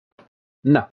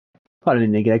Na, hallom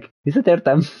mindenkinek.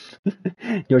 Visszatértem.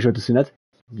 Gyors volt a szünet.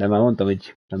 De már mondtam,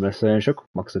 hogy nem lesz olyan sok,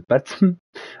 max. 5 perc.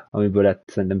 Amiből lett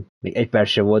szerintem még 1 perc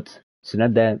se volt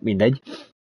szünet, de mindegy.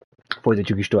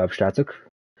 Folytatjuk is tovább, srácok.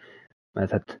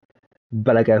 Mert hát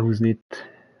bele kell húzni itt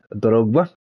a dologba.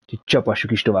 Úgyhogy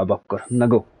csapassuk is tovább akkor. Na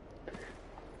go!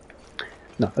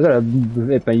 Na, az előbb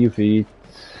éppen Yuffie-t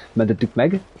mentettük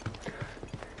meg.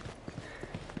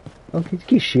 Akit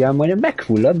kis hiány majdnem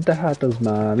megfulladt, de hát az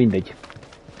már mindegy.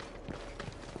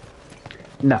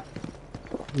 Na,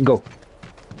 go!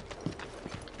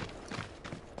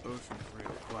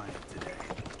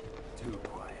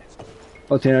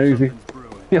 Ott jön a Yuffie.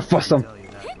 Mi a faszom? Hey,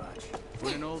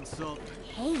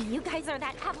 you guys are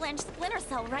that avalanche splinter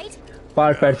cell, right?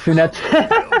 Pár perc szünet.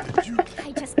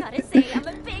 I just gotta say, I'm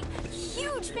a big,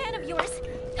 huge fan of yours.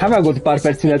 Hát meg volt a pár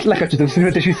perc szünet, lekapcsoltam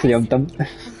szünet és visszanyomtam.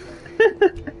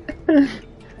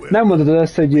 Nem mondod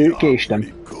azt, hogy késtem.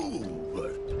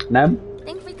 Nem?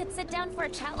 Think we could sit down for a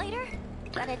chat later?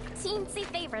 Got a teensy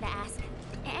favor to ask.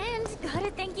 And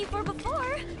gotta thank you for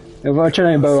before. Jó, a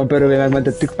csalámban van pörölve,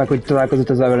 megmentettük meg, hogy találkozott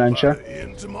az avalanche-sal.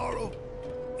 Sweet!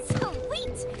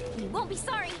 You won't be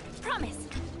sorry, promise.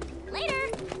 Later!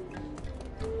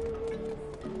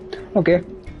 Oké.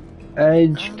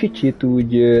 Egy kicsit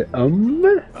úgy...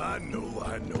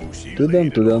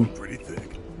 Tudom.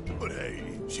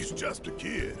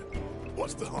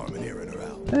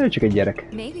 Ő csak egy gyerek.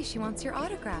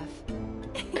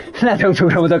 Lehet, hogy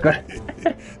autogramot akar.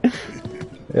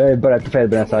 Jaj, barát, a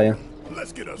fejedben ne szálljon.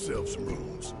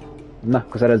 Na,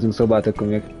 akkor szerezzünk szobát, akkor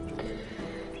még.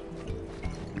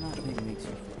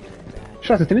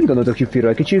 Srácok, ti mit gondoltok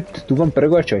Yuffie-ról? Kicsit túl van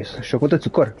pörögve a choice? Sok volt a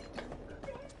cukor?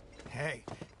 Hey,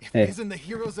 isn't the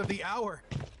heroes of the hour.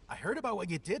 I heard about what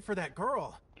you did for that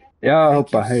girl. Ja,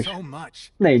 hoppá, Thank és. you so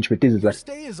much. Ne nincs mit, 10 000.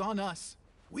 Stay is on us.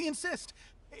 We insist.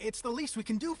 It's the least we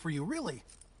can do for you, really.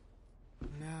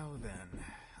 Now then,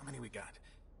 how many we got?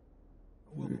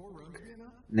 Will 4 rooms be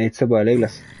enough? 4 szoba elég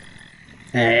lesz.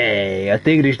 Hey, a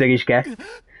tigrisnek is kell. Could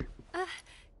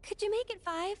you make it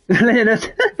 5? Legyen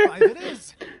 5. 5 it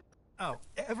is. Oh,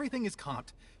 everything is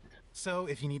comped. So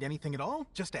if you need anything at all,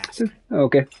 just ask.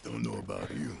 Oké. Don't know about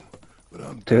you, but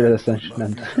I'm Tőled aztán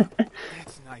nem.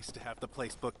 It's nice to have the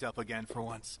place booked up again for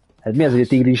once. Hát mi az, hogy a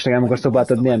tigrisnek nem akar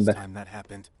szobát adni ember?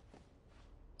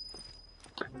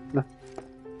 Na,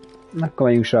 akkor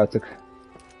menjünk, srácok.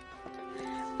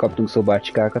 Kaptunk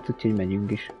szobácsikákat, úgyhogy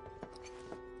menjünk is.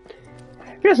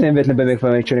 Mi az, hogy nem véletlenben még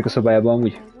fel megcsináljuk a szobájában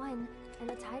amúgy?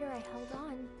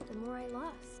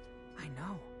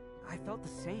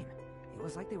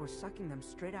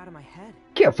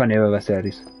 Ki a fenével vesz el,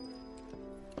 Risz?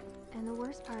 And the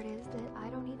worst part is that I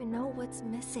don't even know what's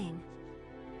missing.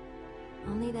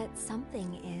 Only that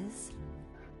something is.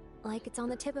 Like it's on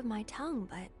the tip of my tongue,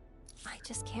 but I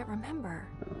just can't remember.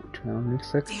 Damn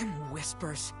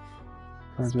whispers.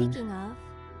 Speaking of,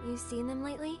 you seen them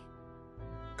lately?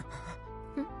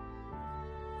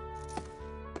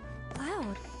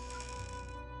 Cloud.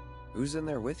 Who's in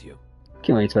there with you?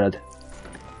 Ki van itt veled?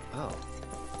 Oh.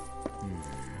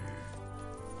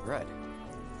 Red.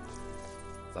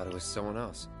 Thought it was someone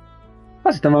else.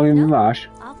 Azt hittem valami más.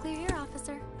 I'll clear your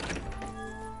officer.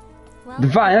 De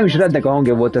várj, nem is Rednek a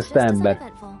hangja volt, ez te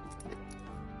ember.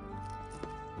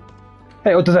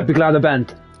 Hey, ott az epic láda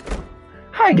bent!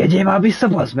 Engedjél már vissza,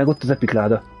 bazd meg, ott az epic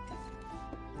láda.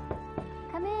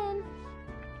 Come in.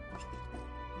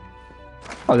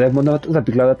 Azért mondom, az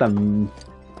epic ládát nem...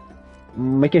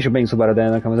 Még később megyünk szobára, de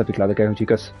nekem az epic láda kell, úgyhogy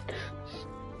kösz.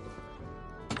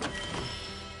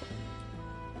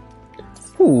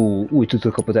 Hú, új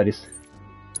cuccot kapott Alice.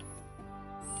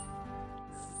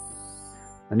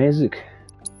 Na nézzük.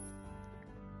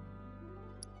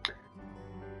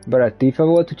 Barát Tifa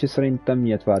volt, úgyhogy szerintem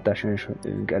miért váltáson is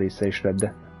jövünk Alice és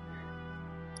Redde.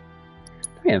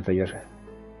 Milyen fegyver?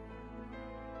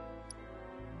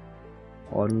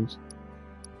 30.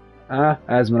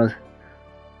 Ez van az.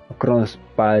 A Kronosz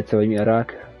pálca, vagy milyen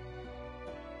rák.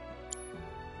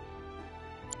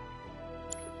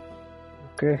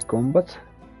 Oké, combat.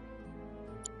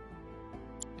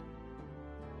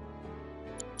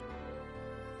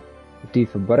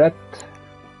 Tifa barát.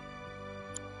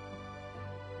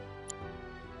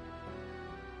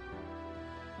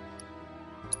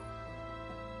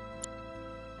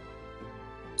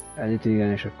 Egyet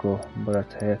igen, és akkor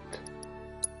barát helyett.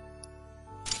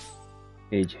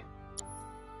 Így.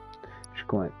 És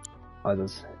akkor majd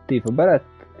azaz Tifa barát,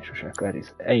 és most akkor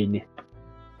Alice egyni.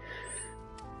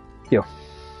 Jó.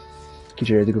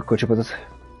 Kicseréltük akkor a csapatot.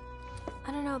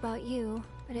 I don't know about you,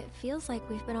 but it feels like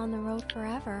we've been on the road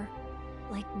forever.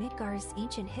 Like Midgar's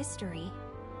ancient history.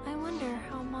 I wonder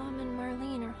how Mom and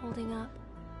Marlene are holding up.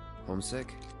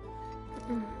 Homesick?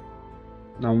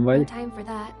 Nem No vagy? time for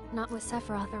that, not with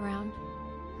Sephiroth around.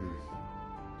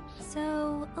 So,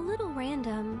 a little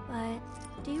random, but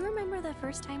do you remember the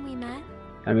first time we met?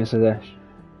 Elmészedés.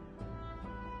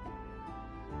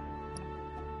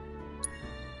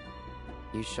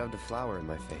 You shoved a flower in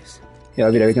my face. Ja, a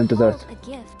virágot It's önt az called arc. a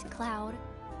gift, Cloud.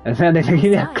 Ez vendégnek I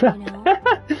hívják saw it, le? you know,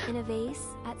 in a vase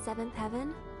at Seventh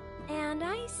Heaven, and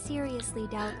I seriously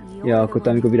doubt you're Ja, the akkor te,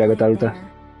 one amikor who virágot put it árultál,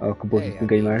 there. akkor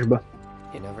bocítunk egymásba.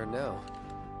 You never know.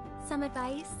 Some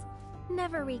advice?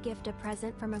 Never re-gift a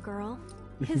present from a girl,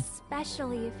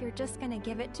 especially if you're just gonna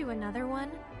give it to another one.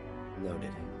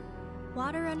 Noted.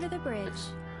 Water under the bridge,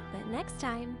 but next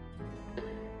time.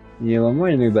 Jó,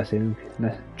 majd még beszélünk.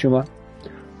 Ne, csoma.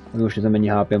 Most ez mennyi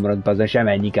HP maradt, bazdmeg, sem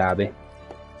ennyi kb.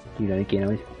 Írani kéne,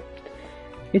 hogy...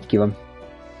 Itt ki van?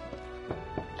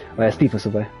 Vagy ez Steve a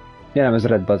szobaj. Ja nem, ez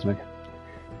Red, bazd meg.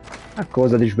 Akkor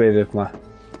hozzád is bejövök ma.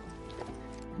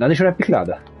 Na, is van epic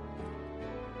láda?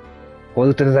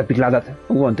 Hozottad az epic ládát?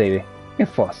 Van tévé. Mi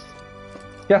fasz?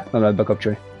 Ja, nem lehet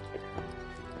bekapcsolni.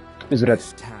 Ez Red.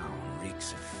 This town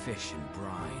reeks of fish and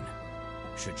brine.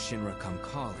 Should Shinra come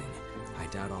calling, I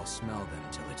doubt I'll smell them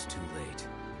till it's too late.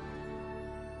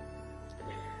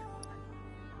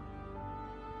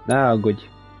 Ne aggódj.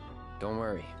 Don't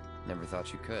worry. Never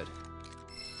thought you could.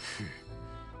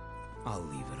 I'll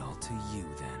leave it all to you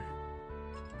then.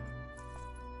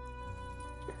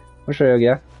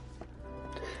 Mosolyogjál.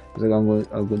 Ezek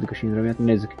aggódik a Shinra miatt.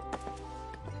 Nézzük.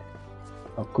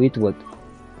 Akkor itt volt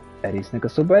Erisnek a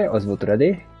szobája, az volt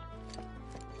Redé.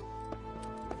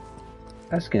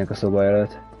 Ez kinek a szobája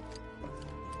lehet?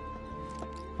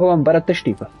 Hol van Barrett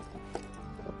Stípa?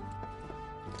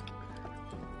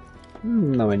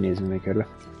 Na, majd nézzük még erre.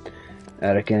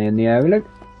 Erre kéne jönni elvileg.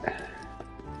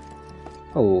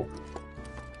 Ó.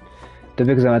 Több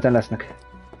üzemeleten lesznek.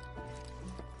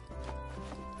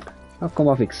 Akkor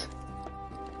ma fix.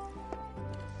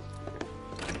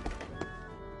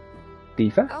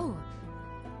 Tifa? Oh.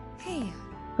 Hey,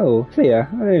 Ó, szia,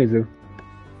 nézzük.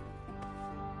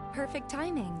 perfect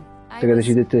timing. I Tökéletes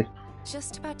was időt.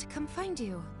 just about to come find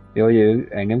you. Jó, hogy ő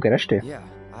engem kerestél? Yeah,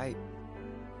 I...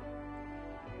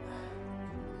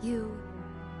 You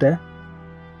Te?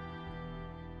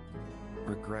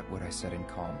 regret what I said in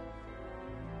calm.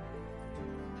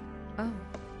 Oh,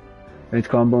 Amit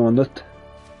Kalmban mondott?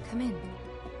 come in.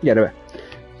 Gyere be.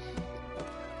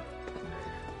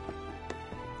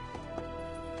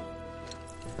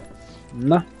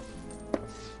 Na,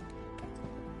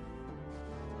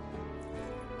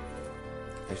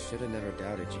 I should have never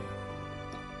doubted you.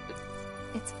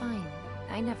 It's fine.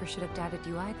 I never should have doubted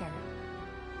you either.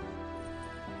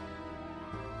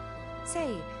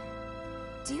 Say,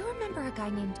 do you remember a guy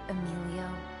named Emilio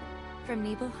from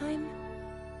Nibelheim?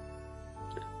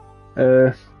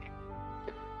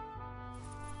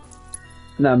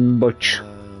 nem, bocs.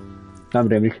 Nem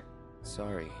rémlik.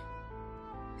 Sorry.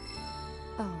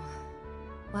 Oh,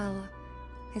 well,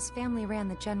 his family ran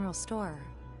the general store.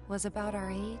 Was about our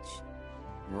age.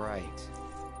 Right.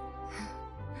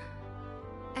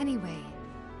 Anyway,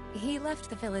 he left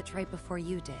the village right before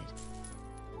you did.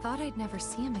 Thought I'd never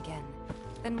see him again.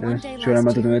 Then one day sure, I'm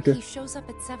last not year, gonna he shows up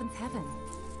at Seventh Heaven.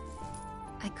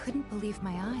 I couldn't believe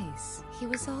my eyes. He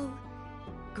was all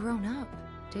grown up.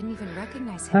 Didn't even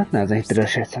recognize him. Hát at nehezen first. hitted el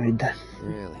sejt szemét, de...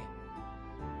 Really?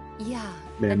 Yeah,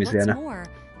 Nem and is what's Liana. more,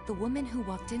 the woman who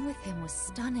walked in with him was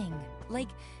stunning. Like,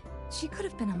 she could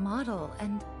have been a model,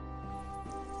 and...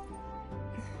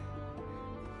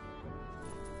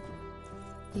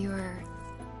 You're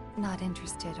not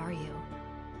interested, are you?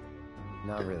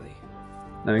 Not really.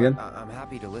 Nem igen? I'm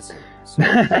happy to listen. So, go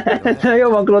ahead. Na jó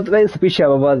van, Klott, rész a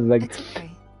pisába, bazd meg. It's okay.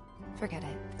 Forget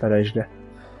it. Felejtsd le.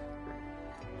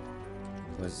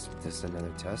 Was this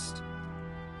another test?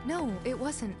 No, it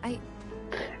wasn't.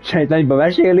 Sejt nagyba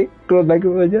meséli, Klott meg,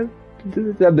 hogy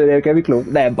nem érkelmi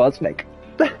Klott. Nem, bazd meg.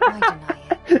 I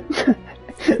deny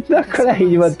it. Na akkor ne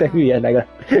így van, te hülye legalább.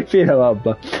 Félre van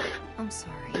abba. I'm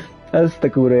sorry. Ezt a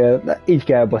kurva jel. Na, így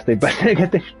kell basztani egy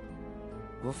beszélgetést.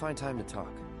 We'll find time to talk.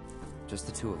 Just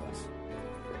the two of us.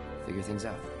 Figure things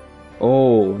out.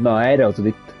 Ó, na erre hozod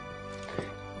itt.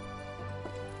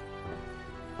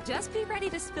 Just be ready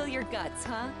to spill your guts,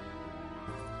 huh?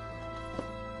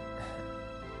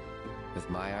 With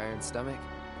my iron stomach?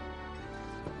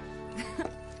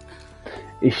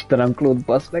 Istenem, Klott,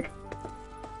 basz meg.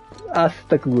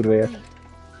 Azt a kurva jel.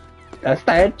 Ezt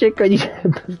tehetsék, hogy így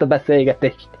ezt a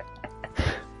beszélgetést.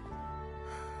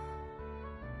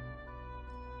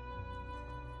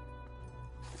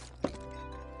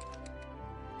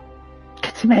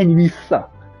 Keci, menj vissza!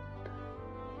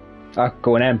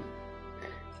 Akkor nem.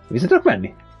 Vissza tudok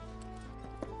menni?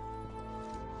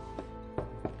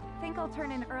 I'll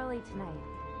turn in early tonight.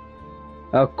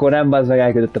 Akkor nem, bazd meg,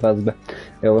 elküldött a faszbe.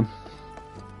 Jó.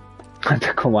 Hát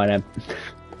akkor már nem.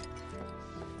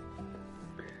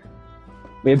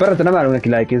 Még baráta nem állunk neki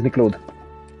lelkézni, Claude.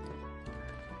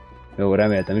 Jó,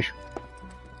 reméltem is.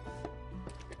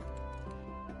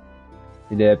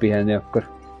 Ideje pihenni akkor.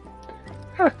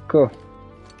 Akkor.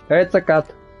 Jöjjtszek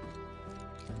át.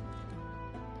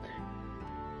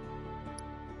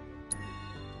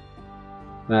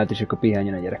 Hát és akkor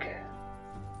pihenjen a gyerek.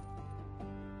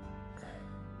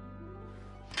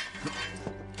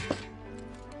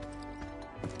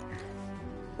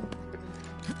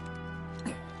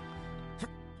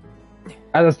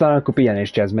 Hát aztán akkor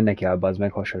pihenés csinálsz, mert neki áll, az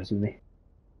meg hasonlítani.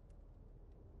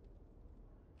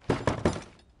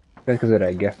 Következő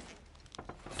reggel.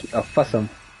 Ki a faszom?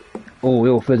 Ó,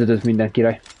 jó, föltöltött minden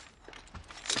király.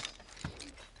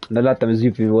 De láttam, ez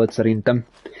Yuffie volt szerintem.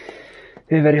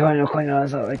 Ő veri hajnal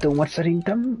az ajtómat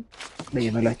szerintem. De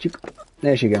én meglátjuk.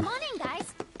 És igen.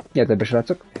 Gyertek be,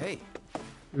 srácok.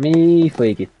 Mi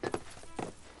folyik itt?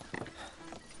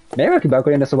 Még valaki be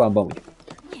akar jönni a szobámban úgy.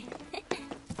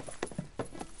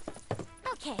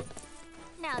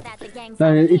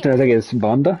 Na, itt van az egész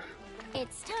banda.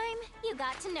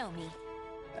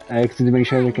 Elkezdődő meg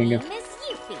is elvek engem.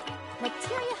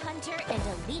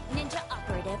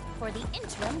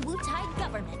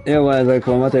 Jó van, ezek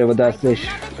a materiálvadász és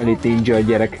elit ninja a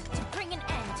gyerek.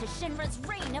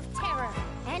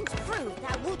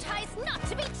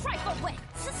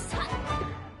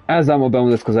 Ezzel a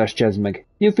bemutatkozást csezd meg.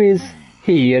 Yuffie's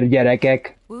hír,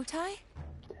 gyerekek.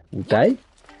 Wutai?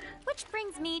 Which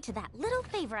brings me to that little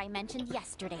favor I mentioned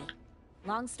yesterday.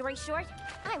 Long story short,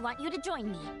 I want you to join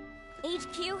me.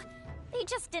 HQ, they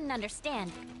just didn't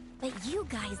understand, but you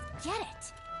guys get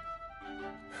it.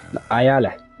 Na, álljál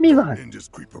le. Mi van?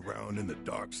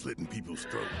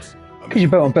 Kicsit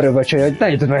be van perőve a csaj, hogy ne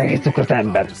jutott meg egy cukrot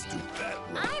ember.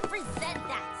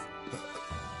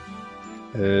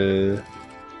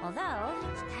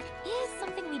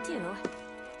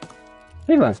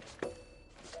 Mi van?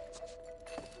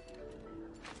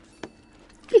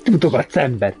 Mit mutogatsz,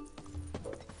 ember?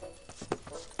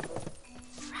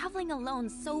 Traveling alone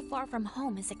so far from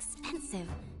home is expensive.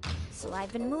 So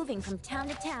I've been moving from town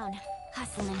to town,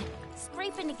 hustling,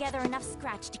 scraping together enough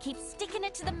scratch to keep sticking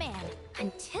it to the man.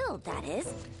 Until, that is,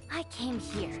 I came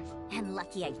here. And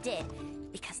lucky I did,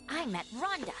 because I met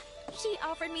Rhonda. She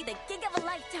offered me the gig of a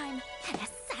lifetime, an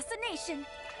assassination.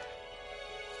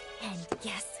 And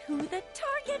guess who the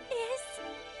target is?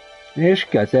 És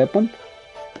ki a célpont?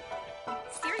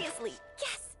 Seriously,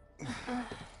 guess.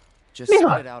 Just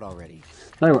spit it out already.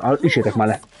 Na jó, üssétek már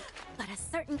le. But a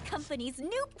certain company's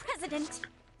new president,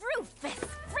 Rufus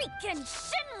freaking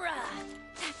Shinra!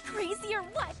 That crazy or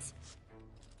what?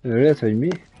 Örülhet, hogy mi?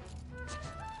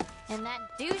 And that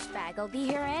douchebag will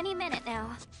be here any minute now.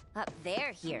 Up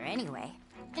there here anyway.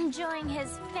 Enjoying his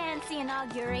fancy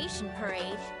inauguration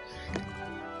parade.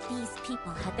 These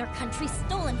people had their country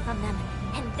stolen from them,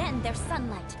 and then their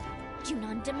sunlight.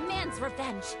 Junon demands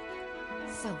revenge.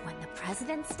 So when the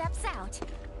president steps out...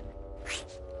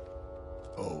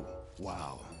 Oh,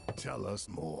 wow. Tell us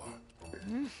more.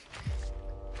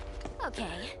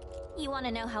 Okay. You want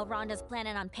to know how Rhonda's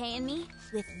planning on paying me?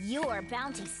 With your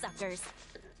bounty suckers.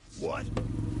 What?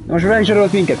 Most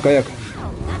ránsorolt minket, kajak.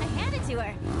 Oh, gotta hand it to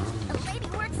her. The lady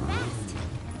works fast.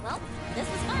 Well, this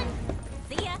was fun.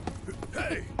 See ya.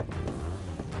 Hey!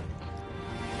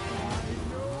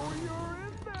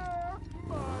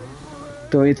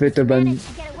 Tudom, itt vagy többen. Managed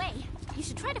to get away. You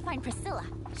should try to find Priscilla.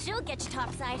 She'll get you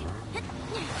topside.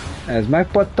 Ez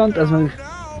megpattant, ez meg...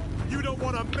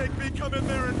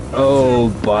 Ó,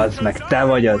 bazd meg, te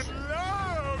vagy az.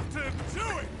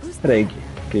 Régi,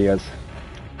 ki az?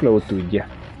 Claude tudja.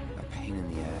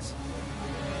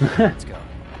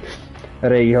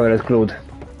 Régi haver, Claude.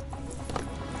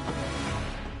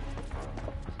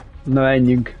 Na,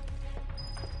 menjünk.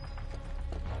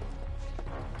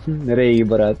 Régi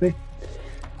barát, mi?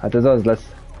 Hát ez az lesz.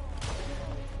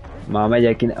 Már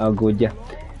megyek ki, ne aggódja.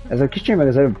 Ez a kis cső meg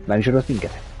az előbb már is adott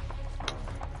minket.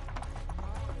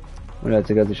 Úgy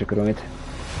látszik, az is akarom itt.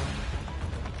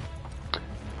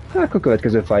 Hát akkor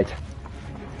következő fight.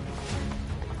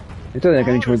 Én tudom,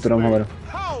 nekem nincs monitorom hamar.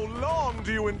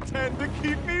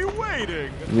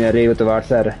 Milyen régóta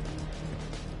vársz erre?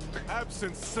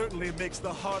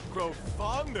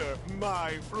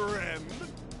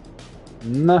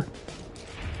 Na.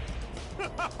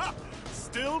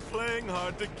 Still playing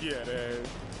hard to get, eh?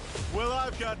 Well,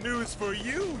 I've got news for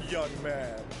you, young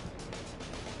man.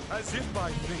 As if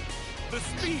by fate, the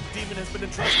speed demon has been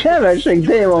entrusted. Sebesség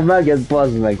démon megett,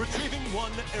 bazd meg.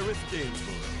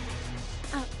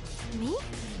 Me?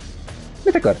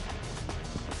 Mit akar?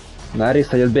 Na, részt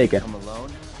hagyott béke. I'm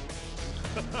alone?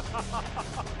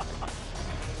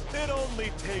 It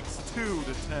only takes two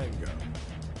to tango.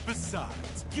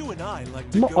 Besides, you and I like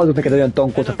to Ma go adok neked olyan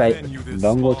tankot a fej... and then you this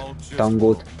Dangot? small just Tangót.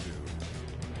 won't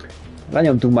do.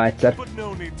 Lenyomtunk már egyszer. But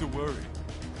no need to worry.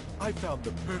 I found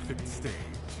the perfect stage.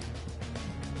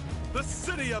 The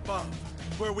city above,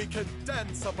 where we can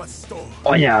dance up a storm.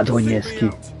 Anyád, hogy Sing néz me ki.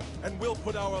 out, and we'll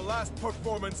put our last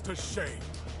performance to shame.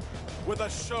 With a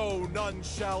show none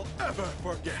shall ever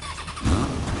forget.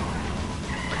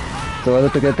 Szóval az a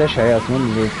tökéletes hely, azt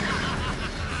mondod, hogy...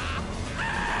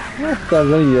 Hát az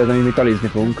úgy érzem, hogy mi talizni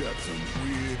fogunk.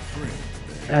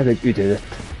 Ez egy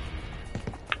ütődött.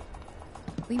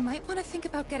 We might want to think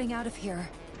about getting out of here.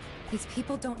 These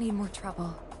people don't need more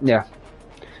trouble. Ja.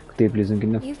 Téplőzünk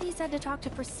innen. Yuffie said to talk to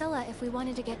Priscilla if we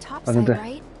wanted to get Azt topside, mondta,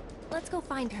 right? Let's go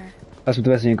find her. azt mondta,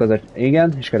 beszéljünk azért.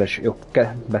 Igen, és keres. Jó,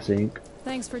 beszéljünk.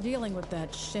 Thanks for dealing with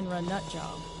that Shinra nut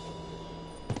job.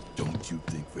 Don't you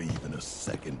think for even a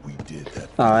second we did that?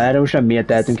 Erre most nem miért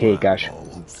tehetünk hékás.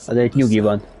 Az egy nyugi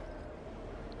van.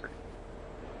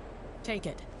 Take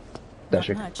it.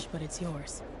 Tessék. Not much, but it's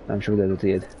yours. Nem sok, de ez a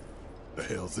tiéd. The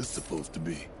hell's this supposed to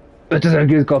be? 5000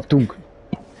 gőt kaptunk.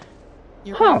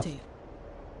 You're Huh. guilty.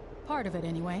 Part of it,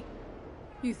 anyway.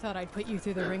 You thought I'd put you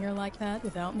through the ringer like that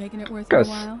without making it worth your Kösz.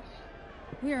 while?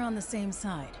 We're on the same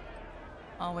side.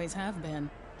 Always have been.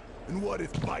 And what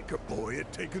if Biker Boy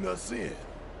had taken us in?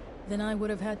 Then I would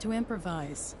have had to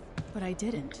improvise. But I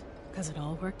didn't, because it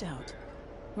all worked out.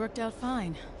 Worked out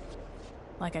fine.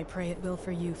 Like I pray it will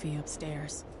for Yuffie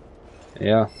upstairs.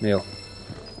 Ja, jó.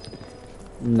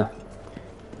 Na.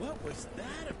 What was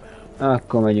that about?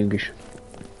 Akkor megyünk is.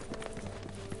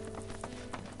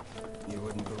 You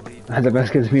wouldn't believe Hát a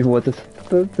beszélsz, mi volt ez?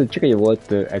 Csak egy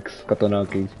volt ex-katona,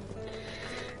 aki...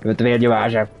 Jött a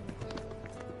vérnyomását.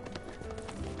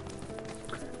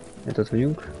 Hát ott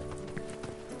vagyunk.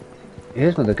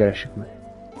 Ezt mondta, keressük meg.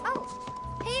 Oh,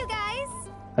 hey you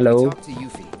guys! Hello. Talk to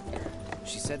Yuffie.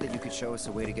 She said that you could show us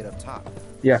a way to get up top.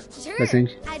 Ja, Sure, beszéljünk.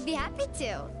 I'd be happy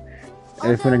to.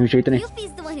 Fognak nekünk segíteni?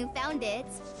 Yuffie's the one who found it.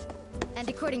 And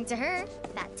according to her,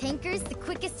 that tanker's the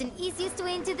quickest and easiest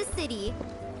way into the city.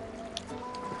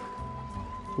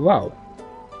 Wow.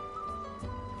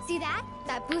 See that?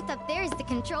 That booth up there is the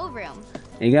control room.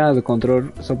 Igen, az a kontroll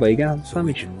szoba, igen, So nem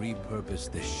we is. can repurpose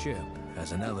this ship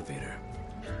as an elevator.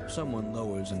 Someone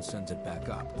lowers and sends it back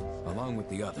up, along with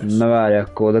the others. Na várj,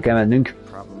 akkor oda kell mennünk.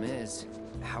 Problem is,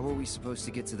 how are we supposed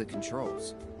to get to the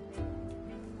controls?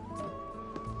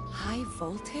 High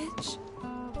voltage?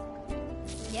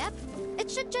 Yep. It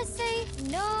should just say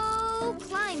no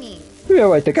climbing. Hülye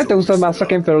vagy te, 220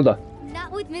 másszak én fel oda. Not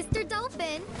with Mr.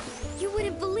 Dolphin. You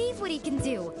wouldn't believe what he can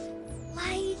do.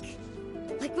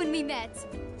 Like when we met.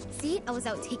 See, I was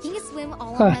out taking a swim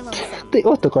all on my lonesome. Ti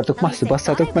ott akartok masszú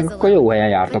basszátok meg, akkor jó helyen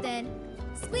jártok. But then,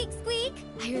 squeak, squeak,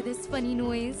 I hear this funny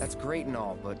noise. That's great and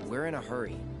all, but we're in a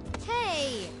hurry.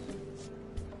 Hey!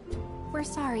 We're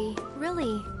sorry,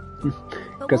 really. But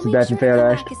we'll Köszönöm, make sure to come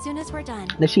fejlesztést. back as soon as we're done.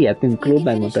 De sietünk, You Klub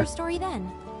can finish megmondta. your story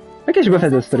then. Meg is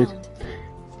befejezed a How's that sztorit. sound?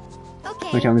 Okay,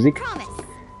 Hogy hangzik? promise.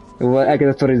 Jó,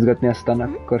 elkezdett szorizgatni, aztán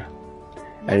akkor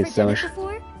Never elhiszem done most. it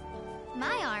before?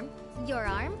 My arm, your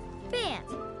arm,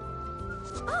 bam.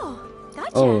 Oh,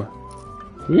 gotcha. Ó.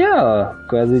 Ja,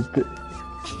 akkor ez itt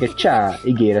egy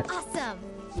ígéret. Awesome.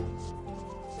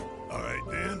 All right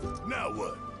then. Now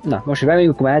what? Na, most, hogy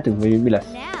bemegyünk, akkor mehetünk, vagy mi lesz?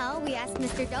 Now we ask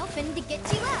Mr. Dolphin to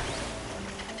get you up.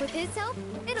 With his help,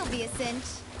 it'll be a cinch.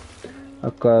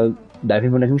 Akkor Delphin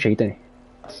fog nekünk segíteni?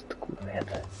 Azt a kurva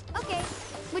élet. Okay,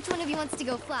 which one of you wants to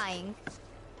go flying?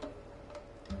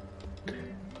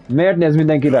 Miért néz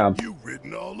mindenki rám? You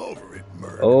written all over it,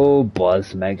 murder. Ó,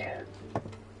 bazd meg.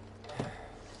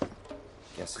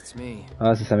 Guess it's me.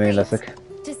 Azt hiszem én leszek.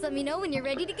 Just let me know when you're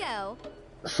ready to go.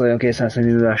 Szóljon készen lesz a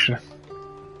indulásra.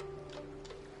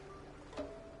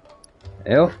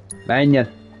 Jó,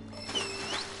 menjen.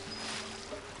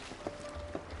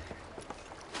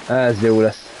 Ez jó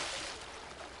lesz.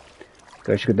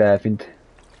 Kövessük a Delfint.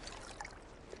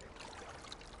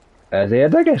 Ez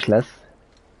érdekes lesz.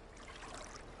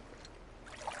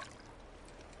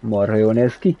 Marha jól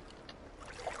néz ki.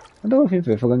 A Dolphin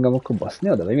föl fog engem akkor baszni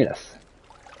oda, vagy mi lesz?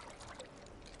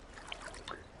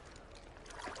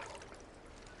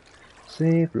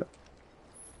 Szép.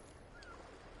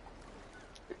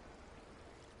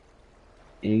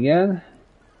 Igen.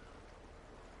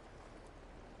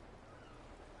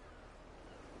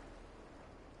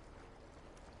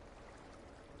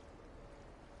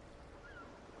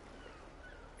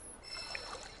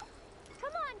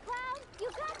 Come on, Cloud, you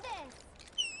got this.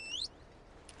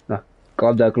 Na,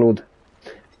 kapd el, Claude.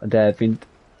 A Delfint.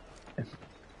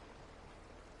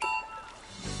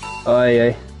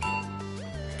 Ajjaj.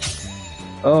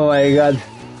 Oh my god.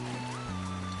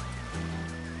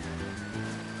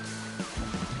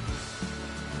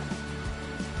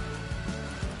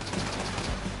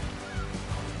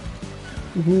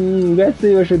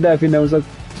 Szíves, hogy delfin nem húzok.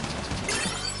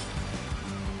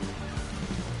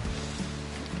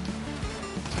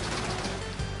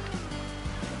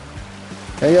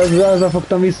 Azzal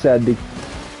fogtam vissza eddig.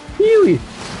 Júj!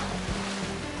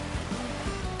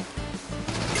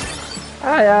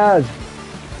 Álljad!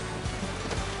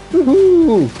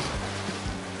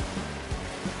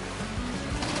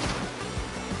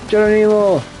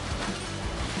 Geronimo!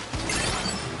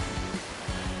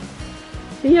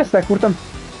 Így ezt megfúrtam.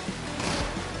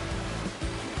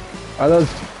 Azaz.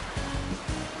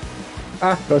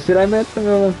 Rossz irányba jöttem,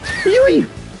 jól van. Júj!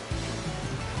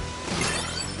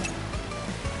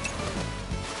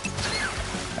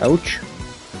 Ouch.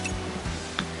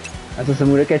 Hát azt hiszem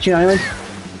újra kell csinálni meg.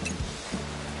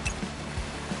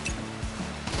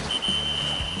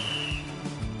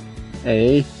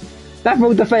 Éj!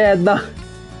 Lefogd a fejed, na!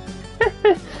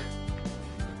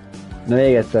 Na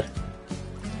még egyszer.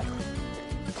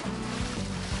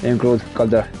 Én Claude,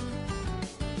 kapd el.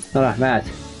 Na, mehet.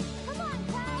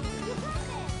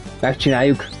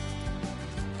 Megcsináljuk.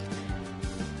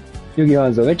 Nyugi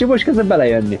Hanzo, mert csak most kezdem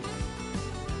belejönni.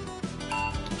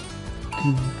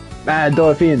 Mehet,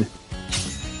 Dolphin!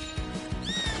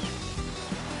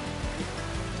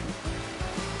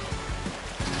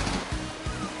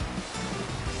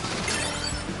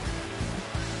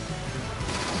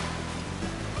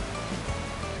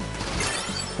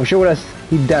 Most jó lesz,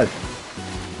 hidd el!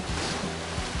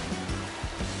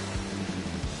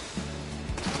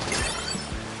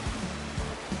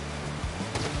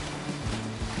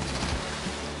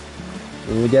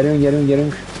 Gyerünk, gyerünk,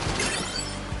 gyerünk!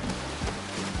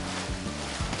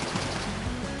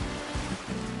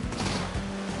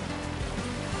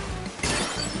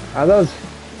 Azaz!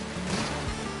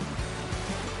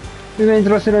 Mindent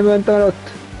rossz irányba mentem el ott!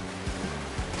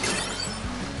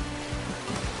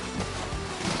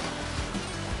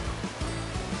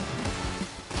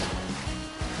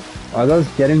 Azaz,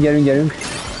 gyerünk, gyerünk, gyerünk!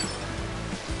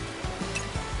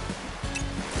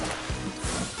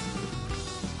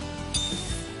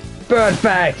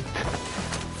 Perfect!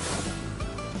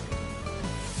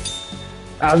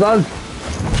 Azaz!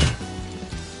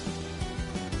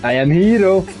 I am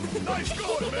hero!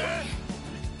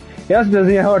 Ja, azt mondja, ez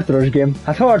ilyen harcolós game.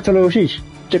 Hát harcolós is!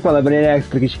 Csak van ebben ilyen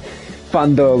extra kis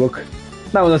fun dolgok.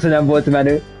 Nem mondod, hogy nem volt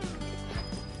menő.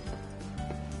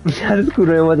 Hát ez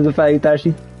kurva jó volt ez a feljutás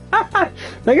így.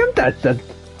 Nekem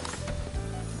tetszett.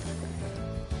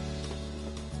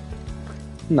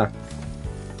 Na.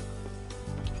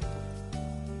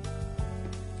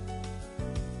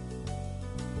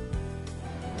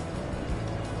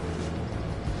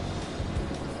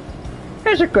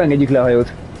 És akkor engedjük le a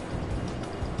hajót.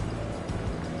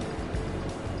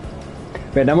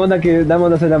 Miért nem mondod, hogy nem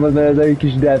volt benne ez a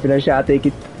kis delfines játék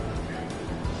itt?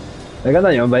 Nekem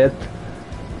nagyon bejött.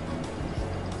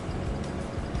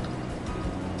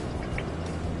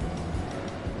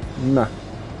 Na.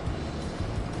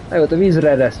 Hajót a vízre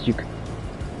eresztjük.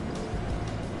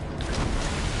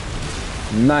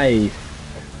 Nice.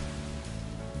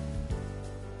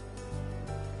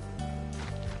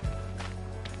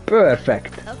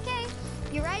 Perfect. Okay,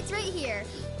 your ride's right here.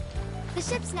 The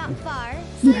ship's not far,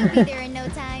 so you'll be there in no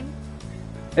time.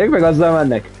 Ők meg azzal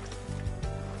mennek.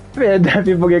 Milyen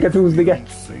delfin fogja őket húzni, ge?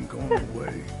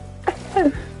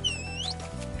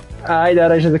 Ide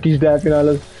arra is ez a kis delfin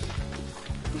hallod.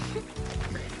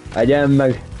 Egyen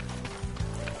meg.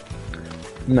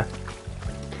 Na.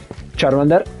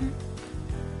 Charmander.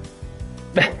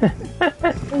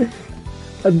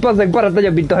 Hát bazzeg, barát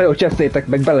nagyobb, mint a hajó, cseszétek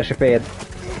meg, bele se fér.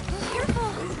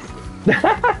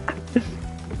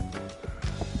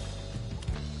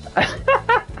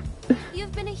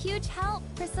 You've been a huge help,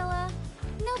 Priscilla.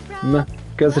 No problem. Na,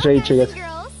 kösz a segítséget.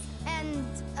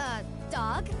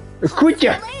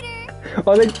 Kutya!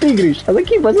 Az egy tigris! Az a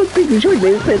kibaszott tigris, hogy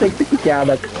néztétek ti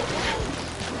kutyának?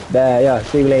 De, ja,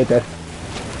 see you later.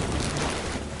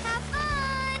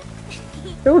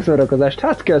 Jó szórakozást,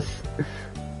 hát kösz!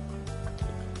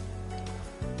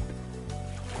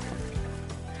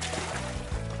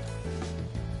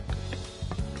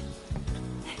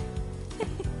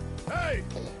 Hey,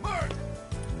 Mark!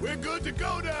 We're good to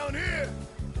go down here.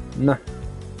 Na.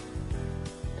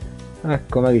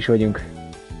 Akkor meg is vagyunk.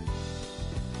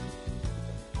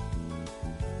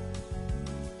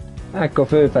 Akkor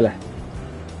fölfele.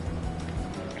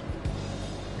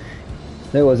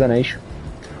 De jó a zene is.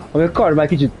 Ami a kar már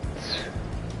kicsit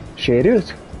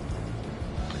sérült.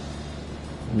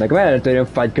 Nekem eltörjön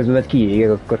fagy közben, mert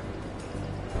kiégek akkor.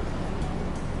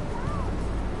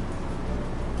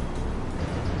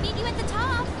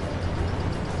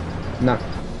 Na.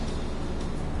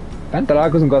 Fent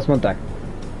találkozunk, azt mondták.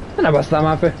 Ne basszál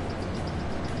már föl.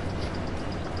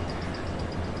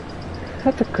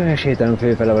 Hát akkor sétálunk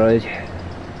főfele valahogy.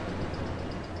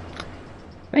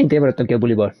 Mennyit én maradtam ki a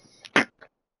buliból?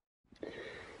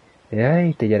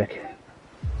 Jaj, te gyerek.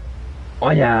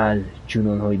 Anyád,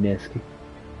 csunon, hogy néz ki.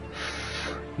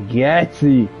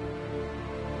 Geci!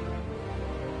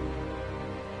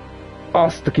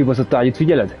 Azt a kibaszott ágyút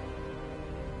figyeled?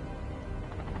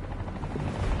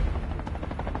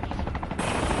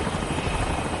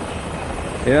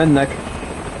 Jönnek.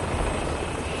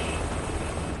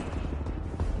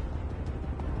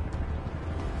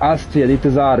 Azt figyeld, itt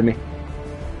az army.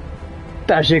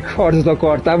 Tessék, harcot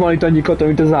akartál, van itt annyi kata,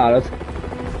 mint az állat.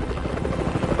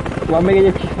 Van még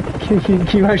egy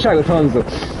kívánságot, Hanzo?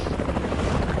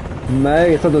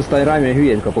 Meg ezt adoztál, rá milyen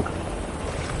hülyét kapok.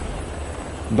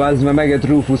 Bazd meg, megjött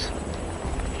Rufus.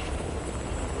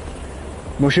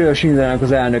 Most ő a Shinrának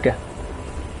az elnöke.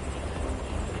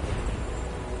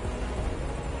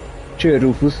 Cső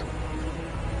Rufus.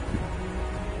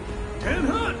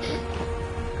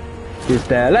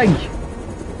 Tisztelleg?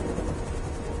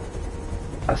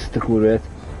 Azt a kurvát.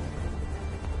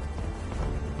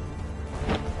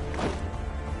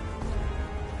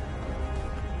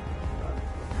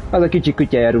 Az a kicsi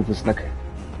kutyája Rufusnak.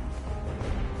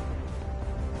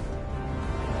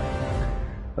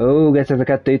 Ó, ez a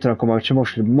kettő itt van, akkor már csak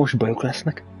most bajok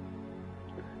lesznek.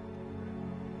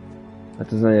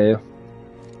 Hát ez nagyon jó.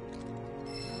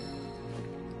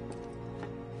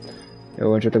 Jó,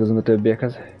 van, csatlakozunk a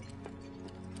többiekhez.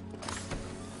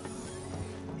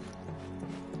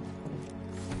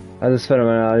 Ez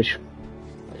fenomenális.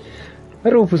 A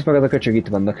Rufus meg az a köcsög itt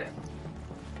vannak.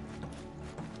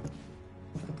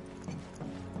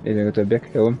 Így meg a többiek,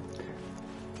 jó.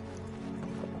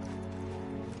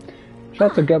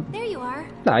 Srácok,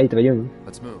 na, itt vagyunk.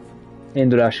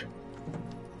 Indulás.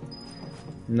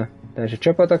 Na, teljes a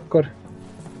csapat akkor.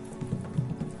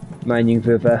 Menjünk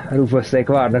fölfel, Rufuszék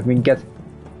várnak minket.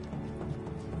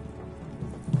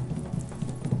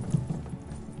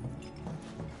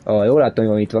 Jól láttam,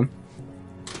 hogy itt van.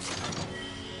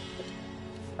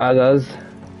 Azaz.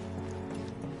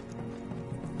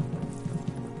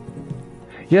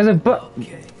 Ja, ez a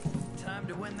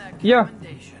ja,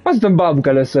 azt tudom, bábuk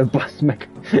először, bassz meg.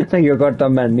 Neki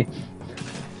akartam menni.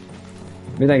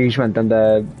 Még neki is mentem,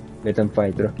 de értem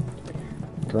fightra.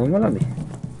 Itt van valami?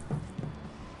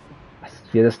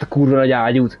 Figyeld ezt a kurva nagy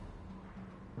ágyút.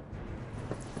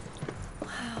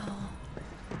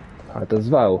 Hát az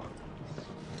wow.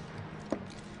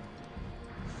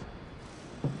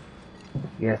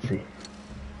 Geci.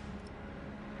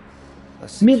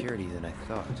 Mi?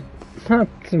 Hát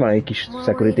van egy kis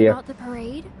security-ja.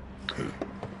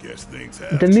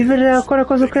 De mivel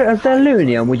akarok ezzel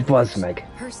lőni amúgy, bazd meg?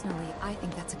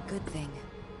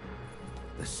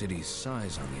 The city's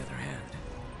size, on the other hand,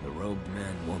 the robed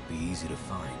men won't be easy to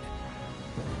find.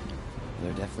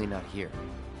 They're definitely not here.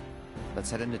 Let's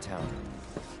head into town.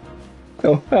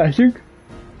 Jó, elhívjuk.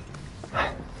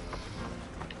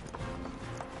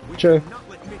 Cső.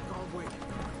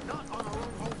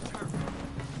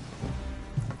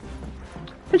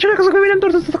 Én csak azok, hogy nem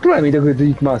tartottatok le, mint hogy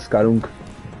itt mászkálunk.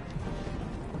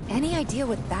 Any idea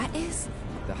what that is?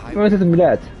 Nem tudom, mi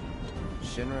lehet?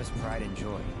 Shinra's pride and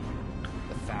joy.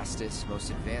 The fastest, most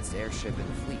advanced airship in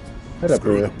the fleet.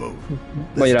 Repülő.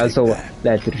 Magyarán szóval,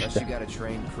 lehet turista.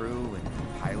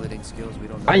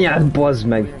 Anyád, bazd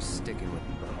meg!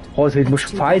 Az, hogy most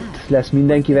fight lesz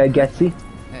mindenkivel, geci.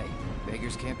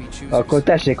 Akkor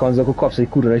tessék, Hanzo, akkor kapsz egy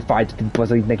kurva nagy fightot,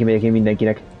 bazd, itt neki megyek én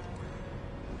mindenkinek.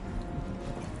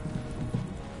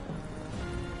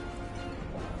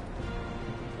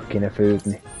 Kéne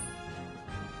főzni.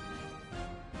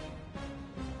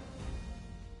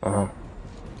 Aha.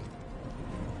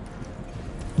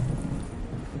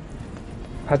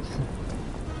 Hát...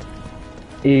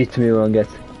 Itt mi van, gec?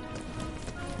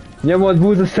 Nyomod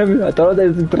búza szemű, hát hallod,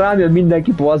 ez rám jön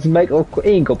mindenki, bazd meg, akkor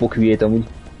én kapok hülyét amúgy.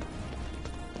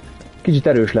 Kicsit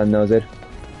erős lenne azért.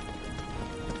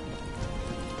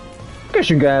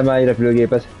 Kössünk el már egy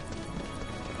repülőgépet.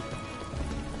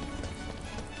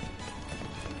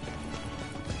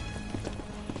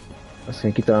 Azt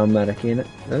mondja, kitalálom merre kéne.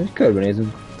 De úgy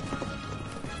körbenézünk.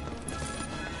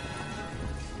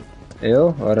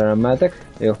 Jó, arra nem mehetek.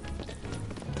 Jó.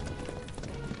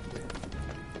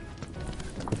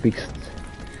 Akkor fix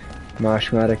más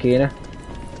merre kéne.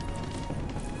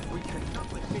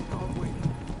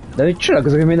 De úgy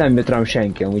csodálkozok, hogy még nem jött rám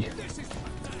senki amúgy.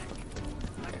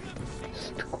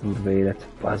 Kurva élet.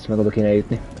 Bázd meg, oda kéne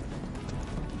jutni.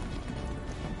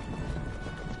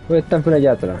 Hogy jöttem fel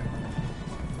egyáltalán?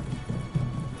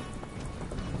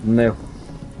 Na jó.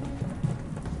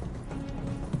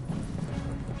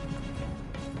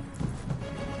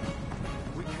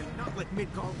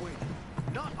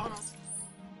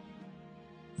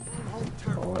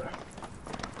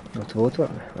 Ott volt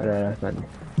valami? Erre lehet menni.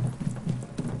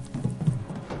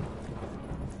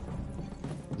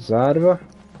 Zárva.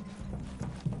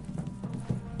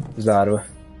 Zárva.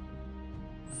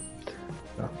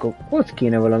 Akkor ott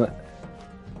kéne valami...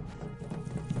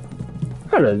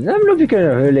 Hallod, nem lopjuk el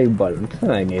a hőlékballont?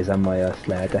 Megnézem majd, azt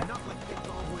lehet-e.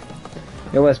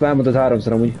 Jó, ezt már mondod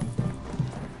 3-szor amúgy.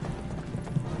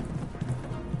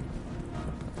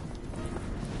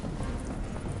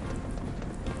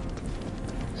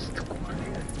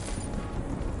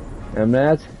 Nem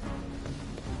lehet.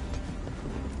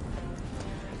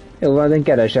 Jó, van, én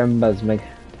keresem, bazd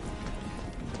meg.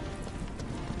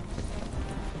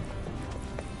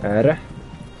 Erre.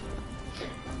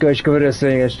 Kölcskövörös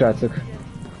szőnyeges srácok.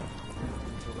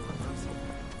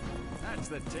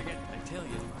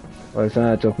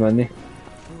 Valószínűleg el tudok menni.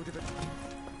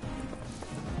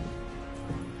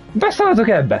 Beszálltok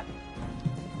ebbe!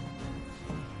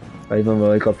 Vagy van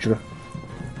valahogy kapcsolat.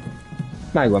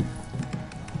 Megvan.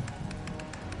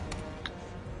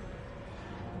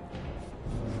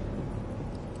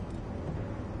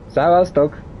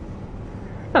 Szávaztok!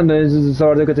 Nem nagyon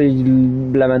szavard őket, hogy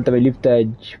lementem egy lifte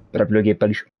egy repülőgéppel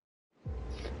is.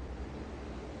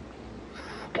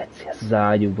 Keci, ez az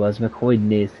ágyúba, az meg hogy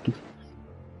néz ki?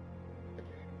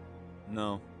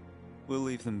 No, we'll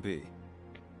leave them be.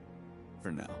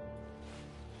 For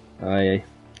now. Ajjaj.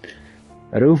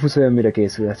 A Rufus olyan mire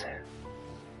készület.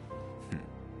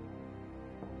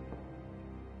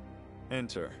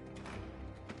 Enter.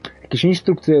 Kis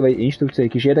instrukció, egy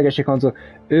kis érdekesség hangzó,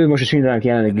 ő most a Shinrának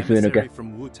jelenlegi főnöke.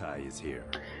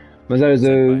 Az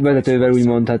előző vezetővel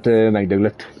úgymond, hát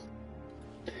megdöglött.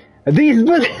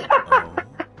 Díszből!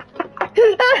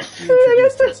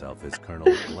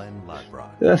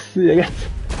 Ez szülyeget.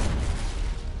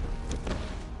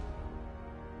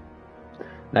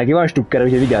 Neki van stukker,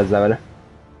 úgyhogy vigyázzál vele.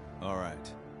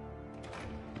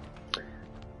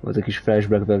 Volt egy kis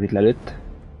flashback, itt lelőtt.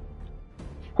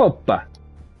 Hoppá!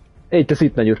 Itt a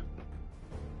szit nagyúr.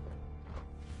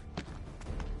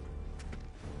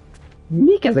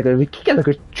 Kik ezek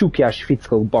a csukjás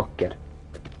fickók, bakker?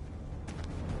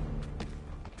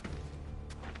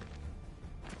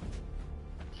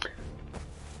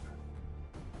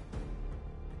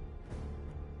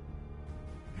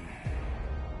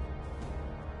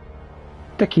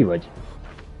 Te ki vagy?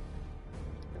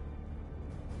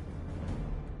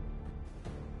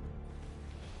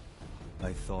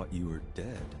 I thought you were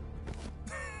dead.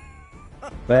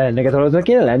 Neked halottnak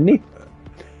kéne lenni?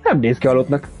 Nem néz ki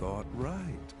halottnak.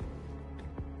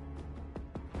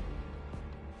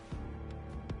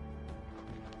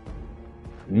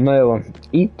 Na jó van.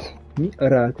 Itt mi a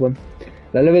rák van?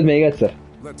 Lelövöd még egyszer?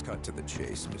 Let's cut to the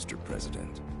chase, Mr.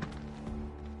 President.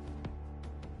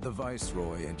 The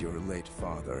Viceroy and your late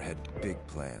father had big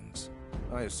plans.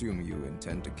 I assume you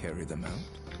intend to carry them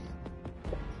out?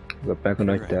 Az apák a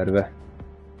nagy terve.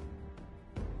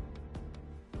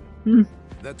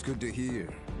 That's good to hear.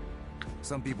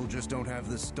 Some people just don't have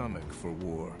the stomach for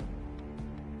war.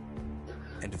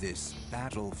 And this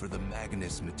battle for the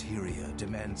Magnus materia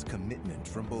demands commitment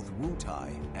from both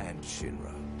Wutai and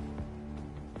Shinra.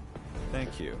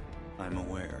 Thank you. I'm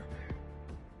aware.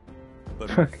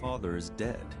 But my father is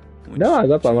dead. De az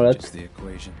apám alatt.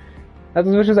 Hát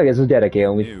az most az egész az gyereké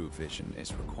amúgy. New vision is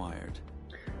required.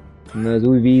 Na az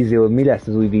új víziód, mi lesz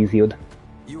az új víziód?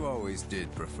 You always did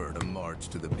prefer to march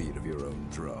to the beat of your own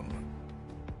drum.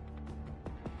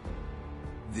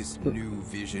 This new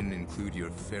vision include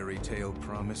your fairy tale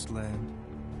promised land?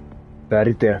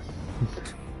 Fairy tale.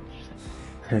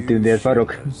 Tündér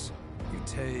farok. You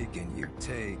take and you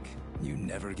take, you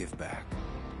never give back.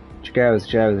 Csak elvesz,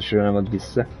 soha nem ad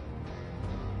vissza.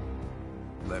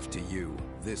 Left to you,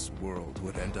 this world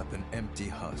would end up an empty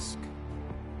husk.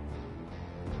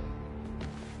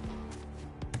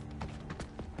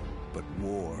 But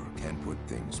war can put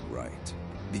things right.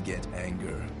 Beget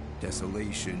anger,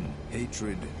 desolation,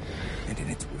 hatred, and in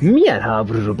its way... Milyen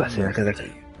háborúról beszélnek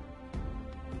ezek?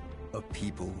 A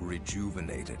people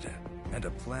rejuvenated, and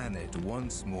a planet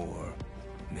once more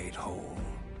made whole.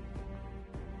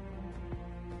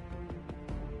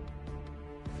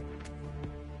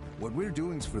 What we're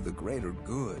doing's for the greater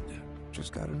good.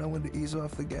 Just gotta know when to ease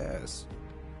off the gas.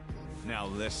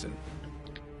 Now listen.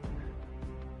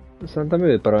 Szerintem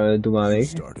ő dumál még.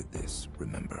 Started this,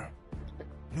 remember?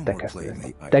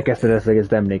 Te kezdted ezt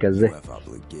egész emlékezni.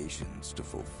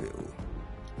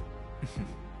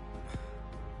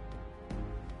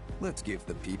 Let's give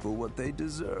the people what they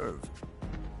deserve.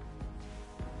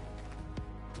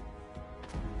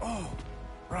 Oh,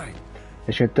 right.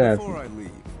 És hogy te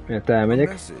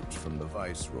elmegyek.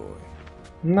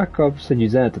 Na, kapsz egy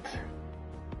üzenetet.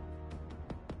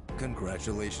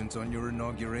 Congratulations on your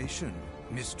inauguration,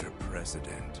 Mr.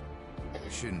 President.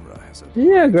 Shinra has a...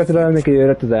 Ja, gratulálok neki, hogy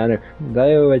lett az elnök. De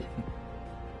jó vagy.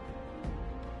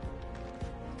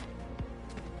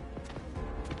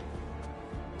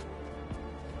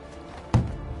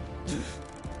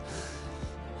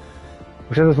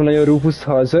 Most ez azt mondani, hogy a Rufus,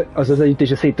 ha az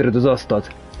együttése széttöröd az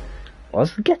asztalt.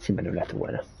 Az geci menő lett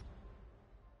volna.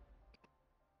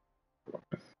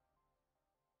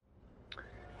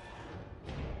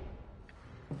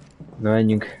 Na,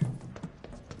 menjünk.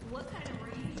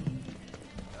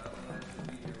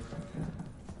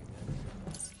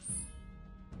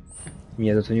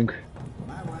 Miért ott vagyunk?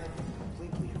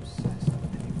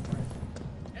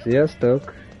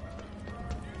 Sziasztok!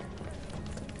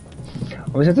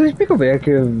 Viszont ez mikor fogják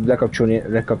lekapcsolni,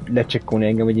 lecsekkolni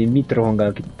engem, hogy én mit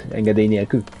rohangálok itt engedély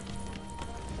nélkül?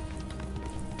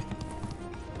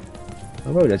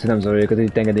 Valahogy lesz, hogy nem zavarja őket, hogy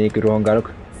itt engedély nélkül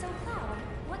rohangálok.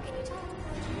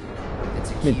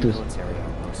 Mit tudsz?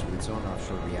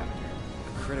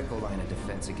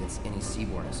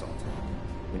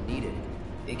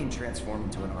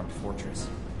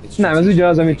 Nem, ez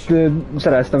ugyanaz, amit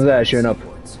szereztem az első nap.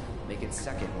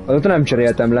 Azóta nem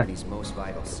cseréltem le.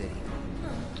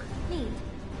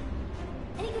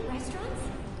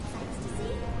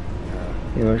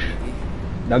 Jó, most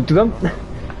nem tudom.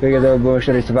 Végezőből most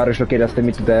először a városra kérdeztem,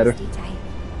 mit tud erről.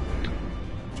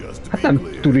 Hát nem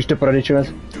turista paradicsom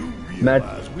ez.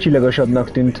 Mert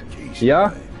csillagosabbnak tűnt.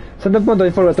 Ja? Szerintem pont,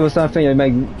 hogy forgattam aztán a fény,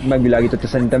 hogy megvilágította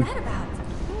szerintem.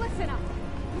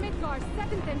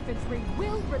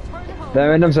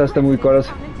 De nem szereztem új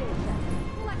karat.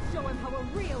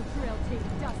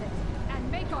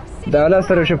 De ha lesz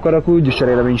erősebb kar, akkor úgyis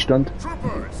cserélem instant.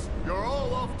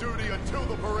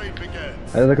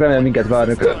 Ezek remélem minket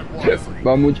várnak.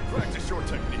 Amúgy.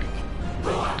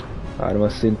 3-as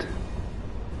szint.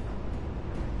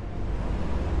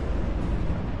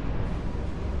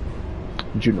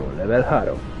 Juno level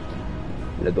 3.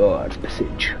 Rebirth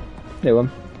Passage. Jó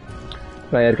van.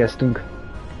 Beérkeztünk.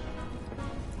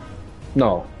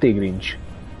 No, tigrincs.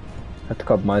 Hát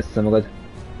kapd már össze magad.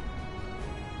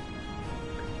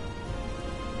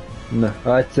 Na,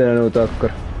 ha egyszerűen óta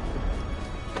akkor.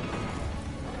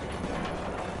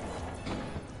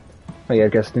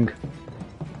 Megérkeztünk.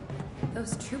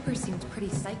 Those troopers seemed pretty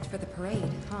psyched for the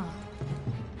parade, huh?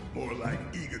 More like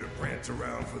eager to prance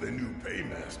around for their new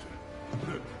paymaster.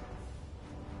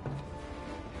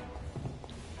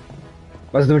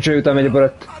 Azt nem csak után megy a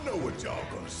barat. I know what y'all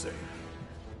gonna say,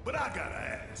 but I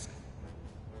gotta ask.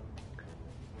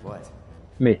 What?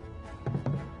 Mi?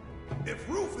 If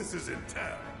Rufus is in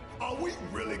town, are we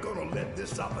really gonna let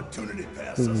this opportunity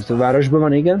pass us? A városban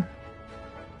van, igen.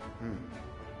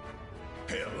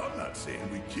 Hell, I'm not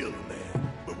saying we kill the man,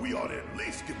 but we ought to at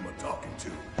least give him a talking to.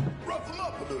 Rough him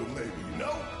up a little, maybe, you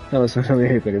know? Nem azt mondom, hogy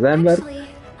hívjuk meg az ember. Actually,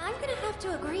 I'm gonna have to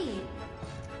agree.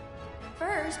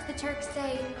 First, the Turks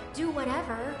say, do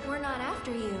whatever, we're not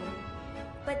after you.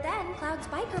 But then Cloud's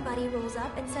biker buddy rolls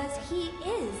up and says he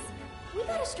is. We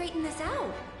gotta straighten this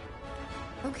out.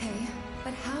 Okay,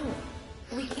 but how?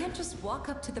 We can't just walk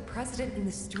up to the president in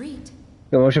the street.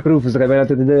 Jó, most akkor Rufusra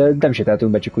bejelenteni, de nem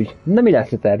sétáltunk be csak úgy. Na, mi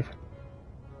lesz a terv?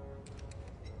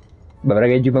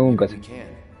 Beveregedjük magunkat?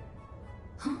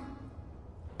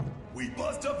 We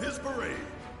bust up his parade.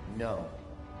 No.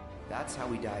 That's how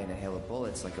we die in a hail of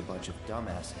bullets like a bunch of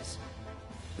dumbasses.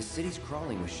 The city's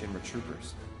crawling with Shinra troopers.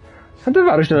 Hát a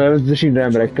város nem elvezd a Shinra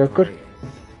emberekkel akkor.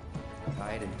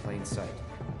 Hide in plain sight.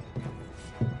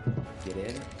 Get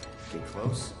in, get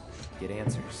close, get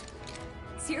answers.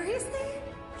 Seriously?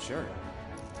 Sure.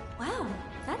 Wow,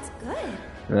 that's good.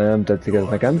 Nem tetszik ez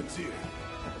nekem.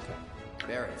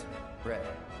 Barrett, Brett,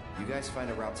 you guys find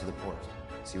a route to the port.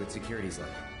 See what security's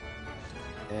like.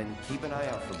 And keep an eye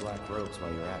out for black robes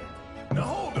while you're at it. Now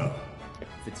hold up.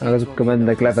 Azok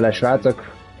mennek lefeles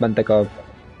srácok, mentek a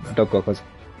dokkokhoz.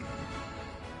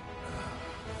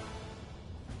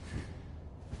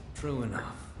 True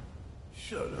enough.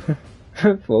 Shut up.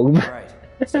 Fogd. I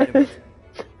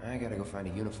gotta go find a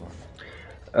uniform.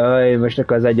 Aj, most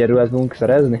akkor az egyenruhát fogunk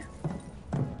szerezni?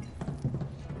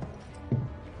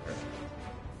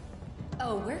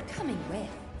 Oh, we're coming with.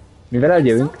 Mivel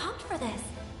eljövünk?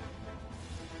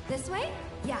 This way?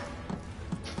 Yeah.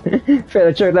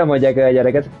 Félre csak nem hagyják el a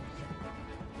gyereket.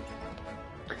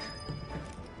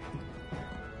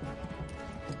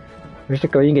 Most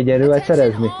akkor még egy erővel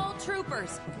szerezni?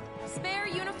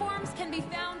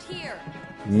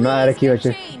 Na, erre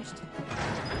kíváncsi.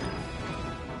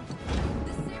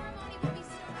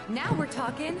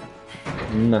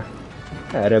 Na,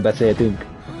 erről beszéltünk.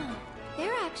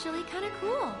 They're actually kind of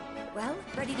cool. Well,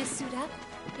 ready to suit up?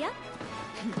 Yep.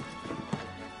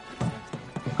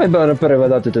 Hogy be van a pörög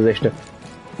az átütözéstől.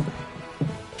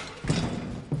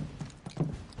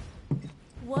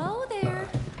 Whoa there.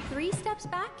 3 steps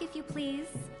back, if you please.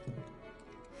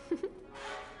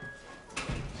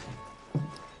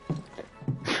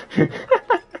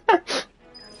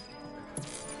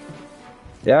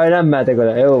 Jaj, nem mehetek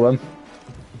oda, jó van.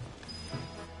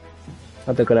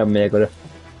 Hát akkor nem megyek oda.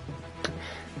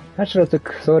 Hát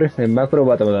srácok, sorry, én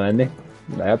megpróbáltam oda menni.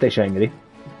 De hát és engedi.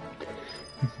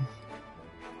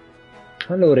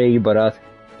 Halló régi barát.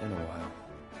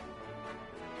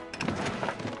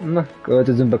 Na,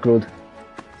 költözünk be, Claude.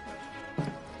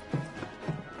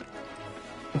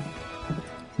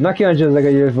 Na, kíváncsi ezek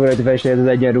egy jövőfordulati festét az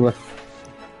egyenruha.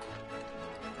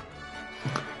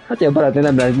 Hát ilyen barátnő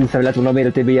nem lehet, hiszem lett volna a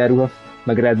méretében ilyen ruha.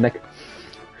 Meg rednek.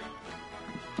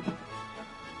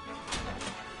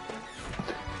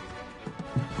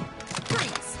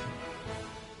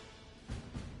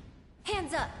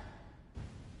 Hands up.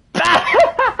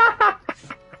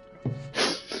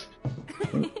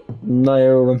 Na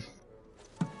jó van.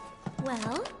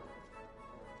 Well?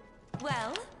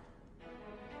 Well?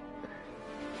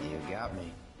 You got me.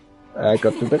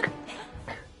 Elkaptatok.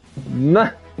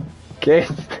 Na! Kész!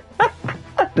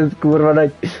 Ez kurva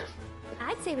nagy. I'd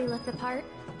say we look the part.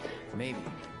 Maybe.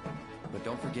 But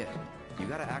don't forget, you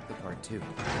gotta act the part too.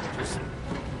 Just...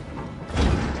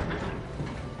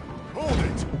 Hold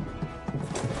it!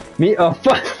 Mi a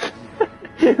fasz?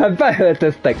 Hát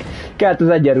beöltöztek. Kellett az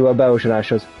egyenruha a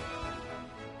beosoláshoz.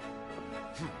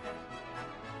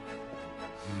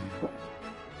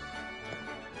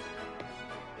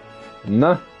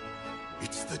 Na?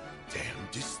 It's the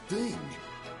damnedest thing.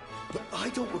 But I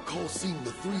don't recall seeing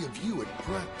the 3 of you at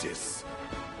practice.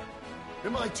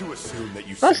 Am I to assume that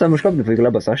you Aztán most kapni fogjuk a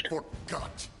lebaszást.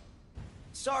 forgot?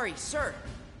 Sorry, sir.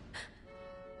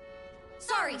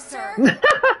 Sorry, sir.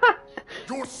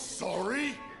 You're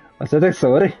sorry? Azt mondták,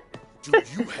 sorry? Do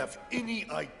you have any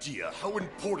idea how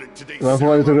important today's Van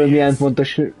fogalmatok, hogy milyen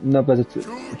fontos nap ez a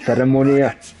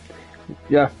ceremónia?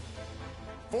 Ja.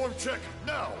 Form check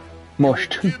now.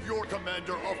 Most.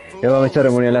 Jó, valami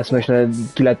ceremónia lesz, most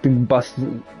ki lettünk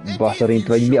baszorint,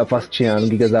 vagy mi a fasz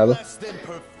csinálunk igazából.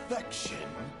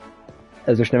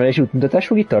 Ez most nevelési útmutatás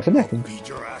fog itt tartani nekünk?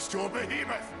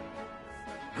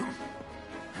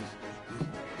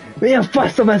 Milyen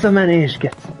faszom ez a menés,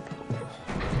 gec?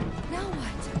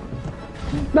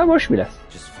 Na most mi lesz?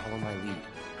 Just follow my lead.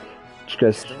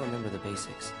 Kösz. Still remember the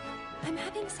basics. I'm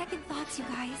having second thoughts, you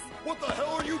guys. What the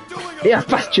hell are you doing? Milyen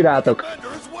fasz csináltok?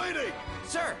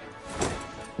 Sir!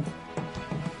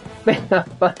 Milyen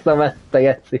faszom ezt a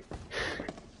geci?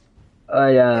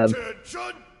 Ajám.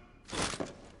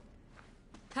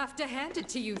 Have to hand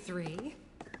it to you 3.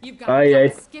 You've got Ajjaj.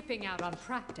 people skipping out on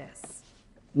practice.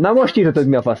 Na most írhatod,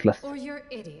 mi a fasz lesz. Or you're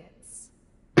idiots.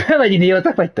 Vagy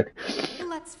idióták vagytok?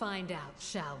 Let's find out,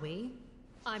 shall we?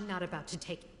 I'm not about to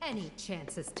take any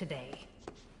chances today.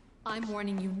 I'm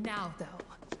warning you now, though.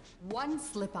 One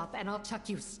slip up and I'll chuck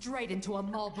you straight into a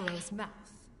Marlboro's mouth.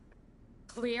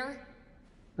 Clear?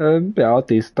 Ja,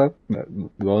 tiszta.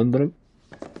 Gondolom.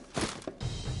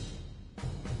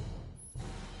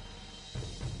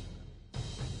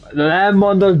 Nem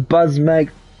mondod, bazd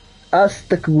meg!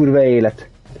 Azt a kurva élet.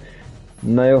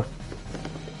 Na jó.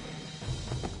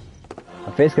 A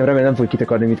facecam remélem nem fog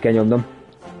kitakarni, mit kell nyomnom.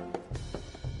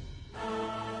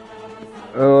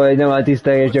 Ó, egy nem áll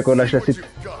tiszta és gyakorlás lesz itt.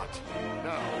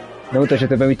 De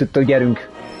mutassatok be, mit tudtok, gyerünk.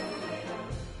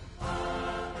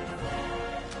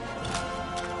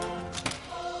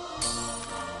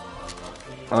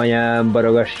 Anyám,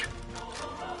 barogas.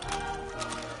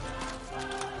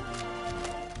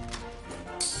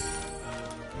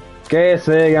 Kész,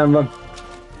 végem van.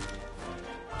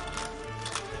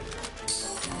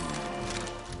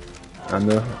 Nem,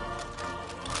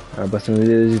 elbaszom az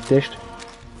időzítést.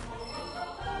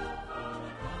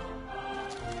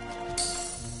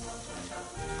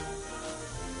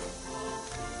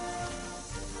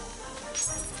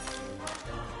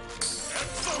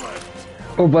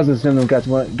 Ó, bazdmeg, ezt nyomnom kellett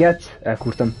volna. Gec,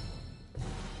 elkurtam.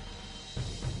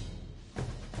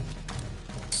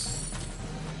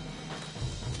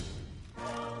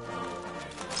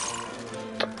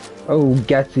 Ó,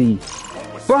 geci.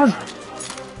 Bazd!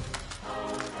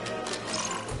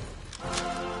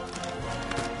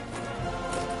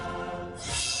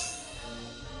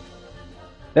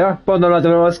 Ja, pont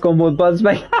látom a kombót, bazd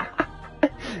meg.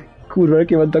 Kurva,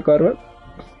 ki van takarva.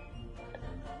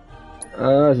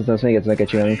 Azt még egyszer meg kell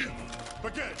csinálni.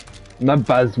 Na,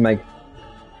 bazd meg.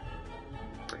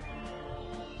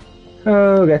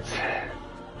 Oh, gec.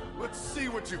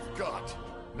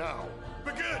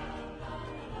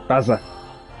 Bazza.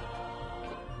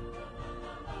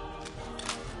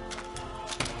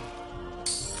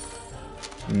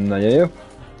 Nagyon jó.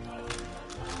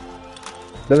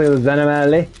 De ezeket a zene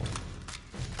mellé.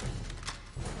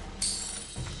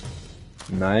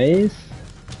 Nice.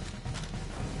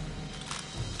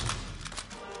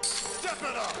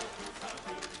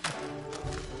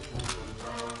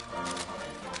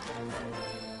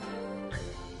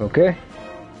 Oké.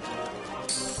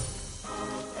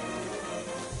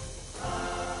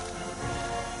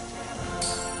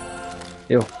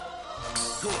 Jó.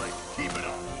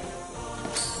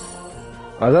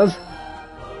 Azaz.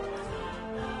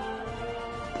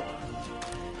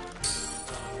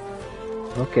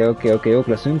 Oké, jók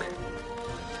leszünk.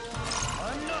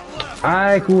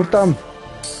 Áj, kurtam!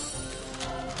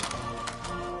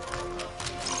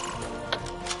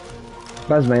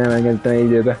 Bazd meg, nem engedtem egy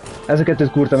időbe. Ez a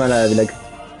kettőt kurtam el elvileg.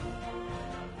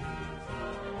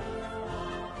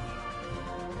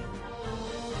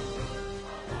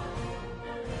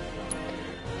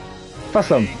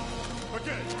 Faszom!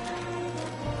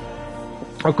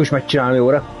 Akkor is megcsinálom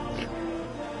jóra.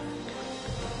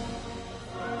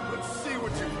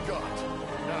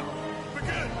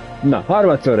 Na,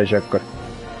 harmadszorra is akkor.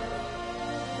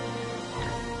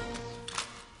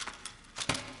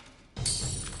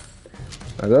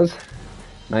 Azaz.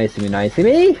 Nice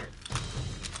mi.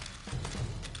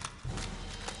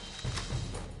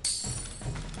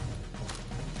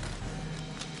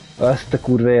 Azt a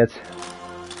kurvéjét.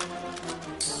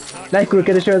 Legkurva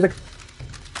kérdésem ezek.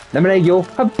 Nem elég jó?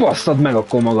 Hát basszad meg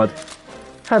akkor magad.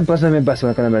 Hát basszad meg,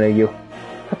 beszélnek, ha nem elég jó.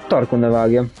 Hát tarkon ne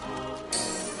vágjam.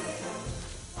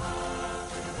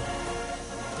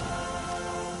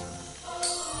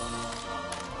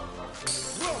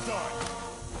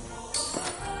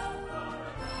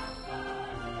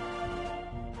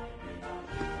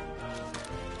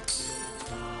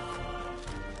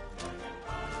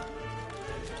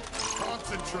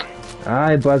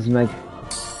 Áj, bazd meg!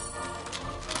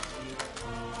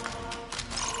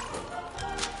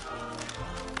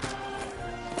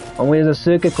 Amúgy ez a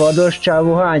szőke kardos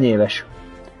csávó hány éves?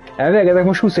 Elvileg ezek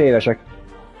most 20 évesek.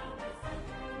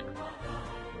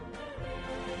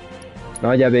 Na,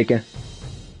 hagyjál békén.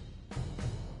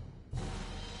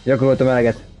 Gyakoroltam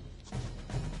eleget.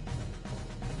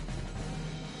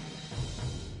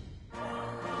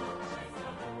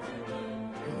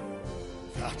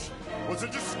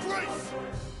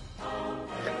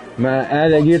 Mert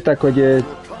elvileg írták, hogy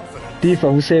Tifa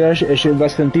 20 éves, és azt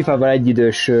hiszem Tifával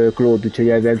egyidős Claude, úgyhogy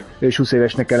elvileg ő is 20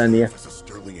 évesnek kell lennie.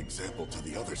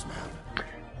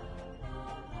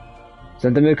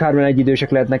 Szerintem ők hárman egyidősek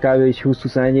lehetnek elő, így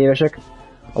 20-21 évesek.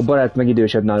 A barát meg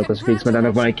idősebb náluk, az fix, mert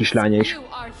ennek van egy kislánya is.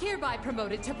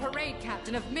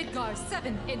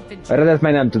 A redet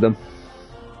meg nem tudom.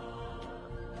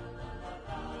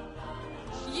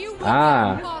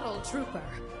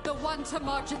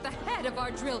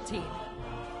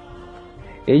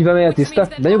 Így van, miért tiszta?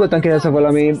 De nyugodtan kérdezek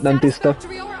valami nem tiszta.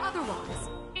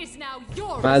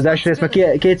 Már az első részt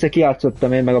már kétszer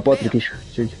kijátszottam én, meg a Patrik is,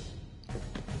 úgyhogy...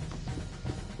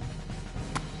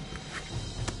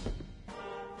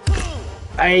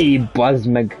 Ej, bazd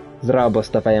meg! Ez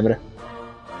rábaszta a fejemre.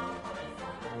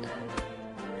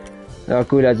 De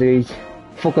akkor ez így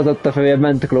fokozott a fejében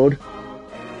ment a Claude.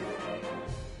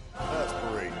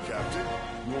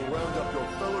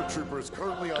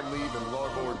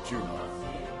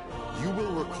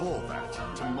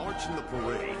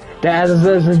 De ez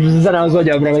zene az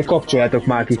agyamra, hogy kapcsoljátok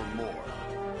már ki.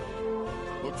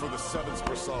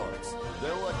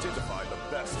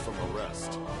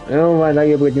 Jó, majd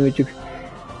legjobbat nyújtjuk.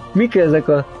 Mik ezek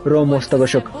a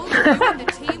romosztagosok?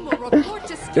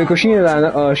 Ők a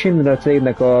Shinra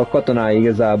cégnek a katonái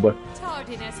igazából.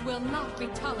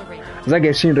 Az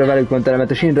egész Shinra velük van tele,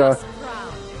 mert a Shinra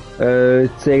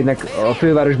cégnek a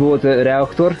fővárosban volt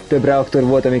reaktor, több reaktor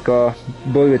volt, amik a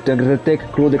bolygót tönkretették,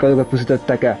 Claude-ék azokat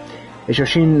pusztították el. És a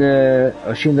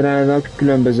Shinrának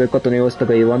különböző katonai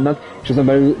osztagai vannak, és azon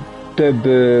belül több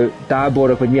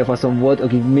táborok, vagy mi a faszom volt,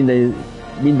 akik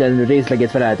minden részlegét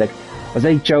feleltek. Az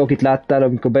egyik csáv, akit láttál,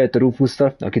 amikor bejött a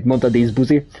Rufusra, akit mondta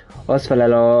díszbuzi, az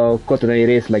felel a katonai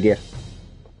részlegért.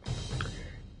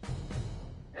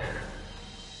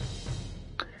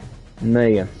 Na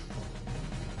igen.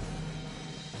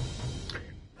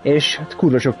 És hát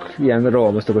kurva sok ilyen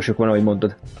rohamosztagosok van, ahogy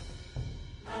mondtad.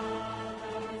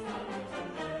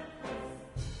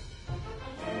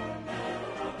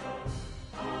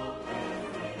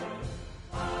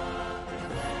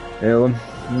 Jó,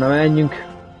 na menjünk.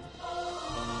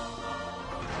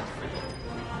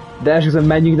 De esküszöm,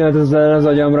 menjünk, de az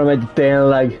agyamra megy,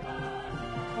 tényleg.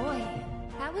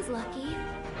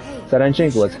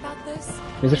 Szerencsénk volt?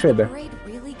 Biztos félbe?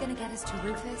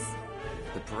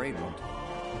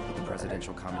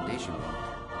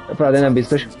 A parade nem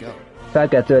biztos. Fel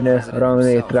kell törni a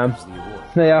ranglétrám.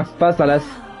 Na ja, paszta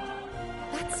lesz.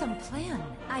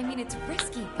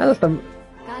 Hát aztán...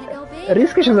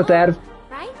 Riszkes ez a terv.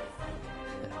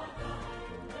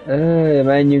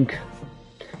 Menjünk.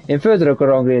 Én földörök a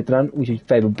ranglétrán, úgyhogy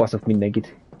fejbe baszok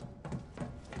mindenkit.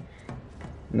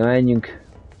 Na menjünk.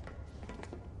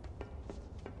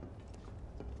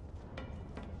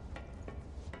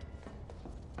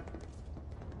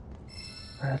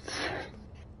 Hát...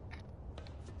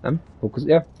 Nem? Fókusz...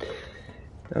 Ja.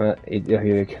 Itt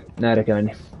jövök. Ne erre kell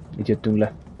menni. Itt jöttünk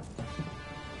le.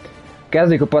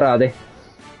 Kezdjük a parádé.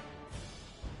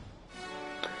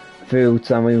 Fő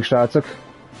utcán vagyunk, srácok.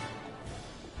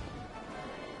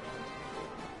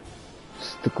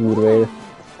 Ezt a kurva élet.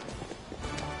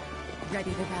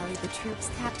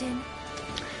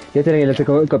 Ja, tényleg életek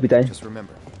a kapitány.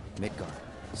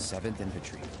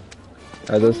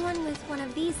 Ez az.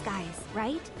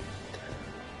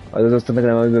 Az aztán meg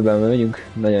nem, amiből megyünk.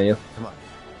 Nagyon jó.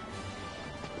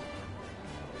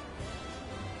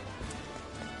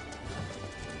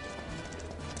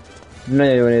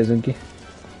 Nagyon jól nézünk ki.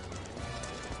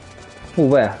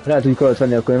 Hú, lehet új karot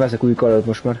venni, akkor én veszek új karot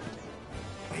most már.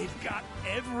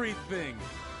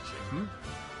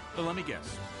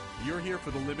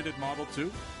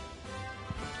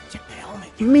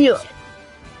 Mi a...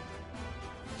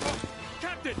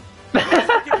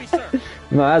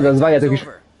 Na, ez az, vágjátok is.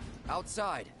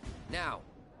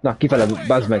 Na, kifele,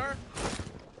 bazd meg.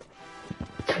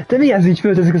 Te mi ez így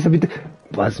föltezik azt, amit...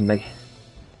 Bazd meg.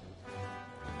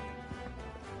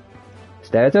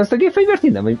 Ezt elhetem ezt a gépfegyvert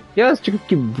innen, vagy... Ja, ez csak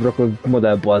kibrokol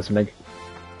modell, bazd meg.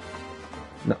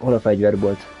 Na, hol a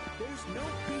fegyverbolt?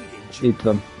 Itt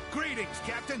van.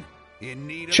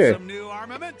 Cső.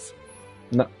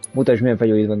 Na, mutasd milyen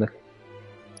fegyverid vannak.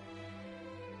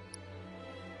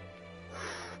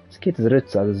 Ez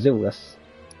 2500, ez jó lesz.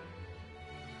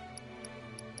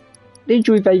 Nincs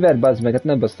új fegyver, bazd meg, hát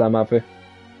nem basszál már fő.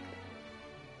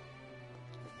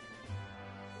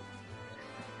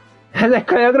 Ezek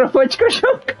kajagra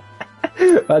focskosok?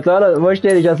 Hát hallod, most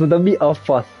én is azt mondom, mi a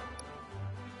fasz?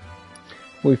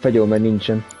 Új fegyó, mert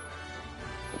nincsen.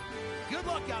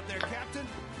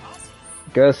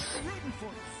 Kösz.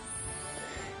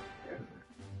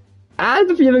 Hát,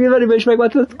 figyelj meg, Veriben is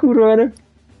megváltozott, kurva menő.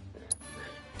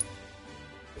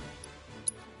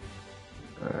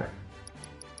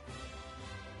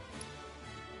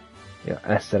 Ja,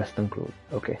 ezt szereztem, Claude.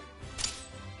 Oké.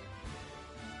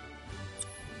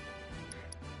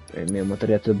 Mi a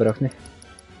motorját többre rakni?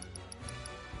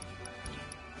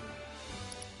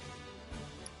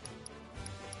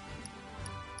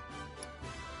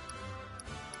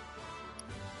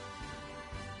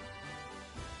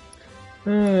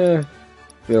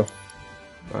 Jó.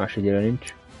 Más egyre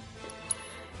nincs.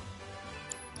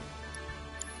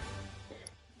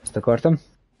 Ezt akartam.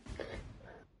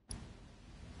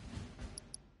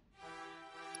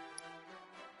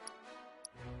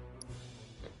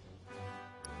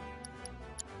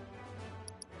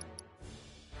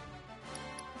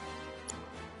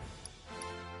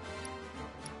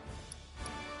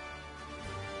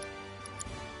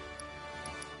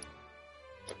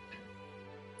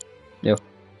 Jó.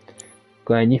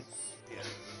 Akkor ennyi.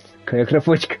 Kajakra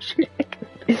focskos.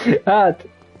 Hát.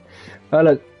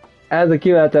 Hallod, ez a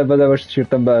kiváltában, de most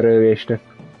sírtam be a rövésre.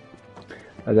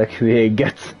 Ezek hülyék,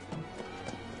 gec.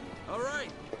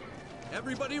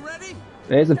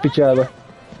 Nézd a picsába.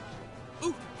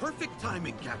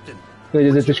 Hogy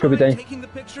az ötös kapitány.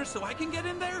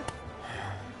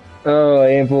 Ó,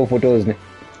 én fogok fotózni.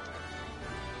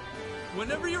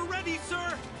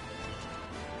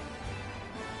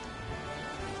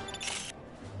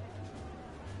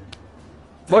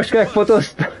 Most kell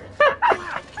fotóztam.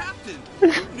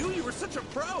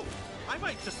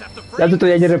 Nem tudod, hogy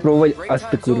ennyire pró vagy,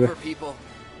 azt a kurva.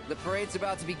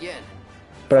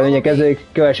 Parancsok kezdődik,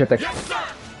 kövessetek.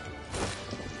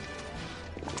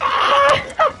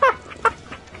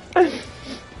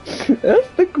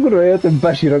 Ezt a kurva jöttem,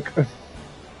 besírok.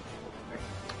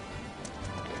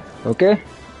 Oké.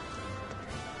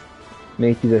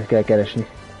 Még 10-et kell keresni.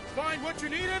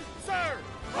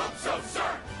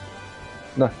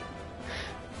 Na.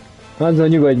 Hanzo,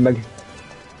 nyugodj meg.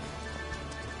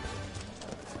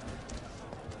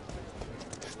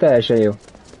 Ez teljesen jó.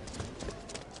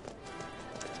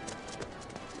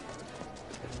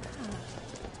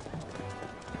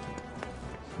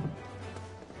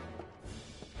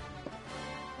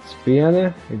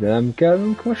 pihenő, ide nem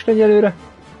kellünk most egyelőre.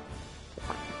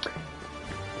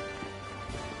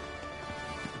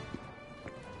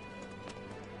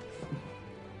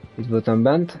 Itt voltam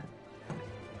bent.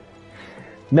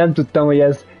 Nem tudtam, hogy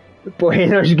ez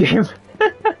poénos game.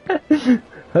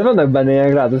 Hát vannak benne ilyen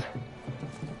grádok.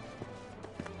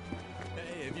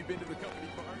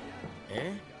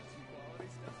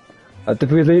 Hát te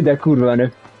függsz, hogy ide kurva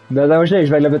nő. De most ne is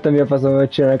meglepettem, mi a faszom, hogy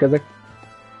csinálnak ezek.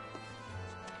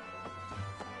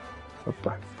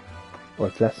 Hoppá.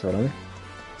 Ott lesz valami.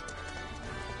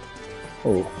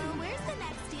 Ó.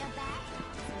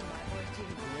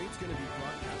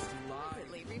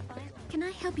 Can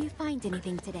I help you find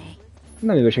anything today?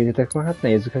 Nem mibe segítetek ma, hát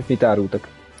nézzük, hát mit árultak.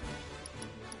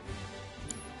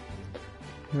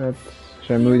 Hát,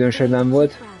 semmi újdonság nem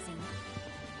volt.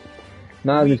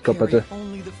 Na, hát mit kapható?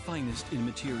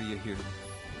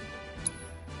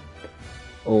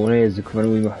 Ó, nézzük, van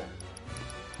új ma.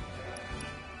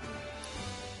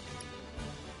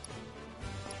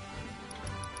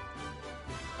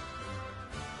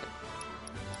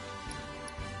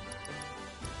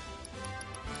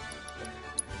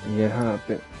 Igen,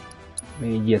 hát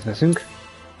még ilyet veszünk.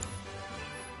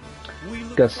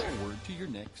 Kösz.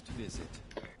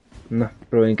 Na,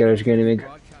 próbáljunk keresgélni még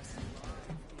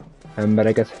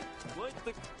embereket.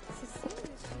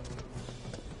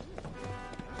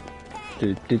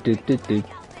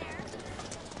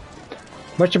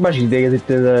 Most csak másik idegez itt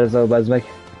ez a bazd meg.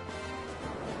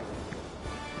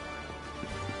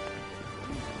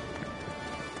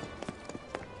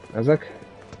 Ezek?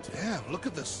 Damn, look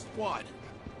at the squad.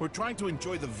 We're trying to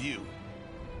enjoy the view.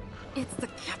 It's the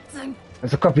captain.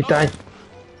 Ez a kapitány.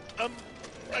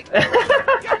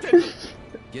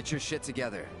 Get your shit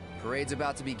together. Parade's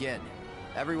about to begin.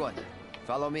 Everyone,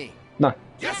 follow me. Na,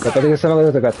 kapjátok össze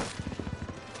magatokat.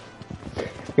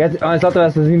 Azt látom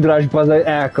ezt az indulásba, az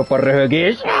elkap a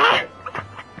röhögés.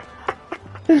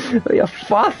 Hogy a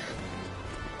fasz?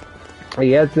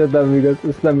 Igen, de még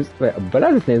azt nem is... Be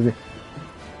lehet nézni?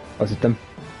 Azt hittem.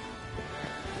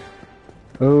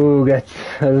 Ó, gec,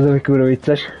 ez az, ami kurva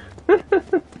vicces.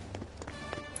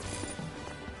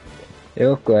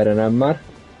 Jó, akkor erre nem már.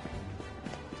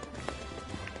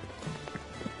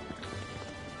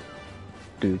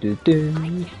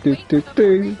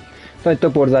 Nagy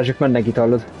toporzások mennek itt,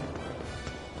 hallod?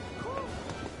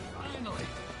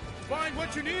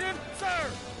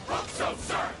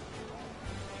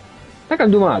 Nekem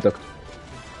dumáltok.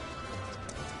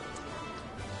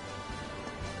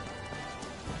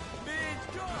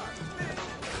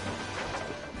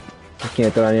 Kéne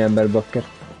találni emberbakker.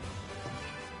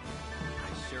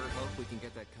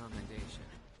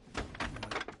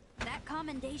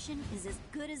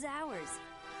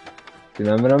 Ti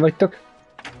nem velem vagytok?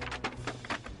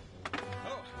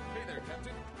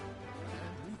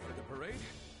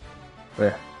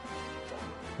 Olyan.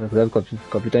 Akkor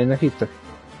kapitánynak hívtak?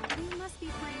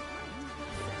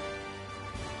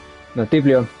 Na,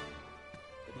 Tiblion.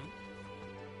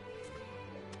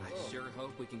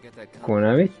 Akkor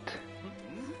nem itt.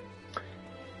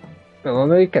 Jó,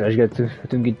 meg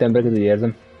keresgetünk itt embereket, úgy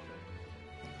érzem.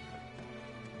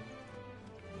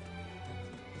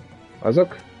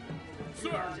 Azok?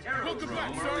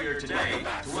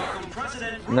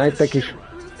 Na, ittek is.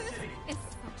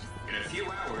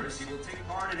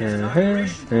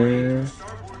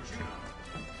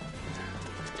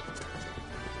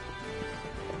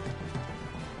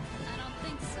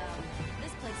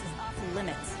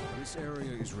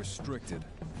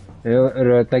 Jó,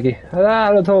 örült neki. Hát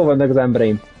állod, hol vannak az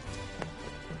embereim?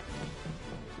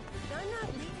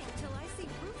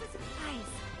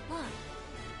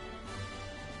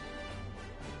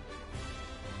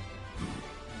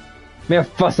 Mi a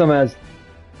faszom ez?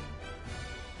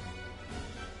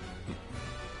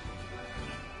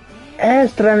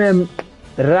 Ezt remélem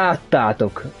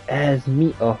ráttátok. Ez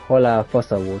mi a halál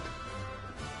fasza volt?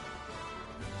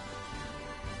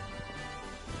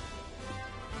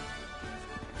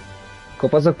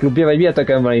 Kopaszok klubja, vagy mi a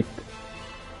tökön van itt?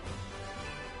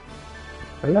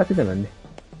 Lehet ide menni?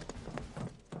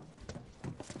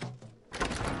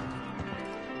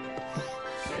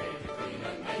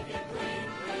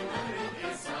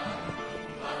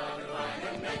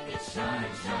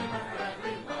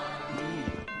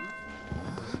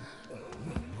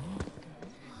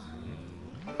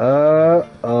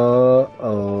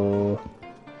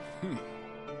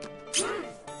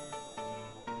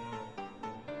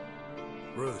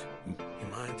 Rude, you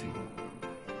mind?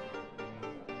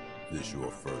 This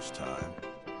your first time?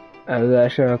 Ez az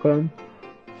első alkalom.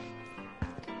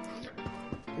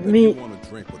 Mi?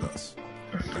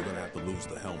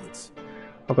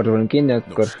 Akartok velünk inni,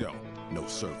 akkor No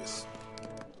service.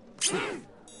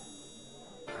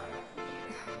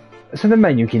 Szerintem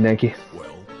menjünk innen ki.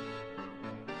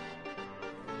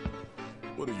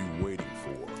 What are you waiting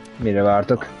for? Mire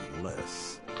vártok?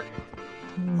 Unless...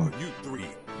 Are you three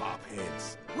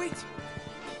mopheads? Wait!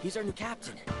 He's our new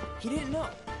captain. He didn't know.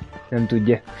 Nem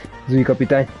tudja. Az új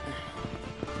kapitány.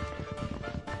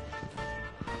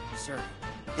 Sir,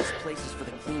 this place is for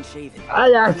the clean-shaven.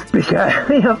 Anyád, Pika!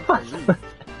 Mi a fasz?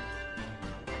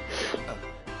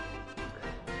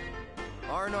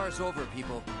 R&R's over,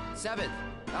 people. 7,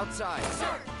 outside.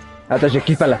 Sir! Hát esik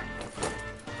kifele.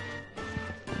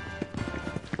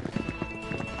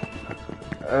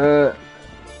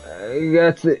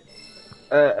 Geci.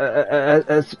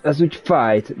 Ez úgy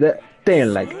fájt, de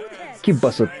tényleg.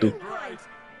 Kibaszottuk.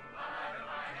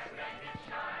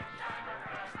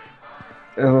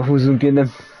 Húzzunk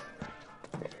innen.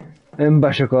 Nem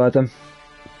besokaltam.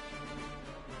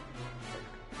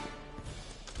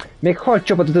 Még 6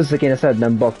 csapatot össze kéne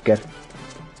szednem, bakker.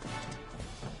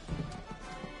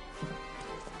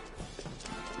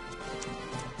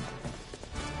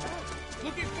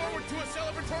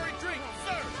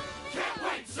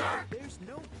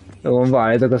 Jó,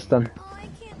 várjátok aztán.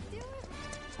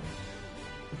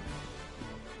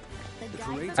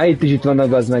 Itt is itt vannak,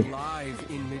 bazd meg.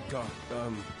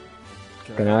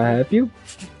 Can I help you?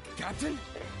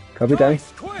 Kapitány?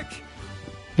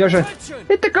 Gyorsan!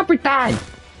 Itt a kapitány!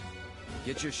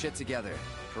 Get your shit together.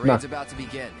 Parade's about to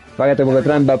begin. Vágjátok magad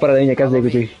rendbe, a paradények kezdték,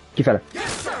 úgyhogy kifele.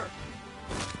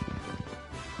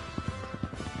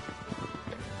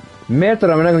 Miért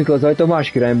tudom meg, amikor az ajtó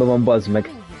másik irányban van, bazd meg?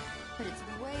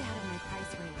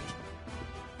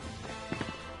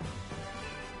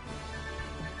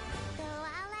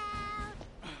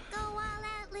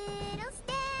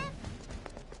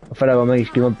 A fele van, meg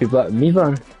is ki van pipa. Mi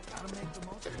van?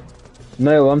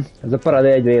 Na jó van, ez a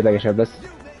paradé egyre érdekesebb lesz.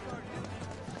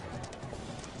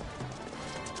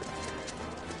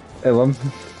 Jó van.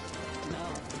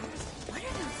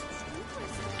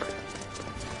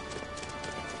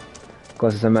 Akkor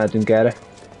azt hiszem mehetünk erre.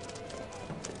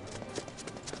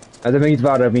 Hát de meg itt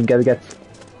várnak minket, gec.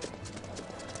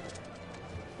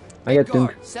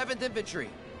 Megjöttünk.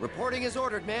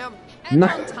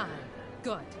 Na.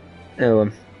 Jó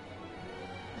van.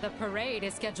 The parade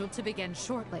is scheduled to begin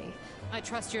shortly. I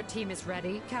trust your team is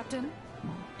ready, Captain?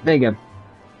 Igen.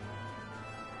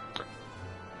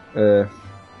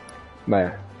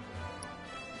 Várjál.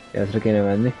 Jelzre kéne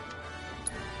menni.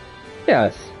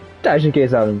 Yes. Teljesen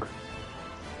kész állunk.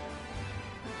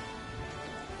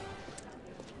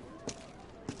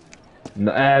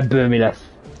 Na ebből mi lesz?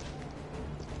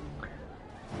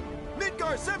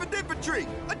 Midgar 7th Infantry!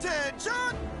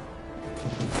 Attention!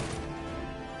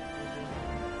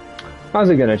 Az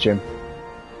igen, öcsém.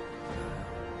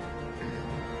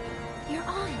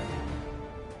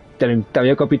 Te vagy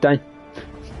a kapitány.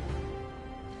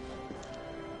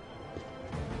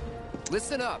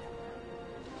 Listen up.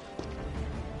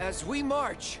 As we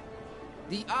march,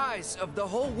 the eyes of the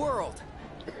whole world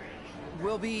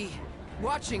will be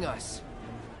watching us.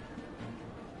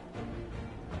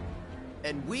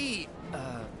 And we,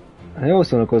 Jó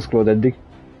szórakozz, Claude, eddig.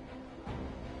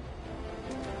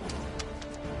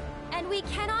 And we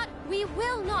cannot, we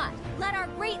will not let our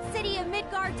great city of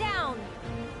Midgard down.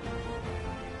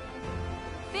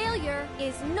 Failure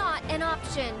is not an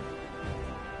option.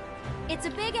 It's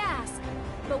a big ask,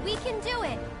 but we can do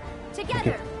it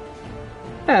together.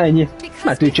 Ennyi.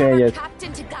 Már tűjtsen egyet.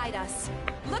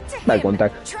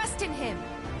 Megmondták. Trust in him,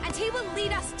 and he will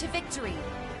lead us to victory.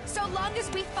 So long as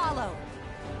we follow.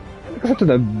 Azt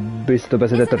tudom, biztos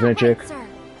beszédett a fenyecsek.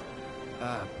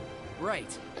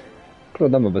 Right.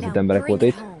 Claude nem a beszéd emberek volt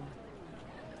itt.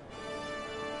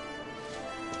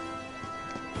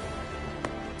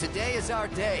 Today is our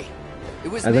day.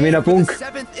 It was Ez a mi napunk.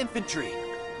 the 7th Infantry.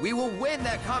 We will win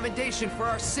that commendation for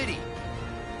our city.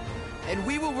 And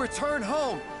we will return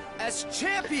home as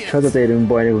champions. És hazatérünk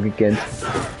bajnokokiként.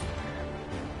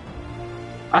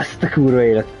 Azt a kurva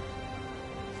élet.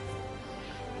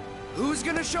 Who's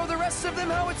gonna show the rest of them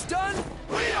how it's done?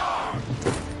 We are!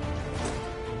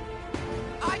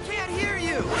 I can't hear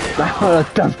you!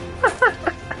 Hallottam.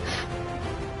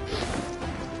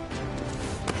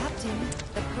 Captain,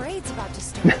 the parade's about to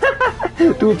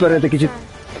start. Túlpörölt egy kicsit.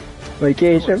 Vagy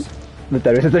késem. De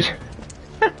természetes.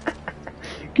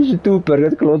 Kicsit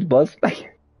túlpörgött Claude, bassz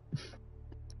meg.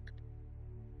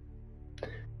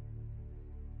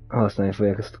 Használni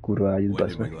fogják ezt a kurva ágyút,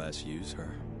 bassz meg.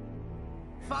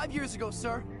 5 years ago,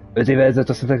 sir. 5 éve ezelőtt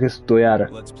használták ezt utoljára.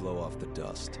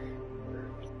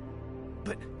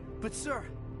 But sir,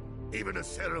 Even a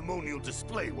ceremonial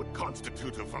display would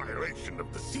constitute a violation of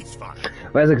the ceasefire.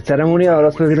 Ha ezek a ceremónia,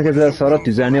 alatt fognak ezzel a szarra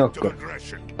tüzelni akkor?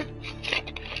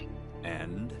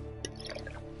 And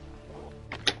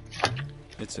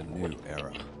it's a new era.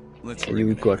 Let's Egy ring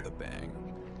it újkor. with a bang.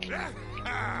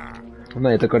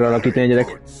 Mennyit akar alakítani a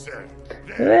gyerek?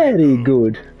 Very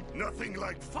good.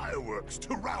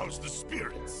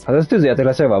 Hát ez tűzjáték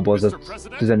lesz, jobban borzott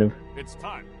tüzenő.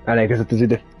 Elérkezett az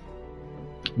idő.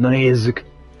 Na nézzük!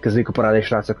 Kezdjük a parádés,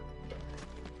 srácok.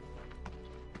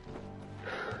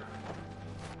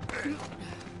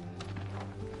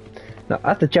 Na,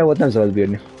 hát a csávot nem szabad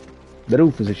bírni. De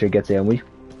Rufus is egy geci amúgy.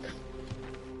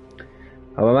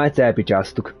 Ha már egyszer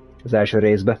elpicsáztuk az első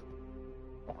részbe.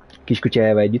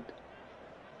 Kiskutyájával együtt.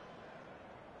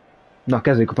 Na,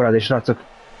 kezdjük a parádés, srácok.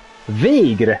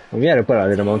 Végre! Ami erre a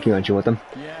parádéra van, kíváncsi voltam.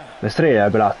 Ezt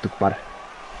trailerbe láttuk már.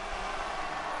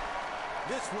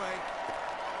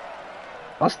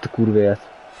 Azt a kurvélet.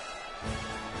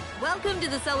 Welcome to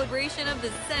the celebration of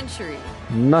the century.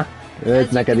 Na,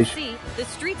 őt neked is. The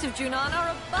streets of Junon are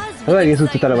abuzz Az egész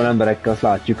utca tele van emberekkel, azt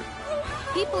látjuk.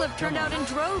 People have turned out in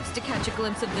droves to catch a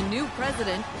glimpse of the new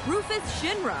president, Rufus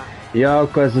Shinra. Ja,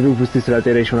 akkor ez a Rufus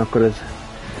tiszteletére is van, akkor ez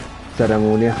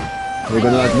ceremónia. Még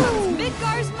gondolod?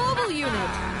 Midgar's mobile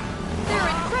unit. Their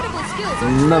incredible skills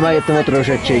are Na, megjött a motoros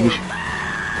egység is.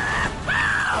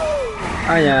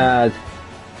 Anyád!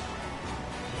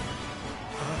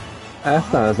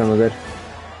 Ezt nevezem azért.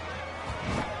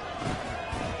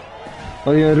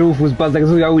 Az ilyen Rufus, bazdeg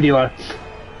az új Audival.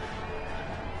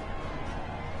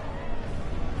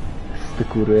 Ezt a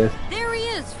kurvét.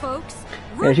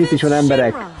 És itt is van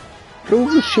emberek.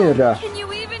 Rufus Shinra.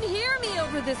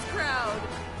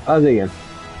 Az igen.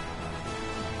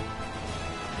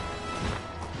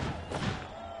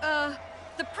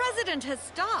 The president has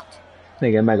stopped.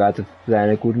 Igen, megállt az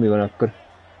elnök úr, mi van akkor?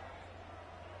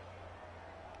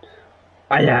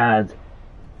 Anyád!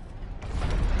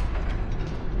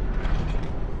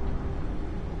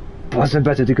 Bazdmeg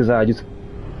betötik az ágyút.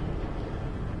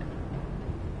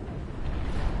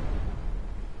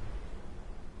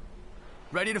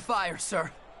 Ready to fire,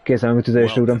 sir. Készen van a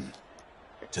tüzelésre, uram.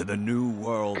 To the new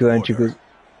world Kíváncsi order. köz...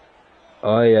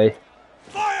 Ajjaj.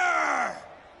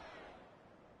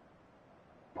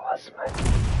 Bazd meg.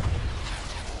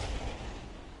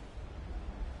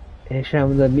 És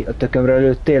elmondod, mi a tökömre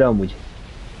lőttél amúgy?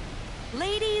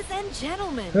 Ladies and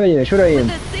gentlemen, Hölgyeim és uraim!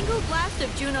 with a single blast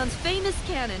of Junon's famous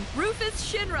cannon, Rufus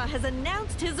Shinra has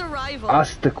announced his arrival.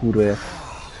 Azt a kurváját.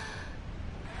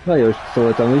 Nagyon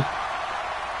szólt amúgy.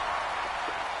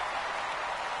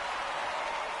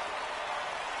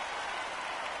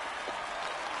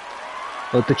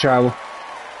 Ott a csávó.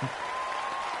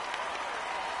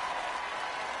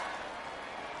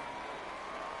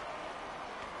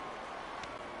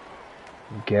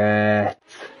 Get.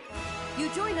 You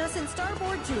join us in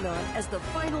Starboard Junon as the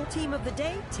final team of the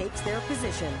day takes their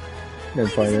position. Nem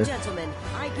Ladies fajnál. and gentlemen,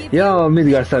 I give Ja, you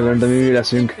Midgard Severn, de mi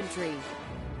leszünk. infantry.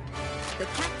 The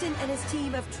captain and his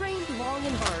team have trained long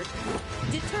and hard,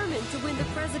 determined to win the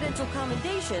presidential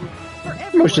commendation for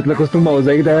everyone. Most csatlakoztunk ma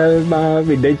hozzáig, de már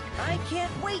mindegy. I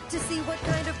can't wait to see what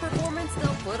kind of performance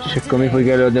they'll put on És akkor mi today. fogjuk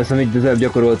előadni azt, amit az előbb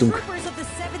gyakoroltunk. Troopers of the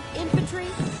 7th Infantry,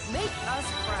 make us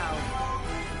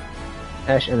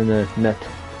proud. S elnők.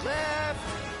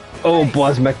 Ó,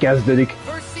 bazd meg, kezdődik.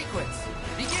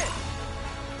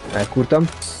 Elkurtam.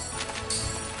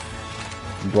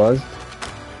 Bazd.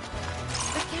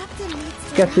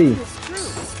 Keci.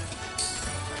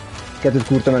 Kettőt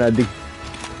kurtam el eddig.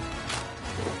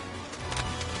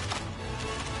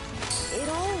 It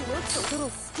all looks a little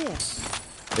stiff.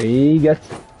 Éget.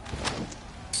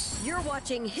 You're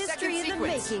watching history in the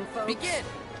making, folks.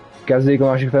 Kezdődik a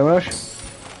másik felvonás.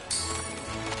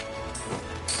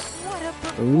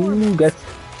 Gec.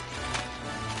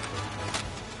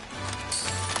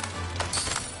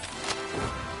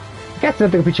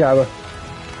 Kettőttek a picsába. I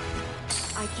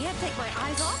can't take my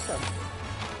eyes off them.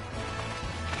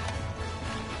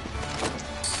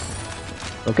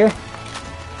 Oké?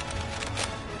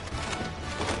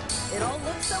 It all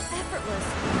looks so effortless.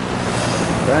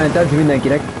 Talán tetszik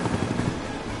mindenkinek.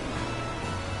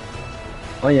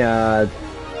 Anyád.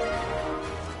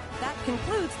 That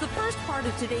concludes the first part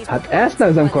of today's Hát ezt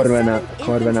nevezem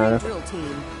karvenálnak.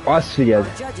 Azt figyeld.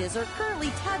 judges are currently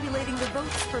tabulating the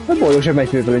votes from A boldogság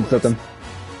megféltől indítottam.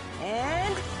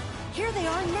 And here they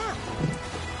are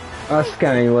now. Az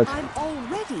kemény volt. I'm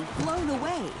already blown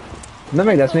away. Na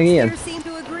meg lesz még ilyen. Here seem to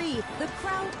agree. The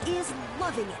crowd is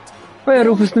loving it. Olyan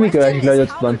Rufus nem mikor esik le, hogy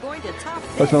ott van.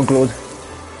 Ott van Claude.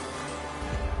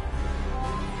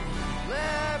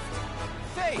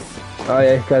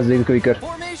 Ajaj, kezdődik a kölyör.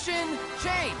 Formation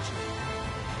change.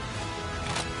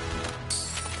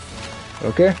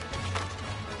 Oké.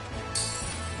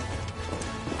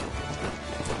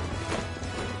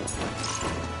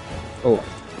 Ó.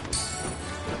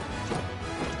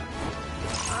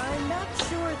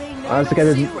 Azt a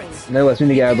kezdet... Na jó, ezt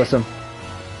mindig elbaszom.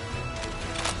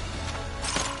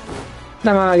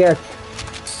 Nem áget!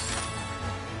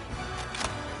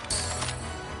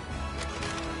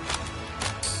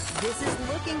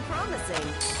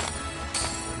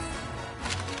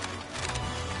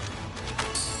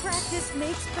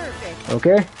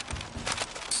 Oké.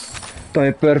 Tudom,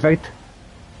 hogy perfect.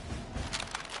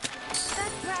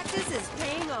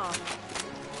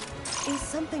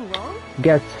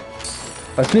 Get.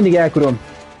 Azt mindig elkurom.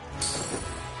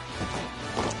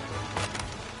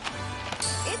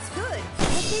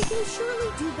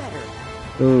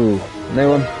 Ne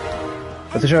van.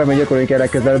 Azt is olyan, hogy gyakorolni kell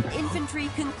legközelebb.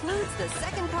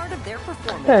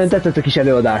 Nem tetszett a kis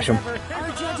előadásom.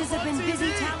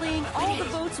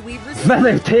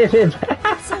 Mennek tévében!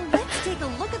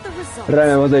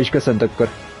 Remélem oda is köszönt akkor.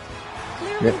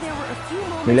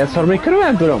 Mi lesz harmadik körül?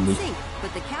 Nem tudom mi.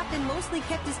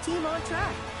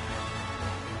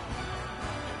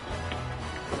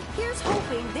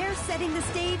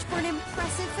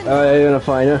 Jön a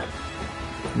fajna.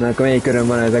 Na akkor melyik körön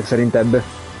van ezek szerint ebből?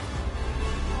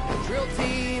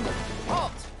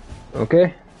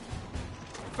 Oké.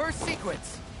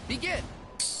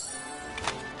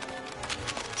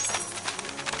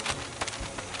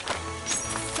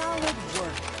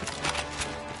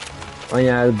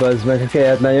 Anyád, bazd meg,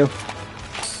 kegyetlen jó.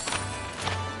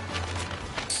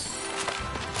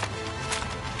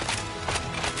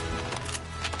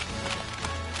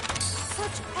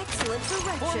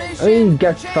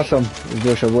 Inkább faszom, ez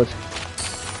gyorsabb volt.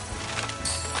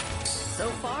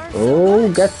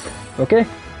 Ó, get, oké.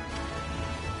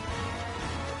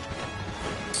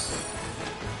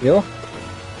 Jó.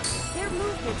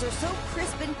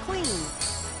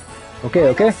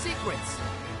 Oké.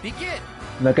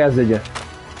 Na kezdődjön.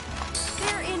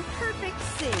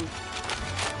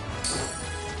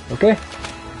 Oké.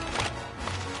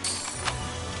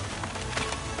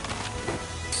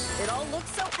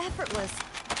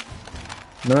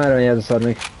 Na már menj ez a szar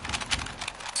még.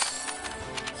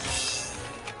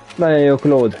 Nagyon jó,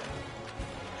 Claude.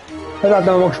 Ha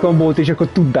láttam a max kombót is, akkor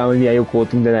tudnám, hogy milyen jók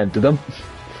voltunk, de nem tudom.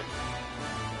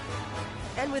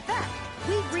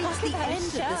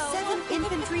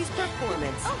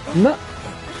 Na.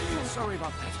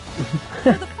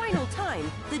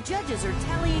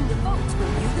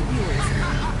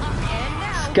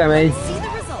 Kemény.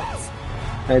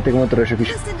 Eljöttek a motorosok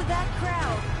is.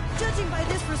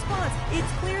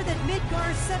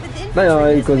 Nagyon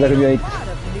halljuk hozzá, hogy itt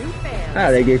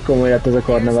eléggé komoly lett ez a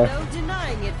karneval.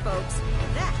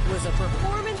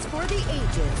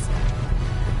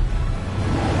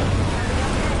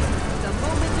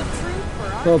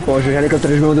 Hoppá, most egy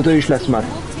helikopteres bemutató is lesz már.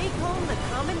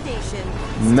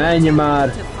 Menj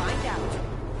már!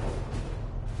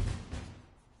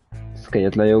 Ez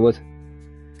kegyetlen jó volt.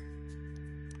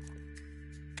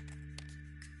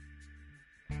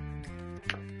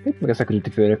 Itt meg a security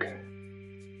főnök.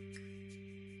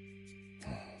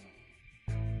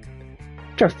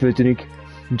 Csak föltűnik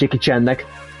Jackie Channek.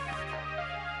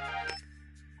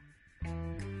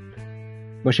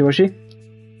 Mosi?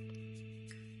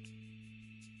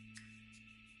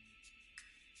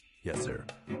 Yes, sir.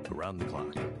 Around the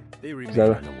clock. They remain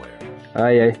unaware.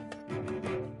 Ajjaj.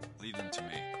 Leave them to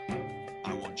me.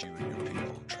 I want you and your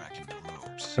people tracking the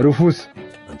ropes. Rufus.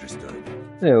 Understood.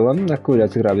 Jó van, akkor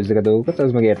látszik rábízzek a dolgokat,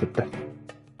 az megértette.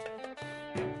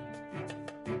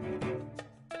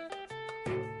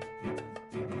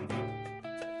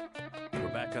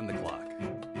 We're back on the clock.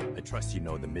 I trust you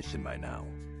know the mission by now.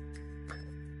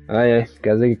 Ajjaj,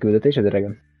 kezdődik küldetésed,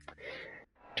 öregem.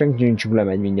 Csak gyűncsük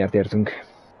lemegy, mindjárt értünk.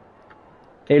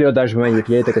 Élőadásban menjük,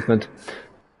 figyeljetek, ment.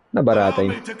 Na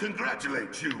barátaim.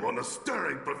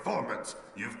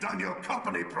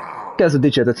 Kezd a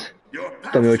dicséretet.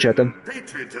 Tudom, jól csináltam.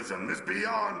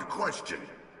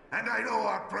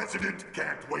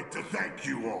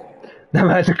 Nem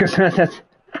lehet a köszönetet.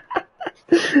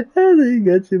 Ez egy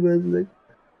geci, bazdmeg.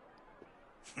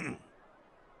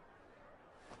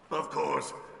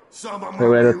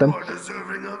 Jól értettem.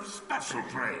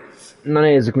 Na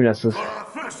nézzük, mi lesz az.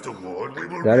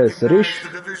 De először is.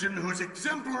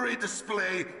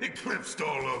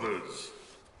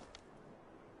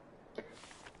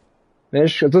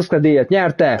 És az Oscar díjat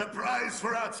nyerte!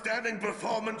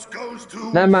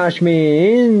 Nem más,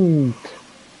 mint...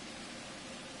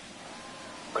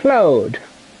 Claude!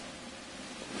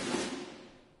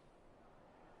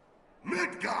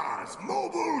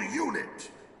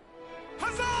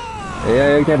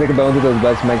 Jaj, ők nyertek a beontatót,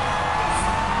 bassz meg.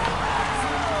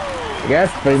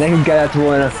 Ezt pedig nekünk kellett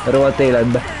volna a rohadt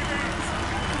életbe.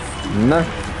 Na.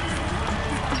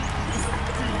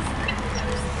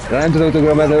 Nem tudok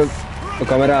ugrani a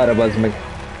kamerára, bazd meg.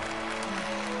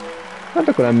 Hát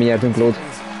akkor nem mi nyertünk lót.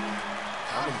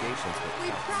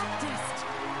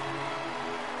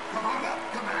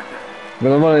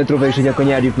 Gondolom valami trófea is, hogy akkor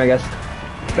nyerjük meg ezt.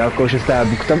 De akkor is ezt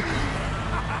elbuktam.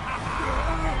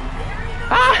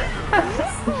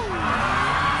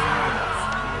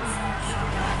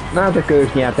 Na hát akkor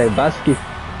ők nyertek, baszki.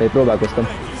 De próbálkoztam.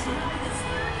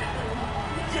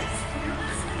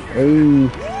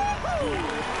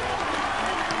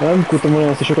 Nem tudtam volna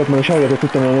azt a sokat, meg a sárgát, hogy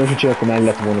tudtam volna, hogy akkor meg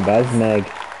lett volna, bazd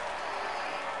meg.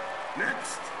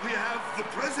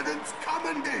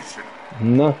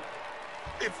 Na.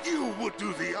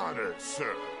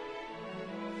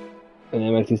 Nem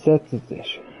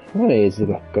megtiszteltetés? Nézzük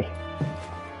akkor.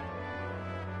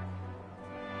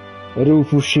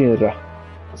 Rufus Shinra.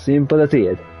 A színpad a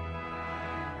tiéd.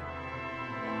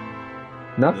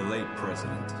 Na?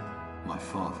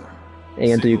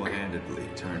 Igen, tudjuk.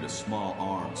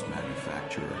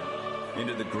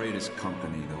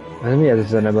 Hát mi ez a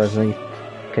zene, bazd meg?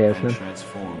 Kelyes, nem?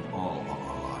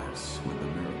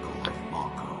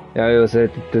 Ja, jó,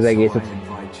 szeret itt az egészet.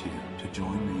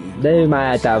 De ő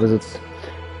már eltávozott.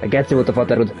 A geci volt a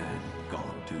faterod.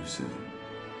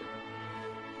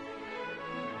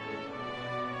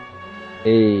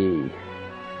 Éj.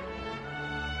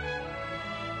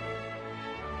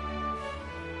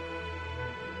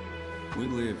 We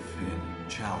live in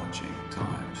challenging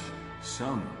times.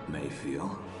 Some may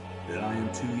feel that I am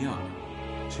too young,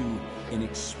 too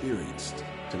inexperienced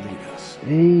to lead us.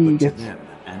 But to them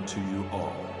and to you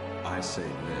all, I say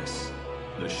this.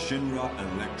 The Shinra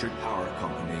Electric Power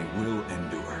Company will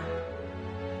endure.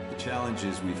 The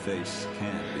challenges we face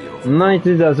can be overcome. Na, itt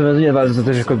ide az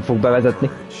nyilvántartásokon fog bevezetni.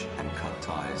 And cut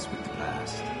ties with the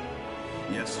past.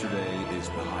 Yesterday is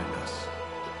behind us.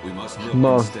 We must look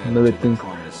instead to the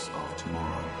promise of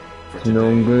tomorrow. For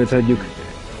today, hagyjuk.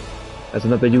 Ez a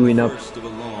nap egy új nap.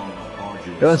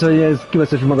 Jó, az, hogy ez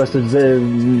kibasztos magasztott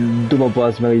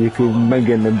dumapasz, meg hogy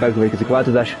megjelennek bekövetkezik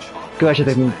változás.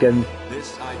 Kövessetek minket.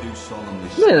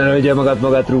 Nagyon elhagyja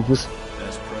magát Rufus.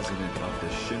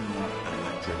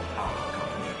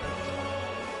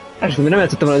 Esküszöm, nem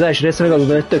játszottam volna az első részre, meg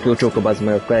azonban egy tök jó csóka, bazd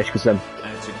meg, akkor esküszöm.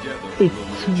 Itt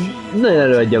nagyon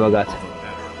előadja magát.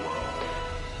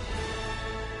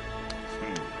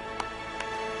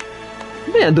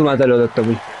 Milyen dumát előadottam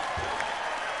úgy.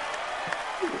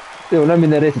 Jó, nem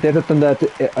minden részét értettem, de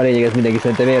hát a lényeg ez mindenki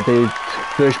szerintem érte, hogy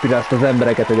fölspirázta az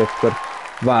embereket, hogy akkor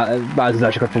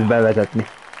változásokat fog bevezetni.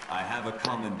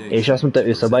 És azt mondta,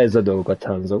 ő szabályozza a dolgokat,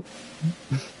 Hanzo.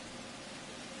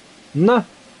 Na!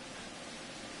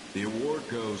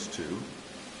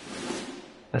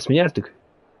 Ezt mi nyertük?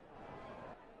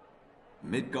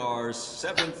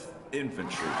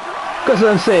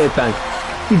 Köszönöm szépen!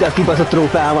 Ide a kibaszott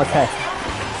trófeámat, he!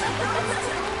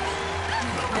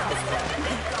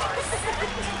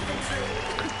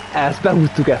 Ezt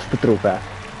behúztuk, ezt a trófeát.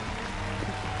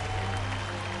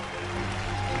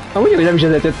 Amúgy, hogy nem is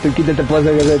ezért jöttünk ide, te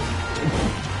pazzag ezért.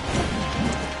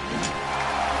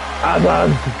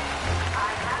 Ádám!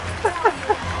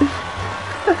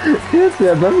 Jössz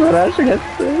ilyen beszarások, ez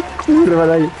kurva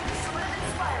nagy.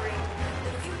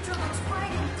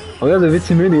 Ami az a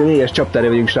vicci, mindig négyes csaptárja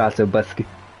vagyunk, srácok, baszki.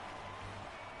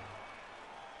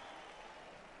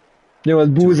 Jó, az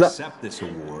búza.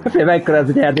 Hát fél megkarázz,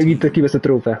 hogy nyertünk, itt kivesz a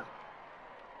trófea.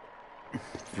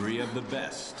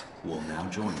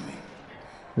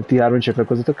 Ti hárman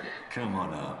csatlakozatok.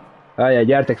 Ajjaj,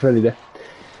 gyertek fel ide.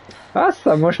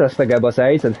 Aztán most lesz legalább a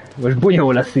szájtad. Most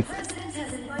bunyó lesz itt.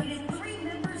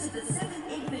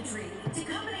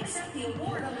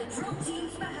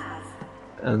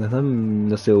 Ennek nem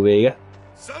lesz jó vége.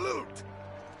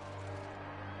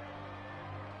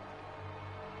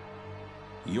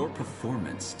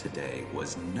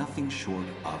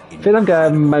 Félem kell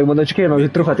megmondani, csak kérem, hogy a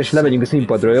trofát és lemegyünk a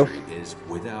színpadról, jó?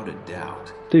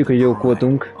 Tudjuk, hogy jók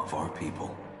voltunk.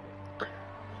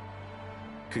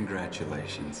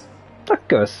 Na,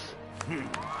 kösz.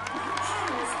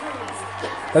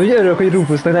 Hát ugye örülök, hogy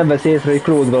Rufusnak nem veszi észre, hogy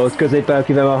Claude valahogy középen,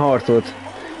 akivel már harcolt.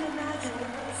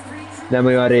 Nem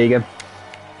olyan régen.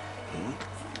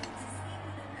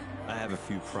 I have a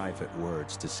few private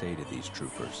words to say to these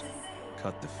troopers.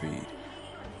 Cut the feed.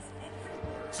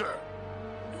 Sir,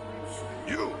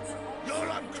 you're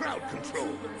on crowd control.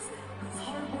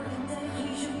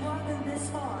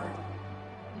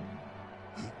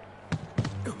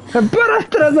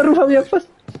 Barasztál ez a ruha, mi a fasz?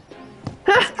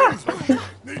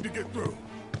 Need to get through.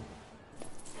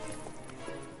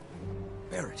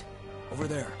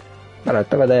 over there.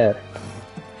 Maradtak a erre.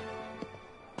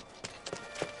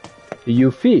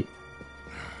 Yuffie?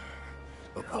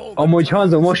 Amúgy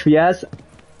Hanzo, most figyelsz,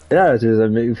 rájöttem, hogy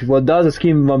ez a Yuffie volt, de az a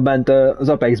skin van bent az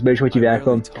Apexben is, hogy hívják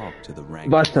a...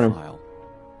 Bastanom.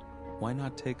 Why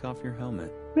not take off your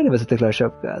helmet? Miért nem veszettek le a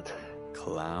sapkát?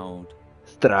 Cloud.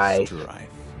 Strife.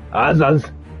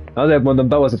 Azaz! Azért mondom,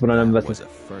 behozott volna, nem veszem. Was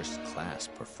a first class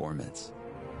performance.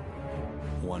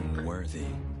 One worthy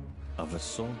of a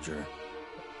soldier.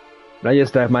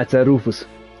 Legyőztek már egyszer Rufus.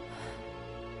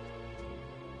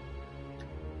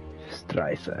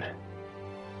 Strifer.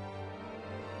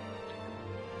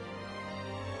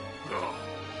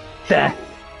 Te!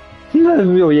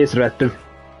 Jó, hogy észrevettünk.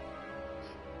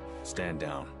 Stand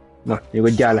down. Na,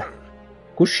 nyugodjál le.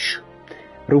 Kuss!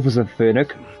 Rufus a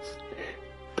főnök.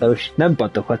 Te most nem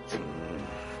pattoghatsz.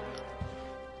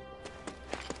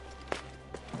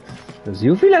 Az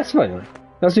Yuffie lesz vajon?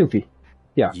 Az Yuffie.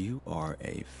 Ja. You are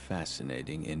a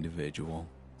fascinating individual.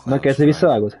 Na, kezdve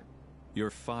visszavágod?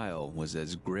 Your file was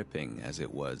as gripping as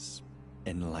it was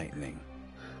enlightening.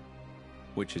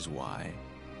 Which is why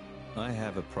I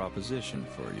have a proposition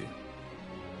for you.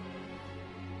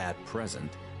 At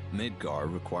present,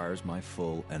 Midgar requires my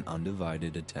full and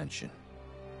undivided attention.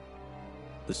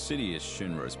 The city is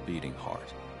Shinra's beating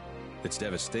heart. Its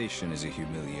devastation is a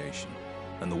humiliation,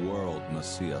 and the world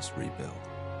must see us rebuild.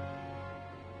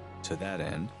 To that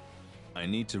end, I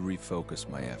need to refocus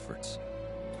my efforts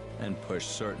and push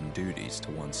certain duties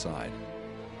to one side.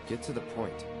 Get to the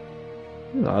point.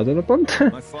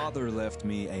 My father left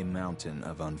me a mountain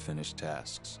of unfinished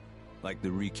tasks, like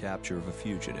the recapture of a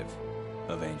fugitive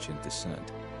of ancient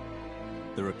descent,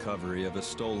 the recovery of a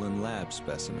stolen lab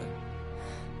specimen,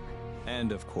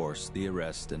 and of course the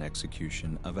arrest and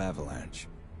execution of Avalanche.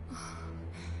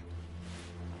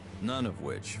 None of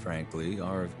which, frankly,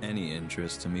 are of any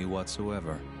interest to me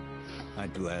whatsoever.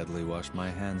 I'd gladly wash my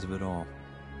hands of it all.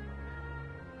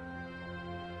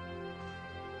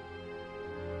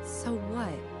 So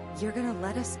what? You're gonna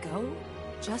let us go?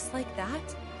 Just like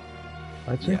that?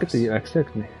 Yes.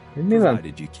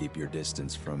 Provided you keep your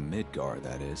distance from Midgar,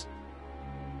 that is.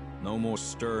 No more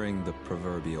stirring the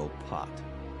proverbial pot.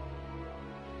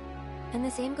 And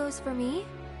the same goes for me?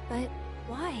 But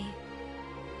why?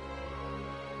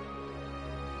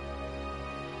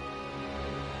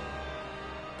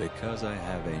 Because I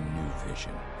have a new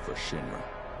vision for Shinra.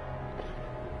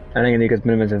 Elengedjük ezt,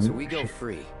 mert So we go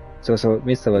free. Szóval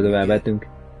visszavadva elvettünk.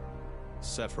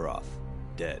 Sephiroth,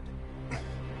 dead.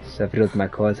 Sephiroth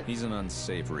meghalt. He's an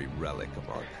unsavory relic of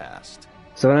our past.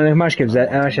 Szóval ennek más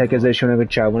elképzelés vannak a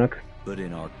csávónak. But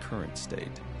in our current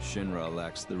state, Shinra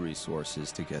lacks the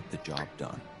resources to get the job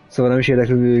done. Szóval nem is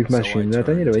érdeklődjük más Shinrát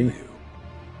annyira, vagy?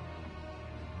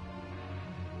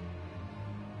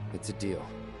 It's a deal.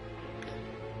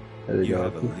 You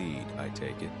have a lead, I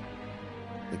take it.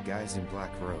 The guys in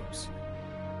black robes.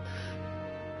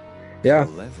 Ja.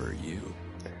 Clever you.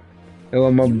 Jó,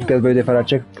 ma kezdve ide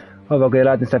feladsak. Hova akarja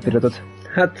látni Sephirothot?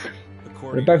 Hát,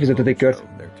 befizetett egy kört.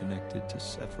 They're connected to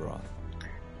Sephiroth.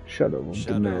 Shadow of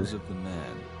the Man. Shadows of the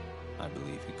Man, I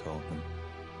believe he called them.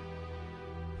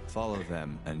 Follow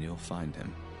them and you'll find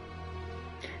him.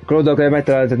 Akkor oda akarja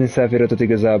megtaláltatni Sephirothot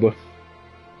igazából.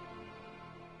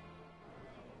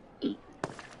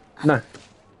 Na,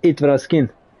 itt van a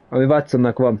skin, ami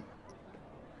Watsonnak van.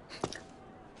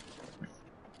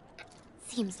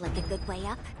 Seems like a good way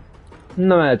up.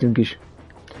 Na, mehetünk is.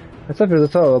 Hát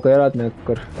Sephirothot hol akarja látni,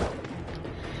 akkor...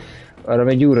 Arra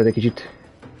még gyúrod egy kicsit.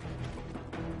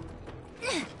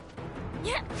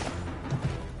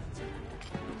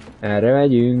 Erre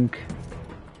megyünk.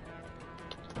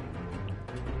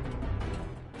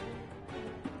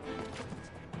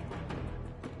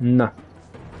 Na.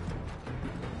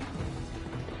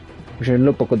 Most egy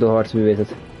lopakodó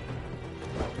harcművészet.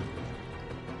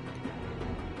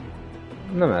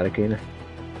 Na, merre kéne.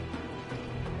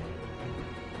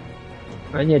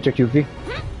 Menjél csak, Yuffie.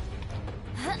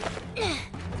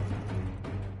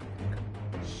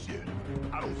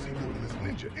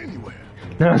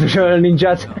 Nem az is olyan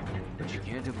ninját.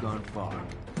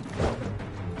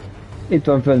 Itt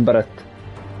van fönt Barett.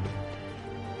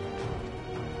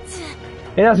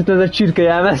 Én azt hittem, ez egy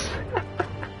csirkejelmez.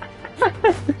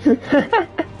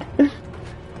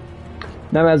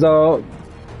 Nem, ez a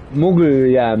Mugl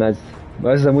jelmez.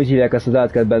 Azt hiszem úgy hívják ezt az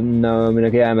átkeltben,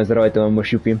 aminek jelmeze rajta van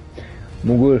most Yuffie.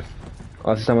 Mugl.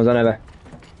 Azt hiszem az a neve.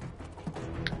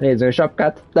 Nézzük a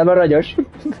sapkát, de van ragyos.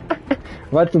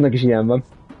 Watsonnak is ilyen van.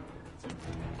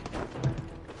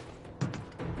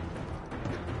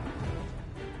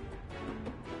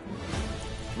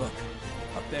 Look,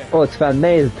 up there. Ott fenn,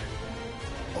 nézd!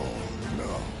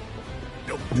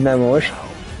 Ne most.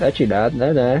 Ne csináld,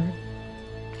 ne.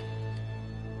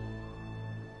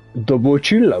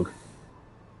 Dobócsillag?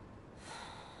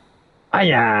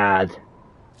 Anyád!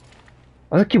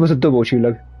 Az a kibaszott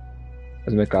dobócsillag.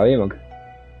 Az meg kávé mag?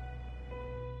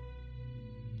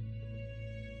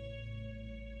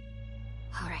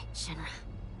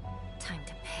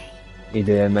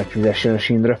 Ideje megfizessen a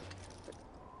Shinra.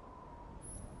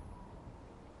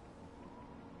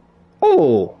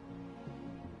 Ó!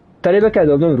 Telébe kell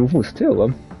dobnom Rufust, jó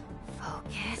van.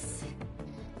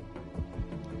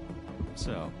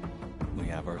 So,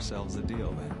 we have ourselves a deal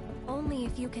then. Only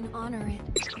if you can honor it.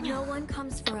 No one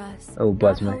comes for us. Oh,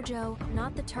 buzz not me. Hojo,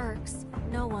 not the Turks.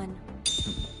 No one.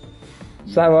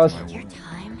 Szávasz. Your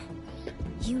time.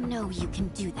 You know you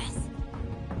can do this.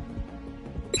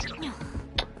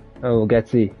 Ó,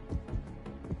 geci.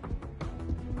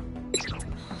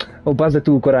 Ó, bazd, de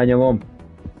túl korán nyomom.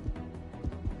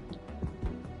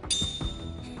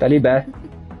 Telibe.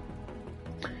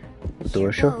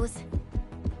 Utolsó.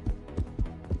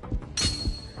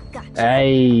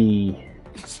 Ej!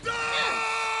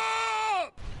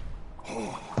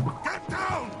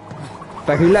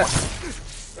 Feküdj le!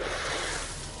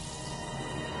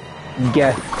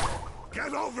 Get!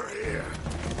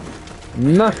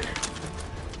 Na!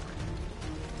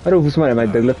 A Rufus majdnem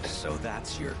megdöglött.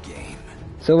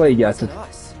 Szóval így játszott.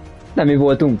 Nem mi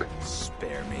voltunk.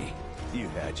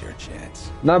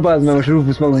 Na bazd meg, most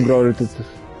Rufus magunkról ütött.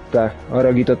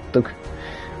 Haragítottuk.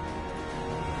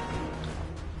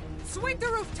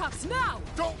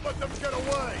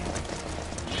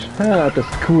 Hát ez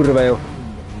kurva jó.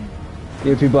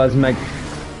 Yuffie, bazd meg.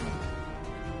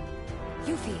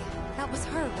 Yuffie, that was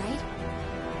her, right?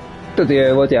 Tudja,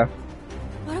 jó volt, já.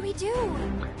 What do we do?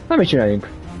 Na, mit csináljunk?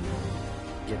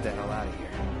 Get the hell out of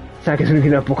here. Elkezdünk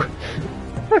napok.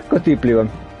 Akkor tipli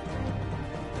van.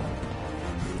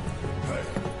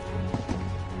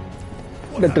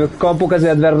 De te kampok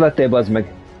ezért Edward lettél, bazd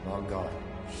meg.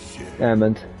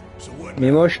 Elment. Mi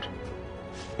most?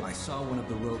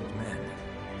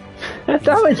 Hát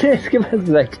ahogy néz ki, bazd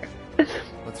meg.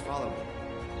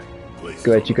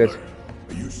 Követjük őt.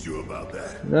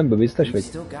 Nem biztos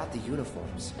vagy?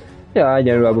 Ja,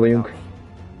 egyenruhában vagyunk.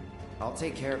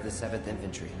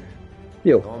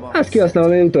 Jó, ezt kihasználom,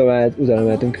 hogy utána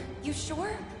mehetünk.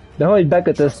 De hogy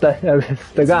bekötözte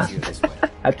ezt a gázt?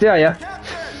 Hát jaj,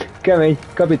 kemény,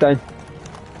 kapitány.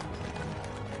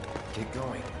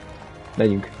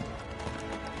 Megyünk.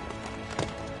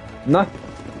 Na?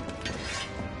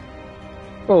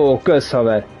 Ó, kösz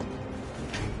haver.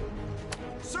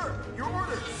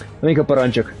 Mik a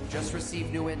parancsok? Just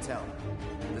received new intel.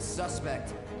 The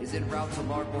suspect is en route to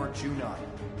Largmore Junon.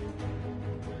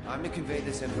 I'm to convey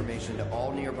this information to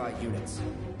all nearby units.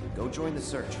 Go join the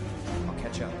search. I'll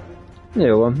catch up.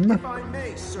 Jó van. Na. If I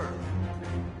may, sir.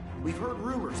 We've heard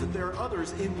rumors that there are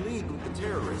others in league with the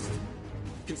terrorists.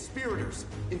 Conspirators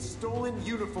in stolen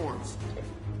uniforms.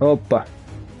 Hoppa.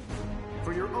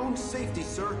 For your own safety,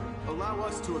 sir, allow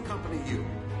us to accompany you.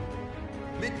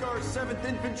 Midgar's 7th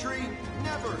Infantry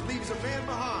never leaves a man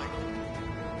behind.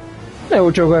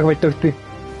 Jó csókák vagytok ti.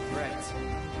 Right.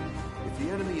 If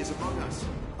the enemy is among us,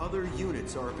 other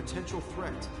units are a potential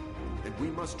threat, and we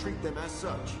must treat them as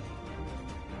such.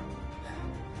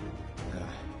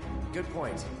 Good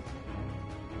point.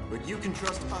 But you can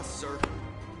trust us, sir.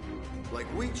 Like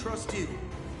we trust you.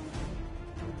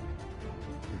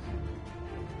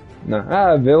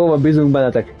 Na, jó van, bízunk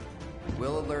bennetek.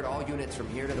 We'll alert all units from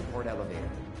here to the port elevator.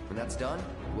 When that's done,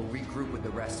 we'll regroup with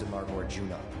the rest in Largmore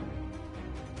Junon.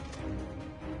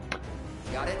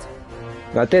 Got it?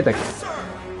 Láttétek?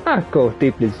 Akkor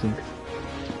tiplizzünk.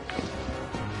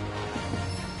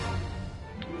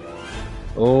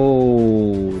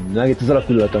 Ó, meg itt az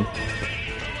alapillanatom.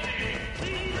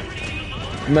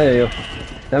 Nagyon jó.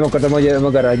 Nem akartam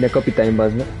magára hagyni a kapitányba,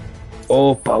 az meg.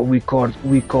 Oppa, új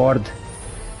kard.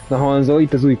 Na Hanzo,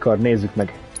 itt az új kard, nézzük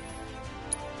meg.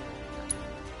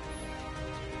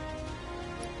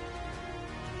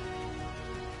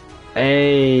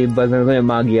 Éj, bazd meg, nagyon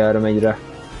mágiára megy rá.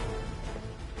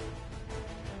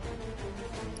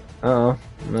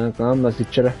 Nem lesz itt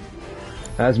csere.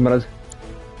 Ez marad.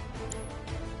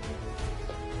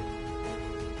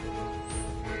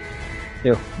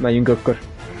 Jó, megyünk akkor.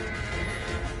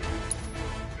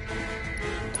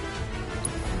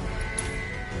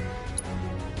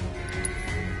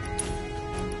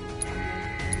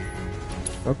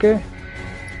 Oké.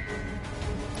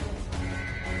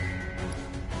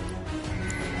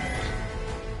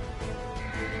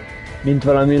 Mint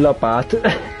valami lapát.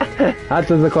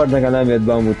 Hát ez a kard nekem nem jött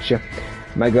be amúgy se.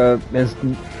 Meg ez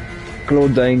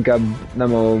Claude inkább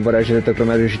nem a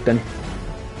varázslatokra erősíteni.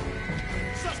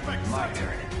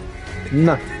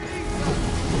 Na.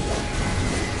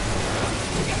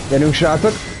 Gyerünk,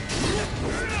 srácok.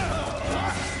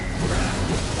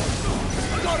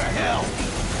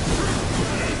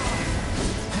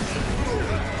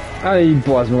 Aj,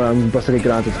 bazd meg, baszok egy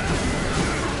gránátot.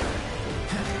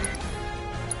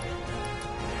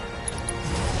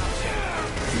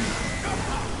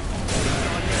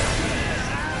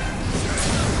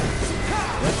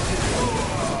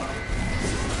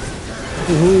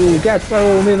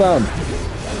 Gatfaro, mi van?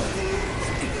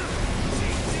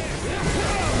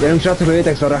 Gyerünk, srácok,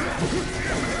 lőjétek szarra!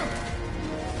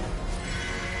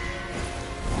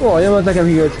 Ó, nyomod nekem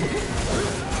hígőt!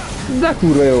 De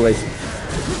kurva jó vagy!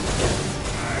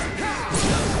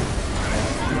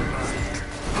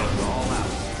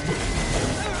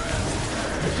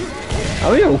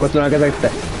 Ami jó katonák ezek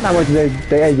te! Nem vagy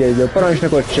te egy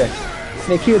parancsnokot se!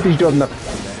 Még hírt is dobnak!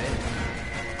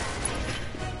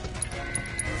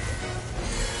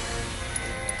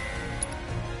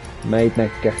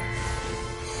 Melyiknek kell?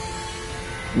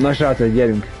 Na srácok,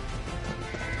 gyerünk!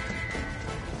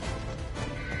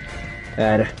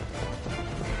 Erre!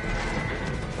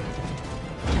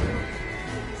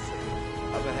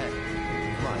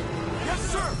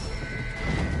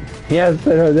 Yes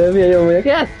sir, de milyen jó vagyok,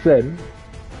 yes sir!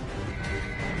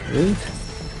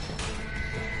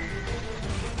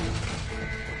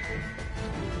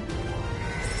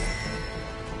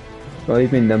 Van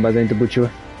itt minden bazányt a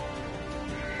bucsúval.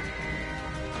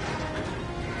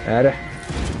 Erre.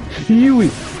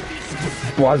 Júj!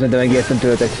 Bazd meg, de megértem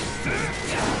tőletek.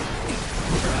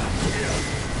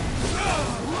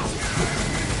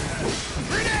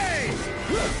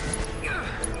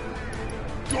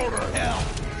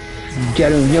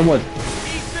 Gyerünk, nyomod!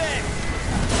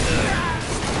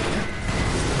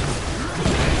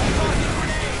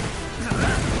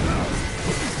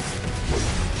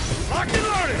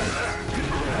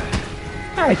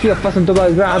 Állj ki a faszom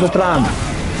tovább, ráadott rám!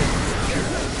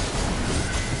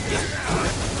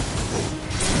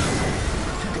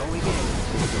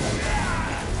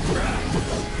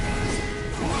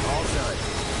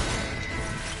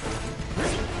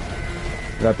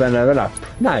 Weapon level up.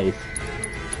 Nice.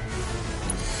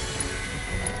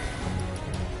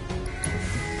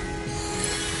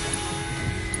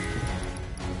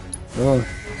 Oh.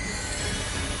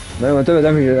 Na jó,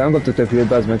 többet nem kaptok több hírt,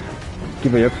 bazd meg. Ki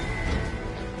vagyok?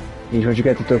 Így van, csak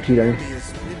el tudtok hírani.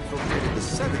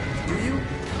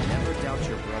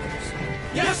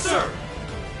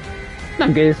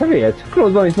 Nem kell észre vélet.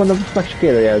 Close-ban, amit mondom, meg csak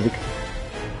kérdőjelzik.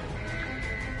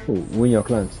 Új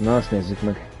nyaklánc. Na, azt nézzük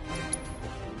meg.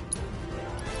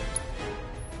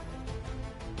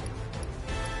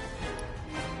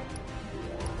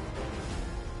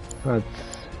 Hát...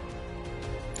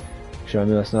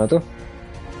 semmi használható.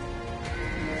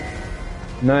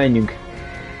 Na, menjünk!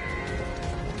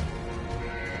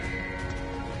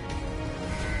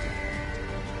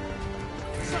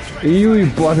 Júj,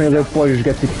 bazd meg, ezek pajzsos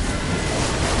gecik!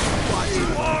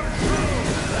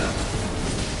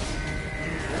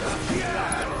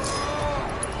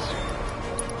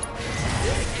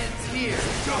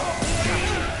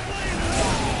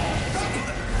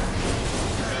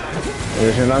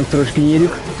 Erősen lángszoros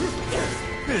kinyírjuk.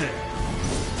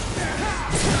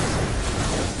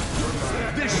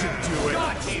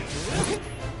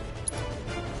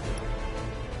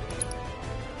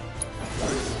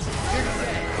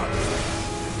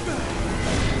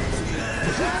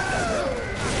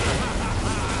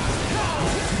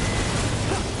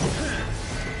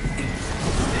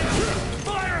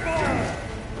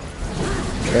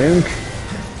 Gyerünk!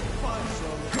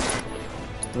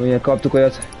 Ugye kaptuk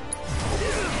olyat.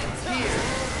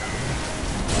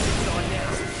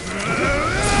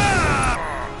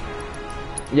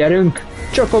 Gyerünk!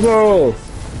 Csokobó!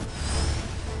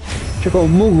 Csak a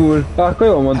mugul. Akkor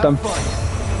jól mondtam.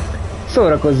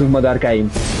 Szórakozzunk,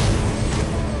 madárkáim!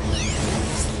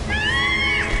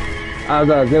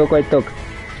 Azaz, jók vagytok!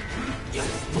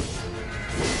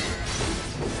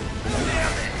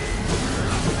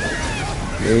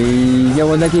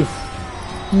 Nyomod neki!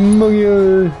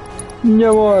 Mugjul!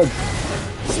 Nyomod!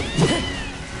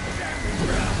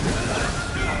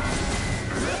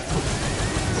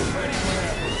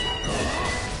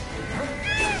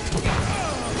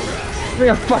 Mi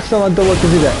a faszom dobott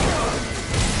az ide?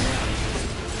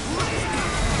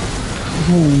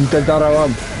 Te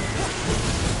darabam!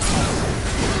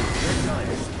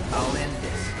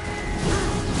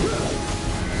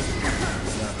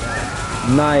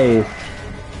 Nice!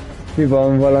 Mi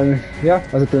van valami? Ja,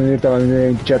 azután írtam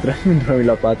valami chatre, mint valami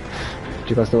lapát.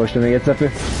 Csak azt olvastam még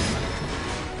egyszer.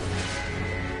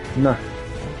 Na.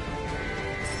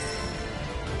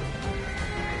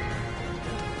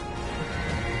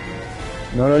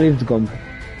 Na, a lift gomb.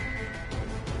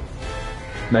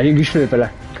 Megyünk is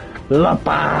főfele.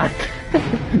 Lapát!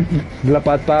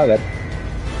 Lapát power.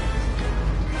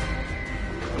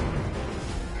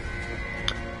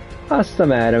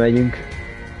 Aztán erre megyünk.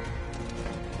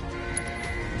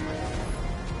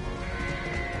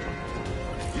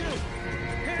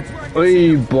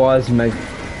 Új, bazd meg!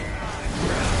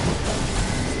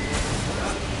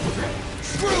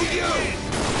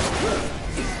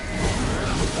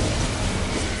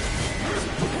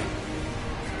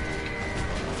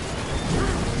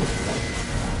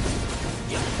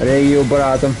 Régi jó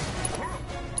barátom.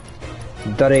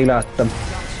 De rég láttam.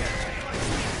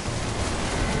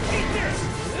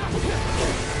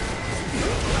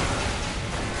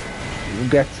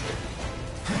 Get.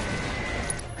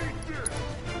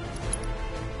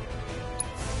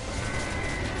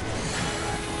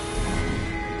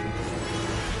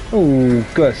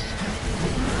 Kösz.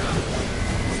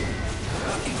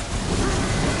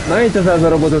 Na itt az a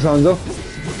robotos hangzó.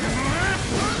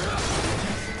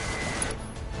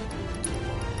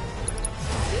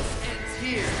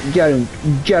 Gyerünk,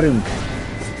 gyerünk!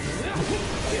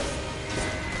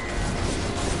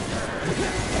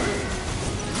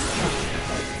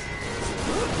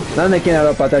 Na, ne kéne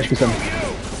lapát, esküszöm.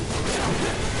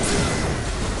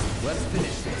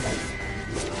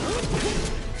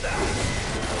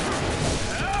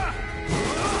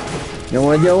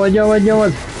 Nyomod, nyomod, nyomod,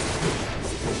 nyomod!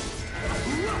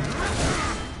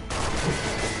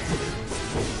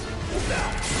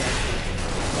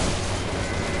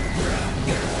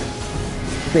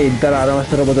 Szétdarálom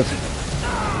ezt a robotot.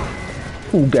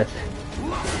 Hú, get.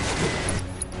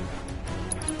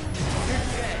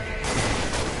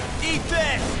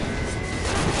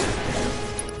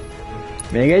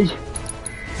 Még egy.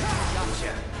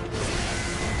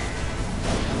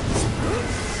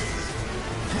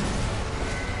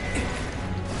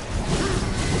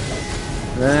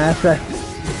 Nesze.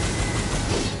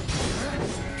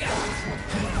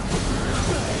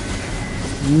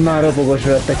 Már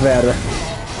ropogosra lettek verve.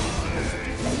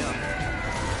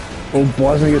 Ó,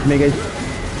 bazd meg, jött még egy.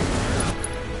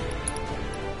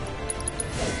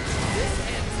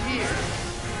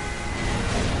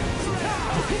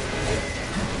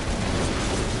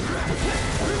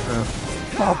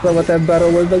 Akamat ebben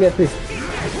robotba, geci.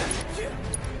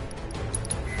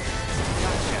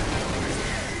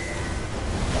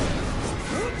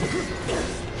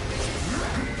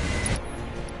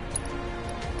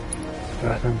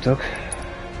 Hát nem tudok.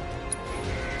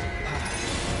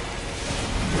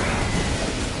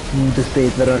 De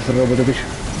szétverem ezt a robotot is.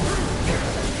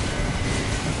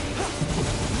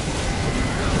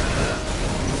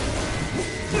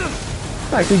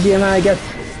 Meg tudjél már egyet.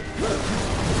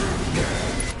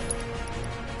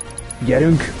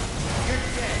 Gyerünk!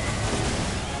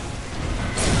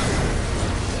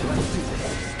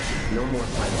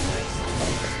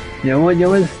 Nyomod,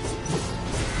 nyomod!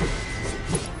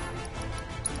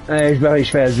 És be is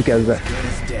fejezzük ezzel.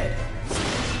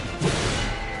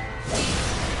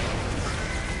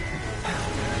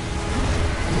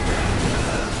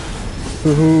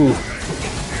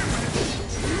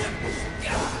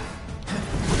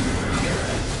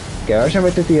 Kevesen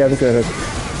vagy te tiéd a köröd?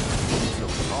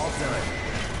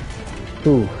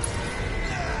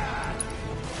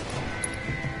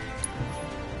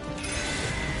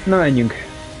 Na, menjünk.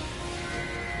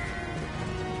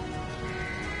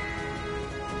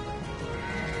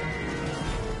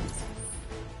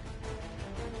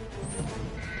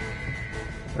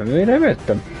 Mire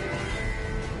jöttem?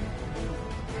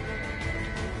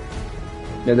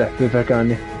 De fel kell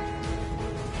menni.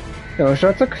 Jó,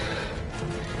 srácok.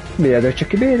 Béreltek csak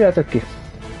ki, béreltek ki.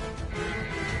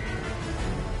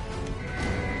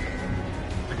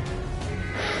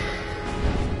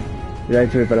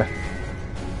 Irányít főfele.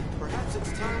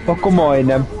 Akkor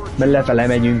majdnem, mert lefele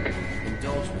megyünk.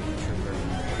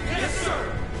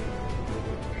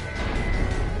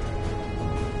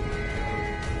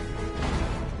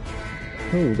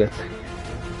 Hú, gec.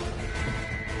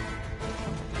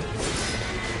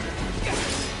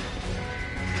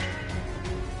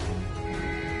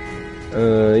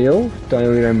 Jó, talán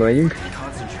jó irányba megyünk.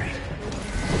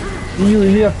 Júj,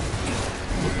 mi a...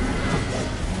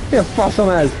 Mi a faszom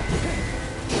ez?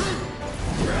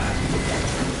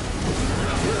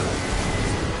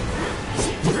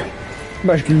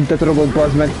 Beskintett robot,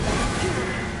 bazd meg.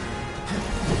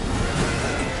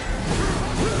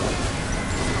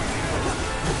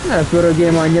 Ne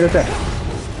pörögjél ma annyira, te.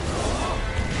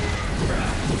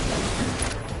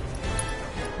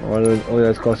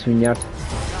 Olyat kapsz mindjárt.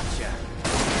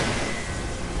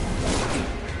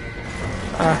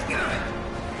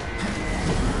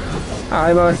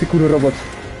 Állj már, ezt a kurva robot!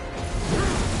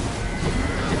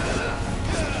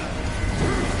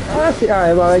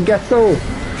 Állj már, egy gettó!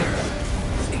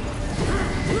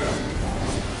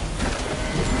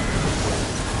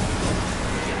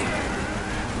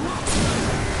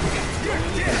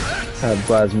 Hát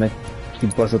bázd meg,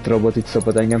 kibaszott robot itt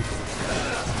szopott engem.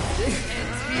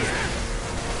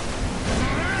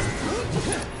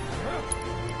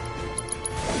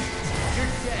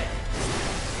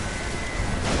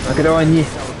 Neked annyi.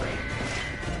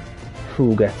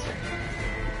 Fú, gec.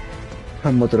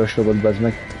 Hát motoros robot, bázd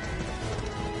meg.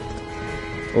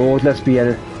 Ó, ott lesz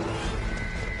pihenő.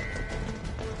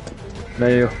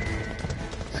 Nagyon jó.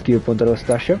 Skill pont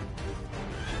elosztása.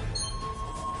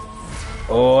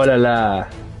 Ó, lala!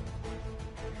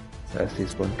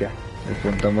 110 pont kell. Egy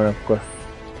pontom van akkor.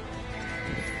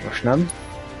 Most nem.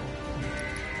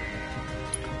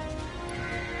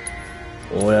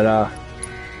 Ó, lala!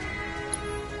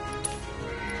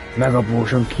 Mega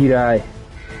Potion király!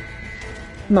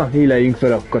 Na, híleljünk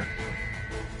fel akkor.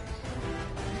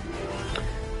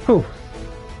 Hú!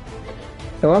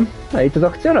 Jó van, itt az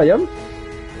akció nagyon.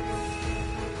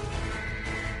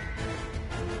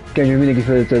 Kevésbé mindenki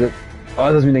föl töltött.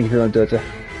 Azaz mindenki föl van töltve.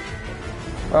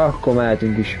 Akkor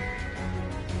mehetünk is.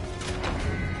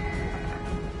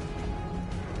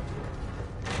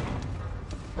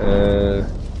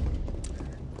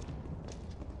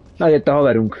 Na, jött a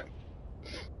haverunk.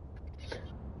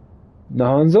 Na,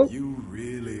 Hanzo? You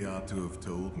really ought to have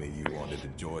told me you wanted to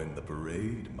join the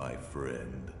parade, my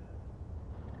friend.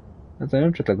 Hát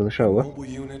nem csatlakozol sehova.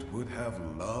 Mobile unit would have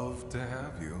loved to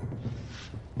have you.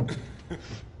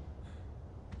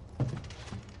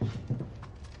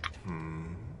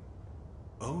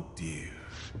 Oh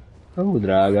dear. Ó,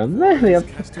 drágám, mi a...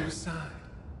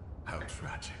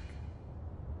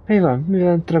 Mi van?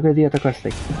 Milyen tragédiát akarsz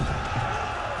neki?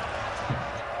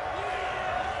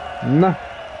 Na,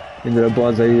 minden a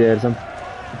balzai érzem.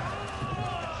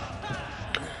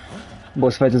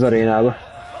 Boss fight az arénába.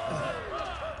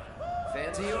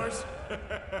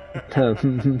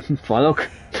 Fanok?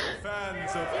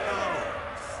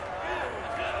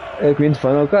 Ők mind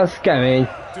fanok, az kemény.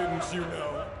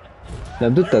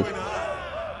 Nem tudtad?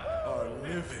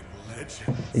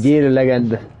 Egy élő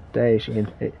legenda. Te és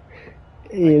én.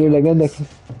 Élő legendek.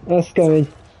 Az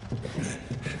kemény.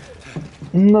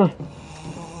 Na.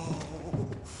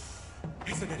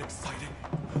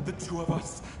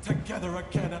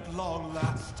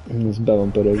 Ez be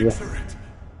van pörögve.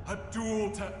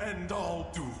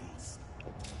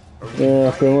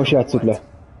 Akkor most játsszuk le.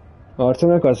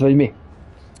 Harcolnak az, vagy mi?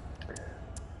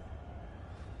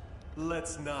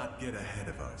 Let's not get ahead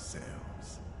of ourselves.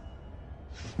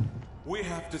 We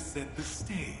have to set the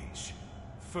stage.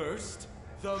 First,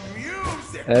 the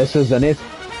music. Először zenét.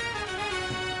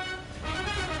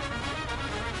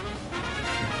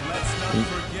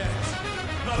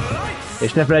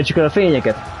 És ne felejtsük el a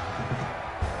fényeket.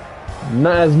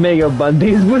 Na, ez még jobban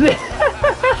díszbuzi.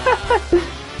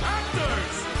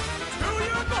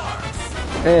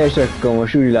 És akkor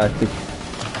most úgy látszik.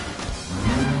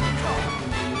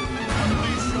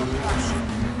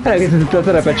 Elkészítette a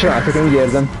terepet, srácok, én úgy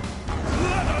érzem.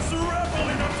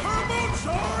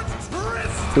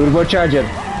 Turbocharger.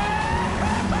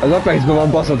 Az Apexben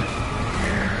van, baszod.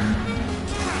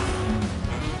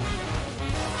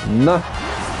 Na.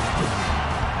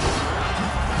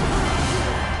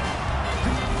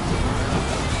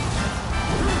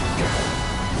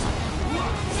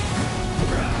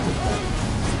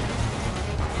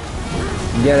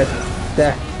 Gyere,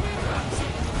 te.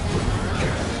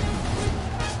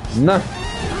 Na.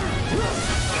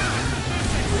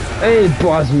 Éj,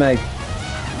 bazd meg.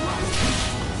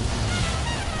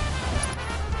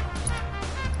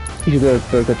 Kicsit előtt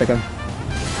pörköttekem.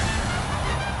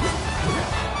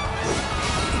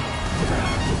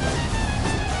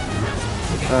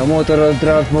 A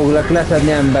motorodra foglak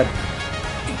leszedni embert.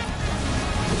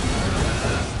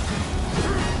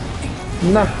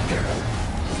 Na.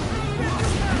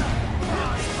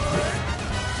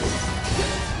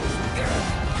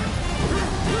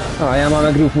 Álljál már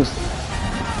meg Rufus.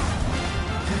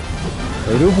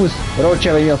 Rufus?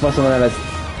 Roche, vagy mi a faszom a neved?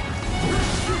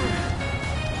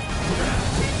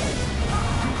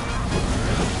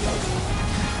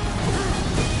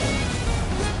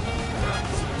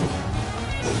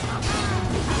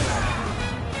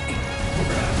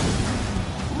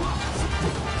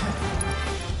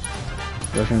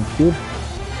 Gyorsan kiúr.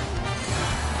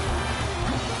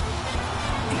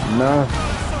 Na.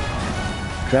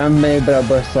 Semmi bele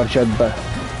abba a szarcsatba.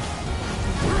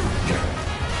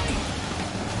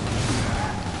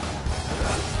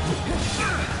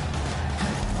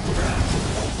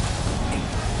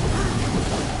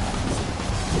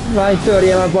 Várj,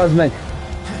 törje már, bazd meg!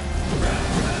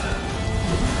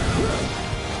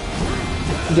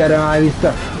 Gyere már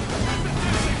vissza!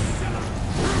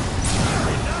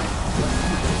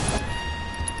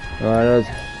 Várod.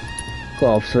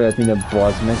 Kapsz olyat, minden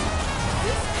bazd meg.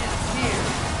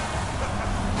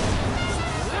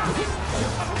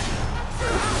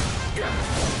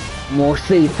 Most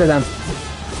szétszedem.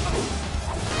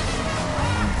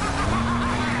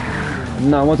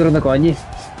 Na, a motorodnak annyi.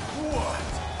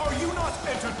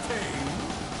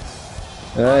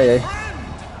 Ejjjj.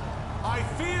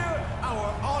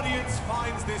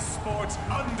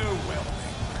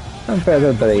 Nem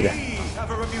fejezett bele ide.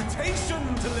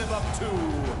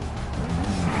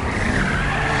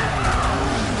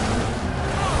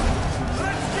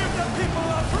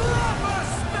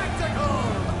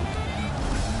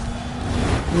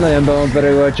 Nagyon be van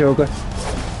perögve a csóka.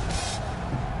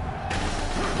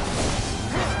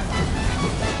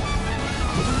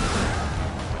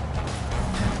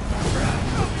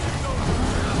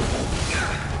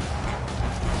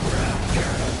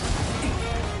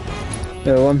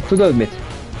 Jó van, tudod mit?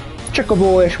 Csak a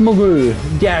bó és mögül!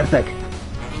 Gyertek!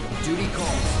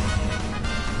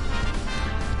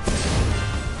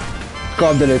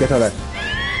 Kapd el őket, haver!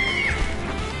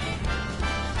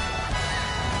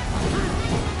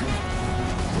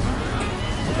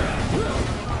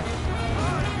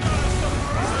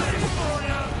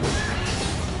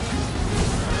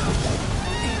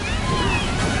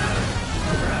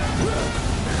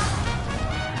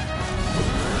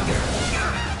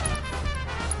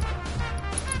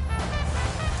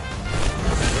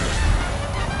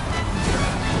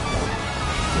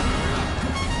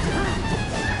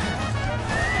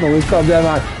 Úgy kapd el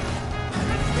már!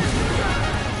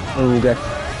 Úget!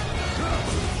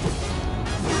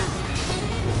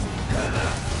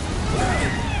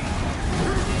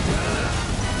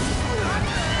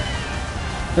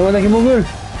 Jó van neki mögül?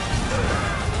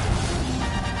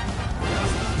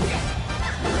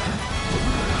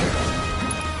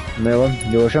 Jó van,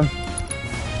 gyorsan.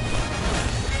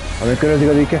 Amíg körözik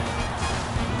a dike.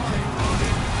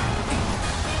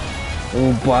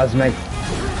 Bazd meg!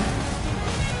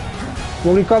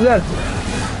 Mogli, kapd el!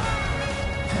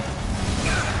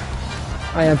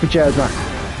 Álljál, picseld már!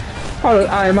 Hallod,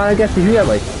 állj már, Geszti, hülye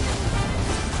vagy?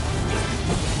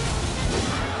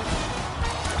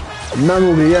 Na,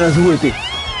 Mogli, jön az ulti!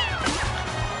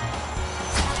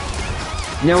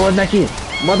 Nyomod neki!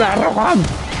 Madárroham!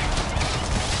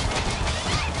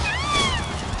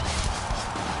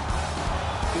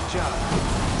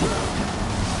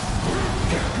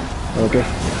 Oké.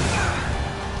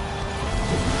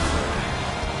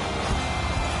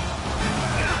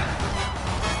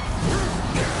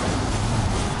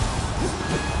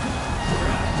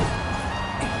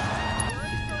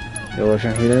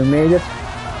 Gyorsan hívunk még egyet.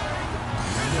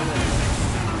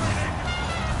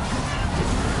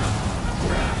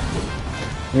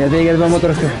 Mi az végedben a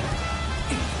motorok?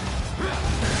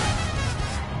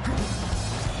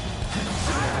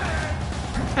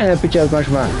 Elpicselt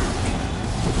most már.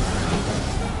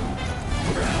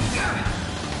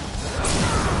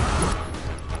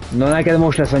 Na neked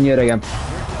most lesz annyi öregem.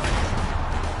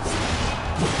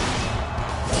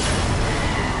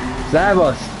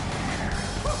 Szávasz!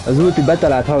 Az ulti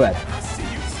betalált, haver.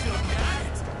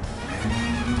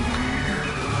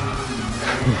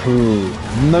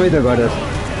 Na mit akarsz?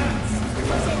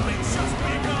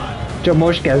 Csak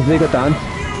most kezdődik a tánc.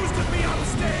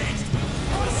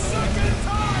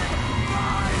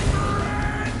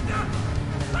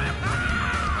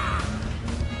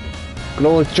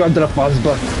 Claude, csapd el a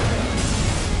faszba!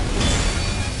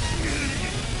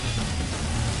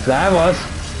 Szávasz!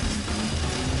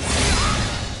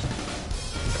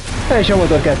 És a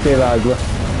motor ketté vágva.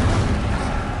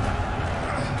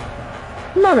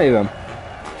 Na mi van?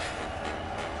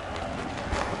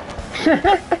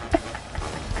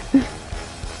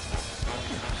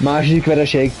 Második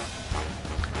vereség.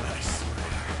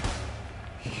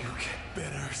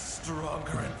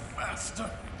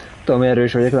 Tudom,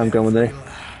 erős vagyok, nem kell mondani.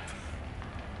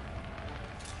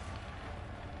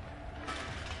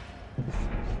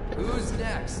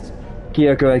 Ki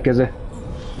a következő?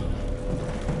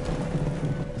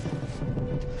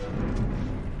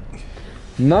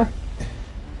 Na?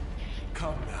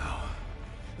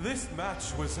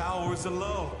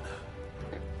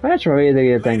 Hát csak a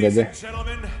védegért engedve.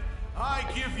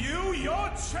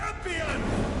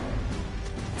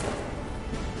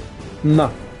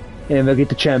 Na, én meg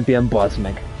itt a champion, bazd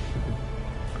meg.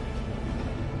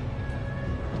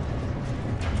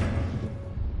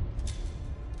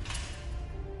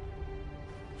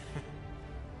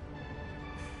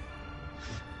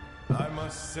 I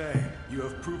must say,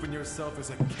 yourself as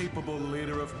a capable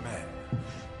leader of men.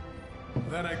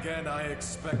 Then again, I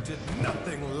expected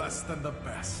nothing less than the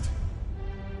best.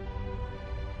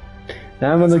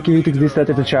 Nem mondom, kivitük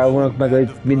tiszteletet a csávónak, meg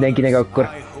hogy mindenkinek akkor.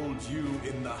 I hold you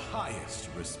in the highest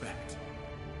respect.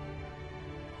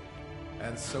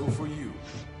 And so for you,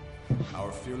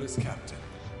 our fearless captain,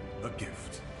 a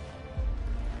gift.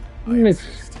 Mit?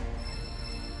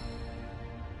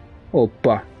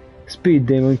 Hoppa. Speed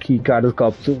Demon keycardot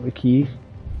kaptunk ki.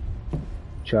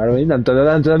 Csáró, nem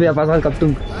tudom, mi a faszát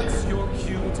kaptunk. That's your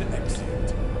cue to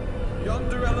exit.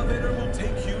 Yonder elevator will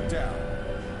take you down.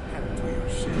 And to your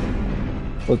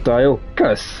ship. Ott a jó.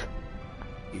 Kösz.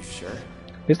 You sure?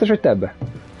 Biztos, hogy te ebbe?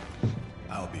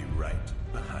 I'll be right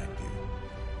behind you.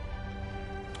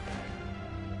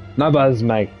 Na bazd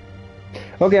meg.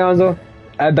 Oké, Hanzo.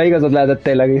 Ebbe igazad lehetett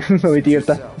tényleg, amit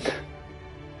írta.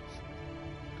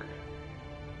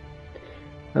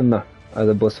 Na, az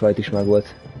a boss fight is meg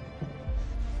volt.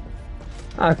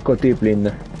 Akkor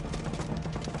tiplin.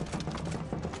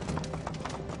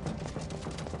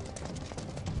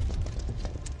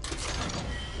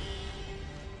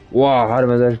 Wow,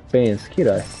 3000 pénz,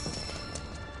 király.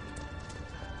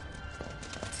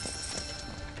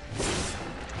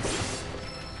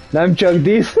 Nem csak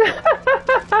dísz.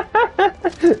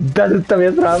 De tudtam, hogy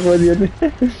ezt rá fogod írni.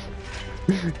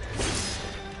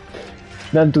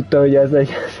 Nem tudta, hogy ez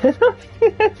egy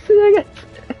szöveget.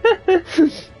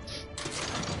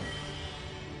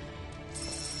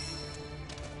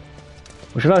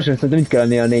 Most lassan szerintem mit kell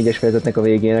lennie a 4-es fejezetnek a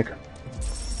végének.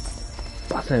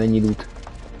 Basszony, mennyi loot.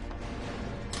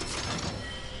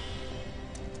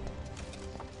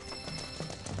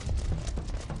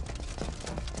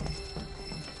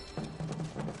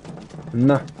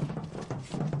 Na.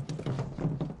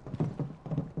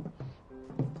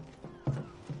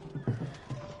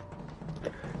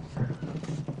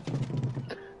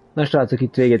 Na srácok,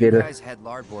 itt véget érve.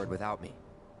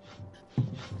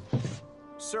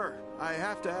 Sir, I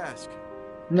have to ask.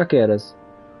 Na kérdezz.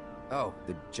 Oh,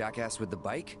 the jackass with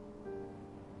the bike?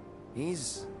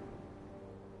 He's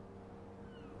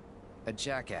a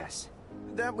jackass.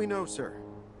 That we know, sir.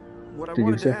 What I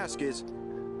wanted to ask is,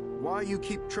 why you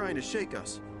keep trying to shake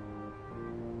us?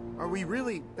 Are we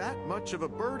really that much of a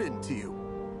burden to you?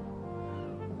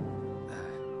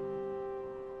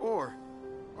 Or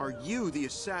are you the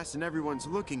assassin everyone's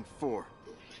looking for?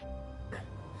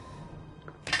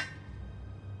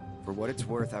 For what it's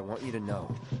worth, I want you to know.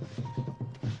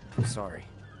 I'm sorry.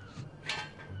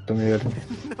 No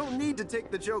need to take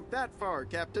the joke that far,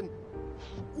 Captain.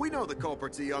 We know the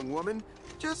culprit's a young woman,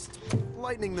 just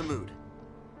lightening the mood.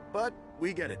 But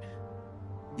we get it.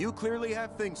 You clearly have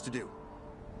things to do.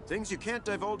 Things you can't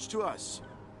divulge to us.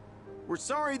 We're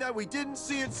sorry that we didn't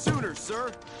see it sooner,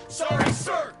 sir. Sorry,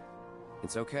 sir!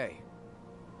 It's okay.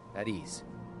 At ease.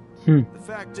 The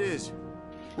fact is,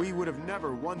 we would have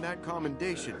never won that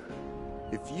commendation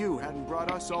if you hadn't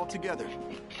brought us all together.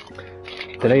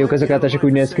 Tényleg jók ezek átások,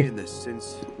 úgy néz ki. Since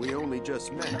we only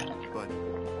just met, but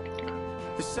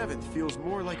the 7th feels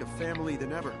more like a family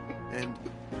than ever, and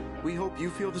we hope you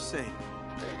feel the same.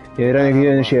 Jaj, még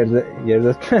jön is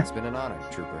érzett. It's been an honor,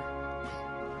 Trooper.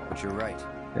 But you're right.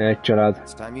 Egy család.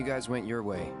 It's time you guys went your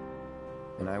way,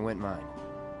 and I went mine.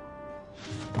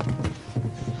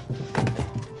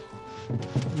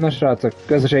 Na srácok,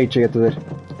 kösz a segítséget azért.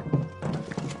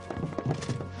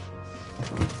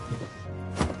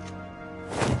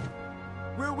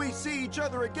 Will we see each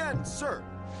other again, sir?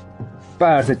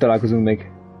 Persze, hogy találkozunk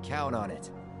még. Count on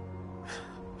it.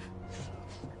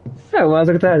 Jó,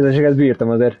 azokat a helyzeteseket bírtam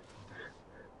azért.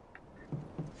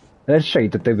 De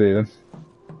segítettek bőven.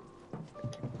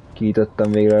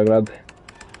 Kiítottam végre legalább.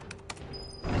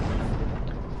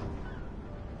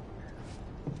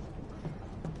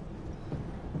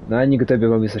 Na, ennyik a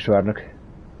többiben biztos várnak.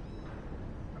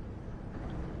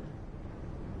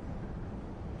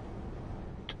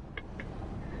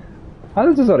 Hát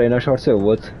ez az arénás harc jó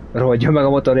volt. Rohadja meg a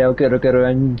motorjával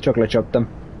körül-körülön, csak lecsaptam.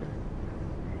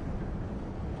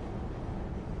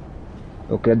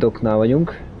 Oké, doknál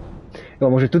vagyunk. Jó,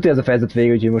 most hogy tudja ez a fejezet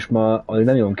vége, úgyhogy most már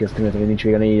nem jól kezdtünk, mert nincs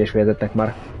vége a 4-es fejezetnek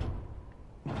már.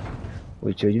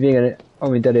 Úgyhogy végén,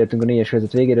 amint elértünk a 4-es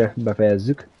fejezet végére,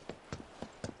 befejezzük.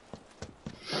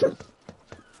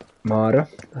 Mára.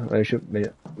 És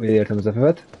értem az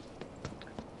FF-et.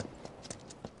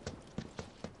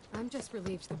 I'm just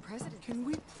relieved the president. Can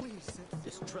we please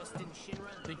distrust in Shinra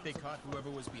and think they caught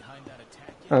whoever was behind that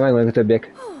attack? Megvannak a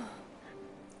többiek.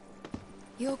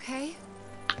 You okay?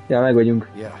 Ja, meg vagyunk.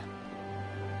 Yeah.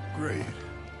 Great.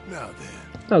 Now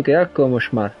then. Oké, akkor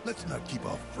most már. Let's not keep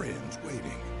our friends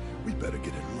waiting. We better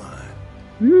get in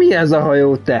line. Mi ez a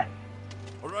hajó, te?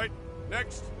 All right.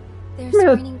 Next. They're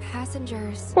screening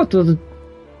passengers. Ott az a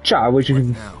csávó, és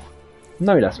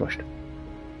na mi lesz most?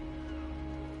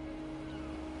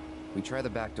 We try the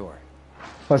back door.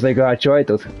 Használjuk a hátsó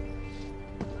ajtót?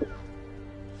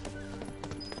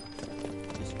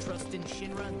 Just trust in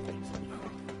Shinra.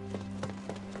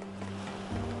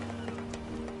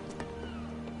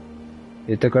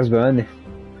 Itt akarsz bemenni?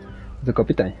 Ez a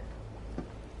kapitány?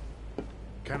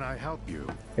 Can I help you?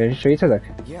 Én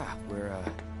segíthetek? Yeah, we're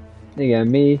Igen,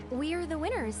 mi? We're the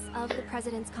winners of the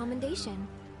President's Commendation.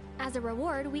 As a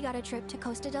reward, we got a trip to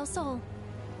Costa del Sol.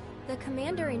 The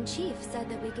Commander-in-Chief said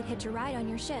that we could hitch a ride on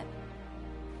your ship.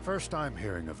 First time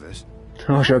hearing of this.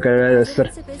 Sok erről először.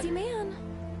 He's a busy man.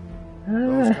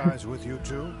 Those guys with you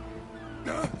too?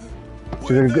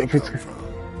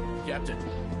 Captain,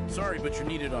 sorry, but you're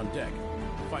needed on deck.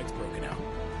 The fight's broken out.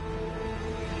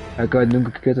 Elkaadnunk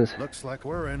a kikötőt. Looks like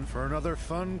we're in for another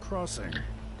fun crossing.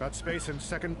 Got space in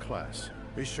second class.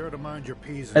 Be sure to mind your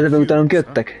P's and Ezekben utánunk Q's,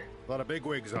 jöttek. A lot of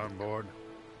bigwigs on board.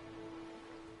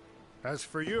 As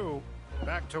for you,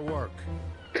 back to work.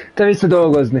 Te vissza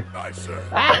dolgozni. Aye, sir.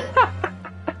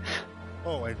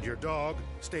 Oh, and your dog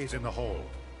stays in the hold.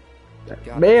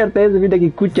 Miért nézni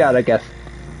mindenki kutyára kezd?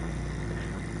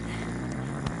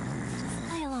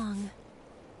 Play along.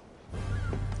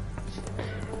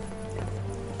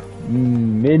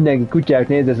 Mindenki kutyák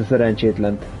néz ezt a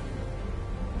szerencsétlent.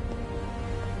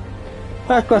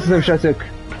 Megköszönöm, srácok!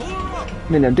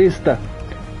 Minden tiszta.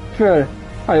 Föl,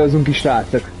 hajózunk is,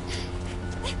 srácok.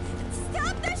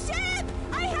 Stop the ship!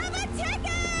 I have a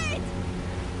ticket!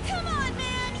 Come on,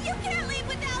 man! You can't leave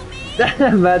without me!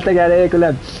 Nem mehettek el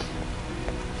nélkülem.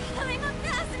 I'm a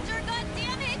passenger,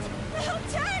 goddammit! Now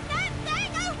turn that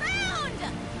thing around!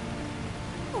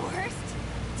 Worst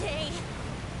day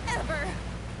ever.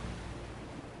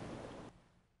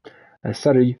 Ez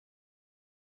szarügy.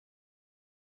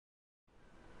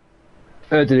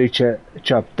 5.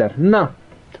 chapter. Na!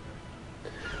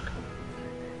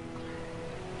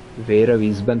 Vér a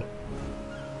vízben.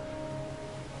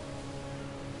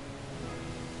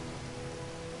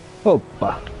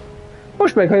 Hoppa!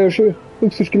 Most meg hajós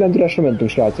luxus kilendülésre mentünk,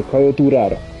 srácok,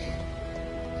 hajótúrára.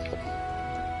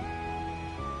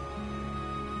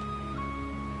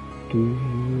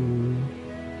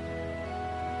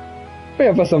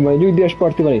 Olyan faszom van, egy nyugdíjas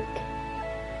parti van itt.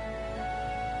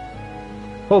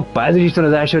 Hoppá, ez is itt van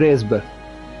az első részből.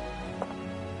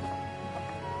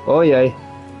 Ojjaj.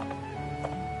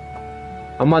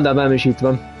 A madám is itt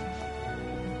van.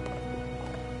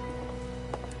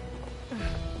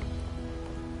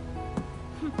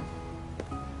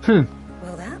 Well,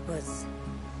 that was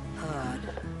odd.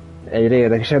 Egyre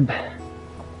érdekesebb.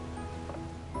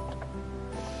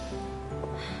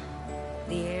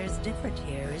 The air's different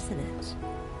here, isn't it?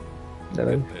 De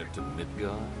meg... Compared to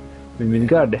Midgard? Mint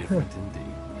Midgard? Different indeed.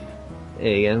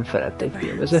 Igen, felett egy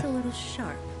filmező. Perhaps a little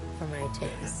sharp for my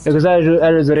taste. Ők az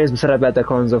előző részben szerepeltek,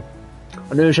 Hanzo.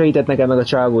 A nő segített nekem, meg a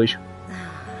csávó is.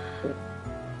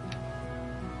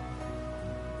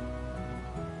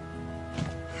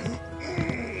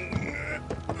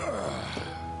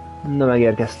 Na,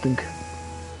 megérkeztünk.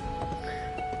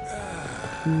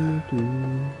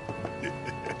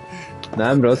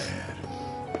 Nem rossz.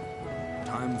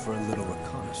 Time for a little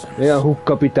reconnaissance. Mi a Hook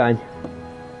kapitány?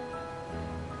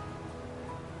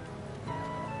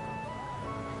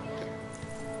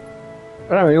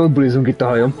 Remélem, jól bulizunk itt a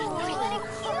hajón.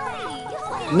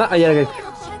 Na, a gyerekek!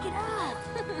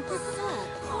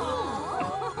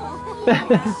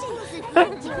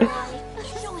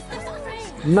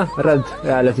 Na, rend,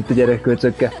 el lesz itt a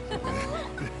gyerekkölcökkel.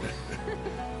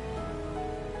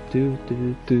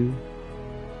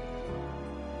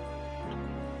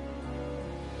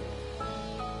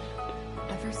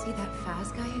 Ever see that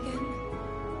Faz guy again?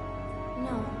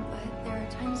 No, but there are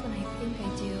times when I think I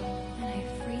do, and I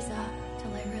freeze up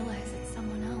till I realize it's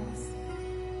someone else.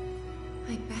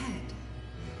 I bet.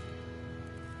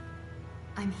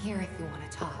 I'm here if you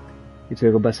want to talk. Itt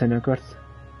vagyok, a beszélni akarsz?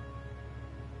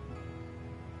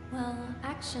 Well,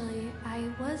 actually, I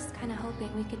was kind of hoping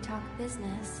we could talk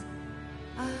business.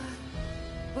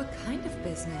 What kind of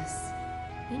business?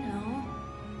 You know,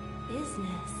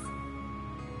 business.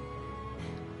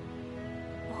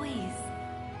 Boys.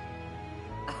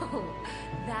 Oh,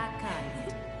 that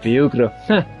kind. Fiúkra?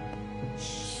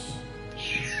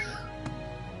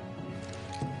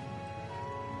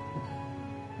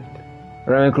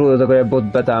 Remélem, Claude-ot akarja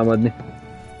bot betámadni.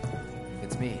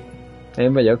 It's me.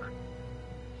 Én vagyok.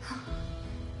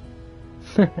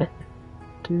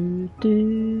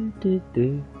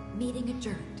 Meeting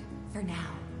adjourned for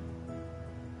now.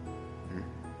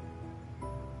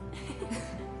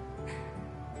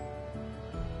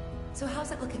 So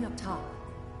how's it looking up top?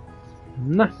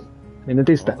 Na, minden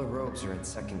tiszta. All the robes are in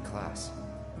second class.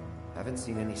 Haven't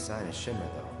seen any sign of Shinra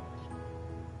though.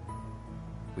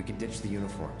 We can ditch the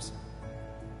uniforms.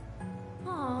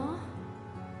 Aww.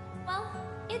 Well,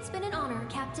 it's been an honor,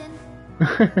 Captain.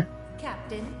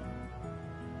 Captain.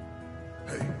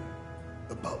 Hey,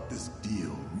 about this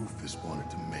deal Rufus wanted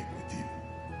to make with you.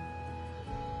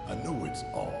 I know it's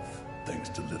off, thanks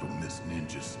to little Miss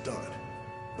Ninja's stud,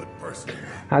 but personally...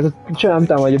 Hát soha nem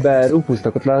támadja be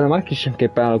Rufusnak, ott lenne már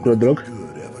kisenképpen alakul a dolog.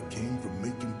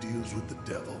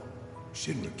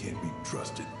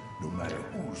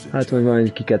 Hát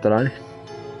majd ki kell találni.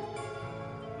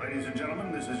 Ladies and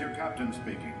gentlemen, this is your captain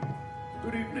speaking.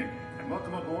 Good evening and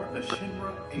welcome aboard the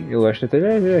Shinra 8. Jó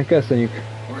estét, köszönjük.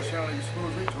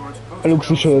 A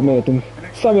luxusról mehetünk.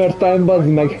 Summertime, bazd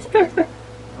meg!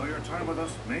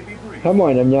 Hát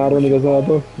majdnem nyáron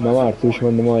igazából. Na március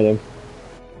van, de majdnem.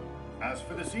 As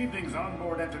for this evening's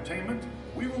onboard entertainment,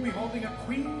 we will be holding a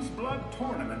Queen's Blood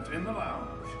tournament in the lounge.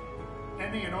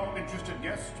 Any and all interested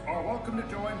guests are welcome to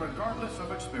join regardless of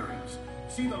experience.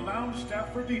 See the lounge staff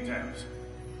for details.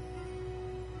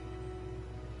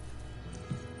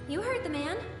 You heard the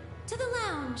man. To the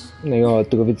lounge. Még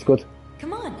hallottuk a viccot.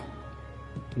 Come on.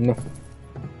 Na.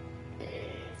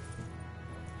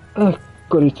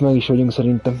 Akkor itt meg is vagyunk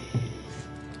szerintem.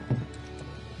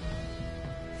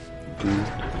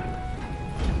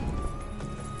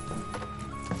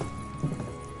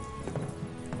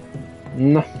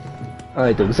 Na.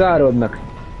 Ajtók záródnak.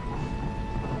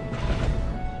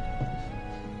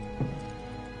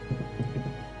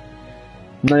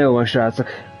 Na jó van, srácok.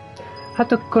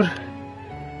 Hát akkor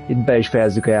itt be is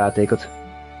fejezzük a játékot.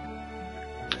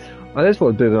 Azért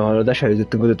volt bőven haladás,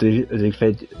 eljutottunk az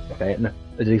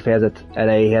 5. fejezet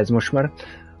elejéhez most már.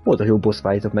 Voltak jó boss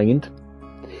fightok megint.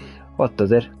 Ott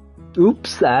azért.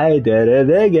 Oops, I did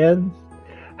it again.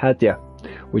 Hát ja.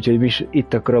 Úgyhogy mi is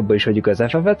itt akkor abba is hagyjuk az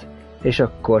FF-et, és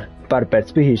akkor pár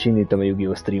perc pihi és indítom a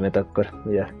Yu-Gi-Oh! Streamet akkor.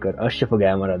 Ugye akkor az se fog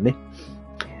elmaradni.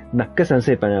 Na, köszönöm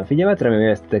szépen a figyelmet, remélem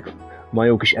éreztetek ma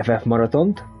jó kis FF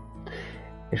maratont.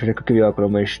 És most akkor kívül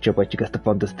alkalommal is csapatjuk ezt a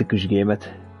fantasztikus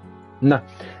gémet. Na,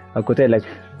 akkor tényleg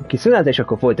kiszünet, és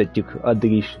akkor folytatjuk.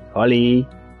 Addig is. Halé!